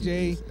like a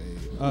DJ,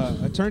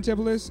 a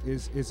turntablist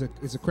is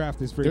a craft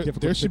that's very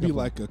difficult. There to should pick be up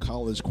on. like a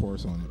college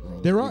course on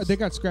it, bro. They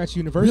got Scratch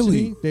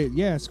University.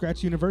 Really?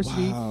 Scratch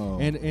University. Wow.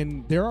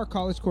 And there are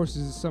college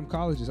courses at some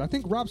colleges. I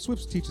think Rob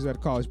Swift teaches at a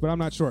college, but I'm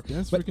not sure.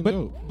 That's but, freaking but,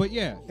 dope. But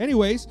yeah,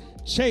 anyways,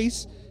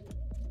 Chase,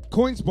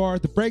 Coins Bar,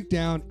 The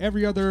Breakdown,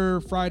 every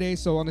other Friday.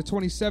 So on the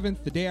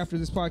 27th, the day after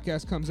this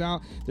podcast comes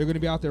out, they're going to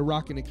be out there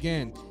rocking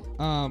again.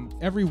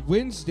 Every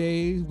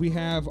Wednesday, we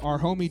have our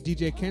homie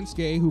DJ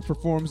Kensuke, who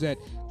performs at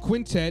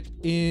Quintet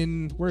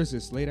in, where is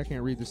this? Late, I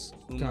can't read this.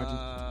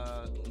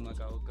 kanji.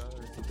 Umagaoka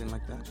or something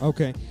like that.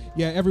 Okay,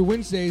 yeah. Every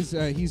Wednesdays,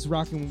 he's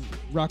rocking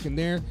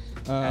there.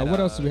 At, What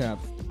else do we have?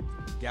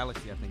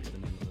 Galaxy, I think is the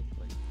name of the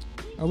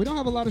place. We don't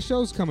have a lot of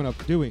shows coming up,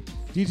 do we?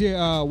 DJ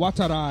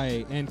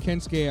Watarai and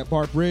Kensuke at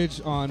Bar Bridge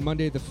on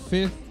Monday the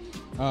 5th.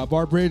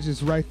 Bar Bridge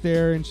is right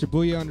there in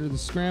Shibuya under the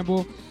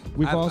Scramble.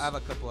 I have a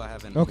couple I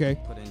haven't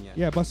put in yet.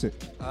 Yeah, bust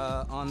it.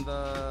 On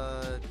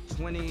the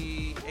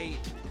 28th,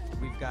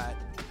 we've got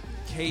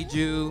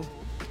Keiju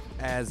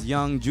as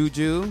Young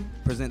Juju,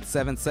 presents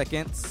 7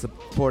 Seconds,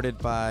 supported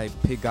by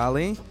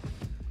Pigali.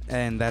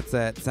 And that's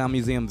at Sound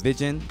Museum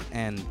Vision.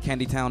 And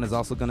Candy Town is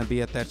also going to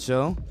be at that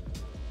show.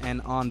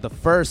 And on the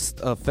 1st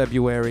of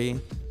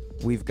February,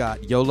 we've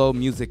got YOLO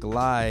Music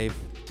Live.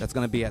 That's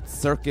going to be at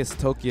Circus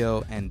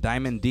Tokyo. And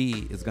Diamond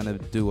D is going to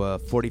do a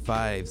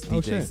 45s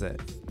DJ shit.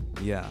 set.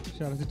 Yeah.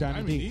 Shout out to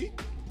Diamond D.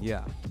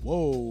 Yeah.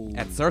 Whoa.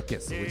 At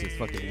Circus, which is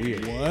fucking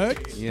weird.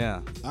 What?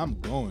 Yeah. I'm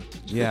going.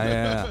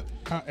 Yeah.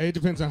 It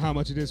depends on how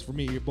much it is for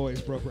me. Your boy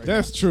is broke right now.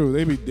 That's true.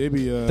 They be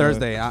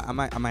Thursday, I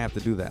might have to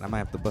do that. I might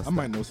have to bust. I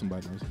might know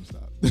somebody. Let me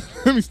stop.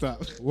 Let me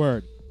stop.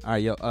 Word. All right,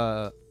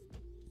 yo.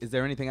 Is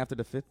there anything after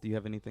the 5th? Do you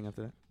have anything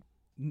after that?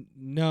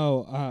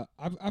 No,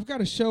 I've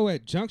got a show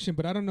at Junction,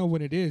 but I don't know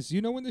when it is.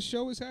 You know when the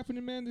show is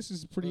happening, man? This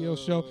is a pretty ill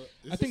show.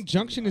 I think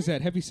Junction is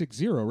at Heavy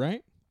 60,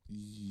 right?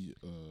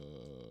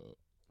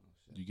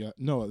 You got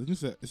no.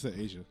 It's at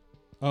Asia.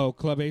 Oh,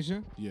 Club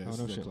Asia. Yeah, Oh, it's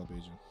no at shit. Club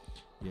Asia.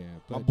 Yeah,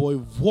 My but boy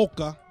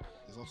Volka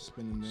is also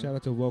spinning there. shout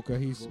out to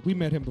Woka. We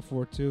met him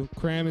before too.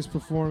 Cram is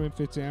performing.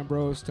 Fitz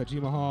Ambrose,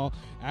 Tajima Hall,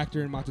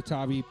 actor in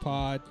Matatabi,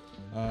 Pod,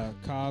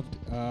 Cobbed,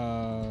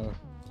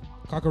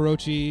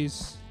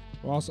 Cockroaches.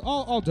 Also,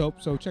 all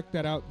dope. So check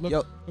that out.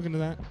 Look into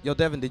that. Yo,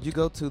 Devin, did you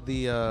go to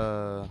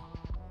the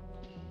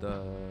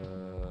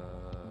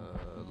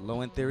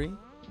Low End Theory?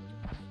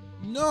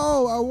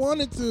 No, I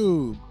wanted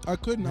to. I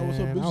couldn't. I was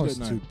so Man, busy I was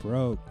that too night.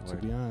 broke, to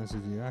Word. be honest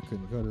with you. I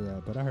couldn't go to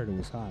that, but I heard it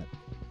was hot.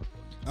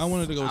 I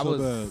wanted to go I so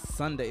was bad.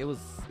 Sunday. It was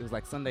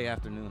like Sunday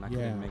afternoon. I Yeah.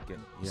 couldn't make it.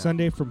 Yeah.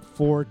 Sunday from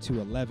 4 to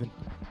 11.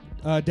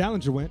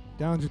 Dallinger went.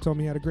 Dallinger told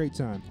me he had a great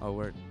time. Oh,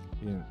 word.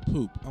 Yeah.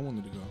 Poop. I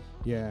wanted to go.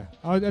 Yeah.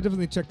 I'll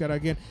definitely check that out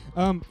again.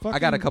 I got a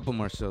fucking couple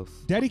more shows.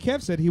 Daddy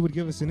Kev said he would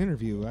give us an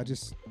interview. I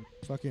just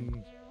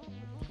fucking... So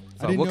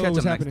I didn't we'll know catch it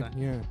was him next happening.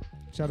 time. Yeah.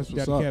 Shout out to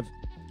What's Daddy up? Kev.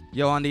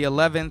 Yo, on the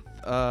 11th,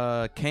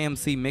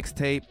 KMC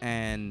mixtape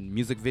and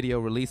music video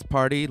release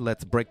party.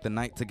 Let's break the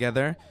night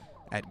together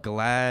at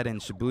Glad in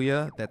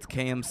Shibuya. That's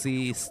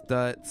KMC,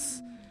 Stutz,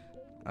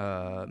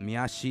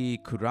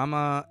 Miyashi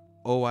Kurama,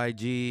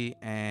 OIG,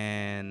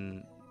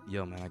 and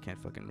yo, man, I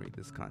can't fucking read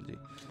this kanji.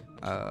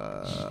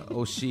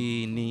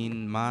 Oshi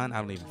Nin Man. I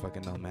don't even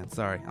fucking know, man.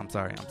 I'm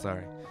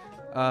sorry.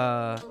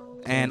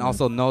 And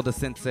also Noda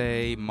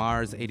Sensei,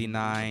 Mars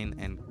 89,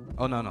 and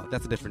oh no,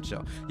 that's a different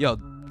show. Yo,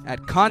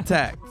 at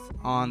Contact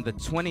on the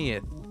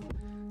 20th,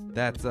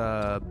 that's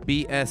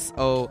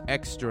BSO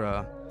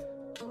Extra.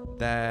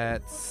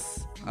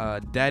 That's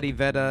Daddy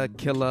Veta,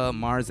 Killa,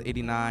 Mars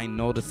 89,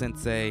 Noda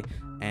Sensei,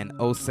 and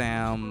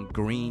Osam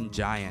Green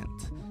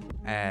Giant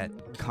at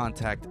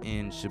Contact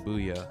in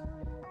Shibuya.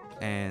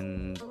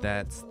 And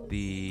that's not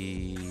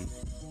the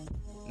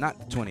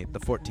 20th, the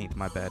 14th,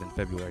 my bad, in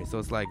February. So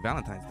it's like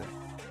Valentine's Day.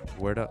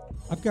 Word up.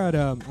 I've got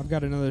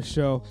another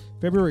show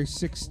February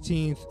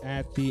 16th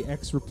at the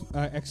X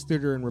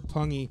Theater in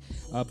Roppongi.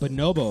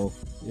 Bonobo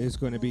is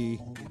going to be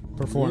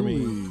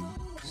performing. Really?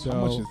 So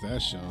How much is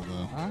that show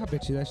though? I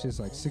bet you that shit's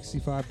like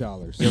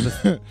 $65. Yo,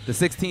 the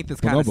 16th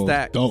is kind of Bonobo's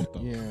stacked. dope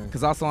though. Yeah.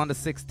 Because also on the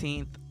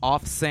 16th,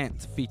 Off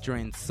Scent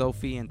featuring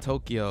Sophie and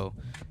Tokyo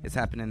is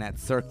happening at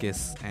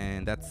Circus,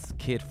 and that's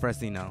Kid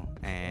Fresino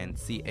and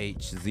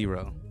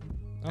CH0.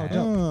 Oh, dope.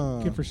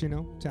 Ah. Kid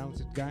Freshino,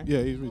 talented guy.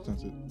 Yeah, he's really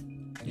talented.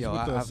 He's Yo,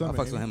 with, I Summit, fucks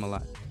ain't with he? him a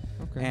lot.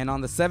 Okay. And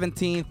on the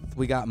 17th,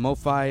 we got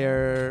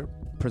Mofire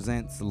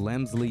presents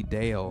Lemsley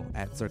Dale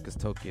at Circus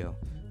Tokyo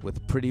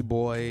with Pretty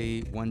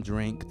Boy, One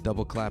Drink,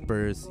 Double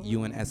Clappers,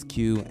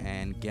 UNSQ,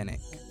 and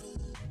Genic.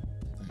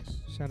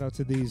 Shout out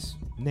to these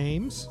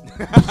names.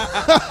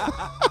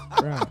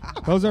 Right.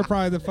 Those are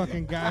probably the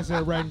fucking guys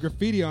that are writing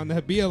graffiti on the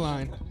Habia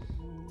line.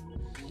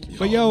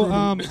 But yo,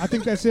 I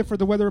think that's it for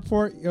the weather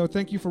report. Yo,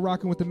 thank you for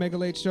rocking with the Mega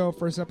Late Show,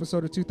 first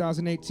episode of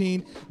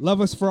 2018.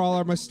 Love us for all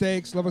our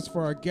mistakes. Love us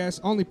for our guests,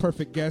 only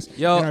perfect guests.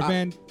 Yo, and our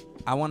band.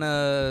 I want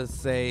to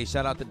say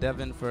shout out to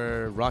Devin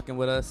for rocking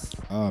with us.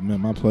 Oh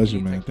man, my pleasure,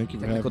 man. Thank you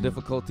for Technical having me.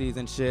 difficulties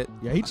and shit.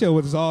 Yeah, he chilled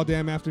with us all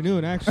damn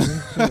afternoon, actually.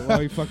 Shit, while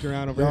he fucked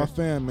around over Y'all here.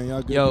 fan, man.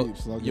 Y'all good Yo,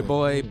 peeps. All your good.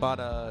 boy bought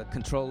a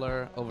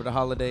controller over the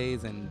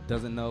holidays and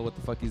doesn't know what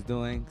the fuck he's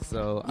doing.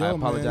 So I Yo, man, you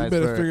apologize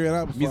better for figure it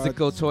out before I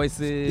musical steal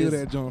choices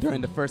that joint during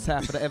from the you. first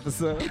half of the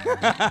episode.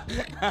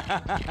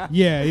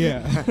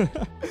 Yeah.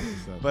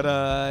 But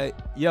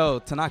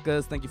yo,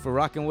 Tanakas, thank you for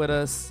rocking with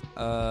us.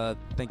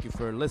 Thank you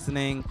for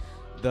listening.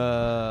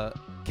 The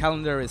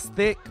calendar is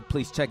thick.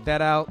 Please check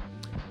that out.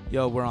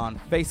 Yo, we're on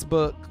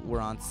Facebook. We're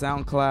on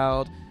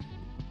SoundCloud.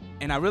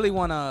 And I really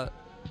want to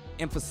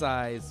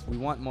emphasize we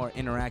want more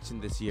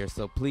interaction this year.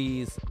 So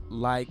please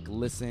like,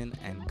 listen,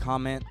 and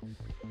comment.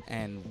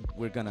 And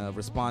we're going to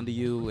respond to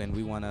you. And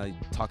we want to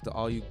talk to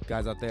all you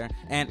guys out there.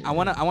 And I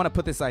want to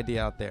put this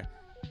idea out there.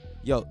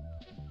 Yo,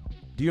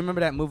 do you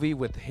remember that movie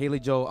with Haley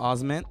Joel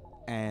Osment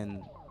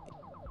and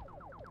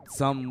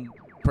some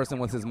person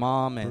was his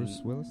mom and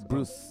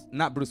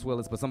not Bruce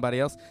Willis, but somebody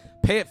else?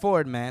 Pay it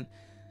forward, man.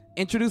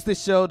 Introduce this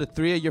show to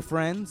 3 of your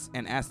friends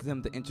and ask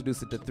them to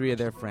introduce it to 3 of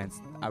their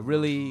friends. I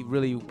really,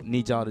 really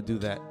need y'all to do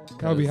that.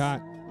 That would be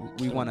hot.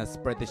 We want to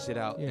spread this shit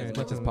out as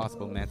much as definitely.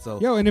 possible, man.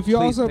 So Yo, and if you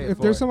please also, pay it if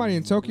there's forward. somebody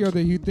in Tokyo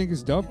that you think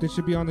is dope that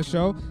should be on the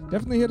show,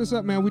 definitely hit us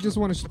up, man. We just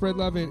want to spread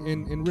love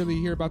and really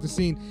hear about the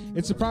scene.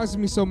 It surprises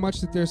me so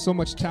much that there's so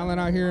much talent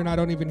out here, and I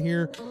don't even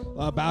hear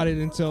about it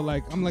until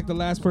I'm like the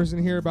last person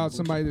to hear about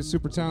somebody that's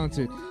super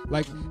talented.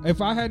 Like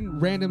if I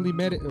hadn't randomly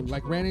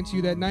ran into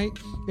you that night,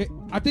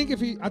 I think to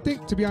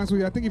be honest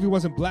with you, I think if he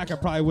wasn't black, I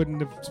probably wouldn't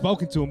have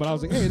spoken to him. But I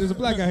was like, hey, there's a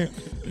black guy here.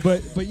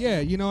 But yeah,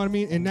 you know what I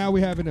mean. And now we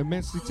have an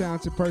immensely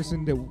talented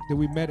person that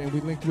we met and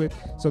we linked with.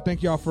 So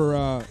thank y'all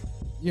for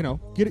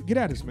get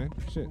at us, man.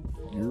 Shit.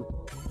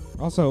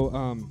 Also,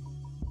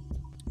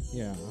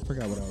 yeah, I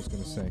forgot what I was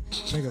gonna say.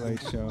 Mega Late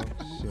Show.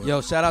 Shit.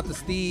 Yo, shout out to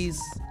Steez.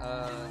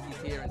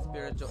 He's here in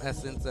spiritual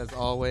essence as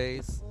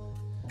always.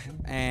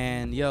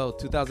 And yo,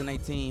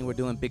 2018, we're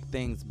doing big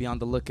things. Be on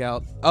the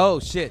lookout. Oh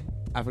shit,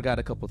 I forgot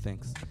a couple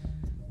things.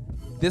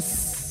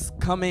 This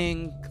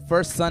coming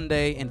first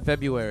Sunday in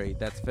February,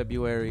 that's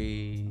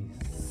February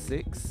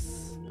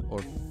 6th or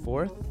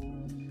 4th.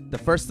 The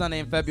first Sunday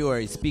in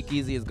February,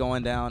 Speakeasy is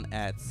going down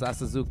at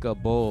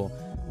Sasazuka Bowl.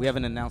 We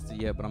haven't announced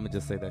it yet, but I'm going to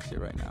just say that shit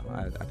right now.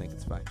 I think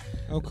it's fine.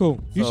 Oh,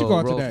 cool. You So should go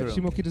out to roll that.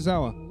 through.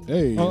 Shimokitazawa.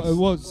 Hey. Oh,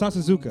 well,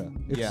 Sasazuka.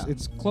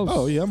 It's close.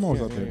 Oh, yeah, I'm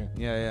always out there.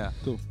 Yeah.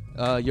 Cool.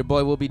 Your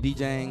boy will be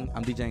DJing.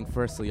 I'm DJing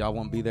first, so y'all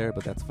won't be there,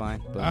 but that's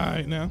fine. But, All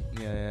right, now.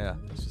 Yeah.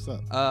 That's what's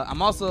up.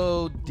 I'm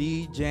also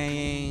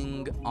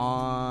DJing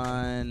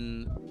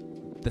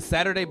on the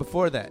Saturday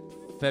before that,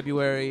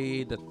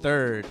 February the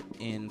 3rd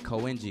in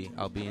Koenji.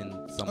 I'll be in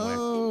somewhere.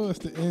 Oh, that's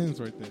the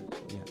ends right there.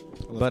 Yeah.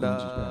 I love But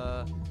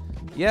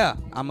Koenji. yeah,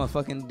 I'm a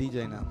fucking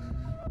DJ now.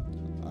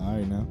 All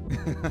right, now.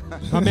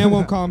 My man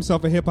won't call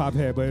himself a hip hop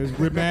head, but it's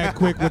mad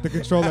quick with the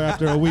controller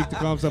after a week to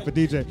call himself a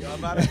DJ.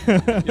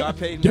 Yo, I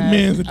paid Your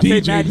man's a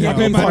DJ now. I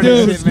paid my for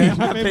this dues. shit, man.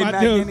 I I paid paid my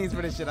mad dues. guineas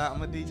for this shit.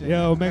 I'm a DJ.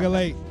 Yo, Mega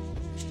Late.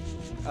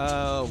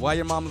 Why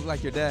your mom look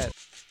like your dad?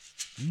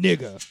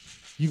 Nigga,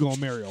 you gonna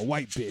marry a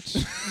white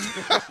bitch.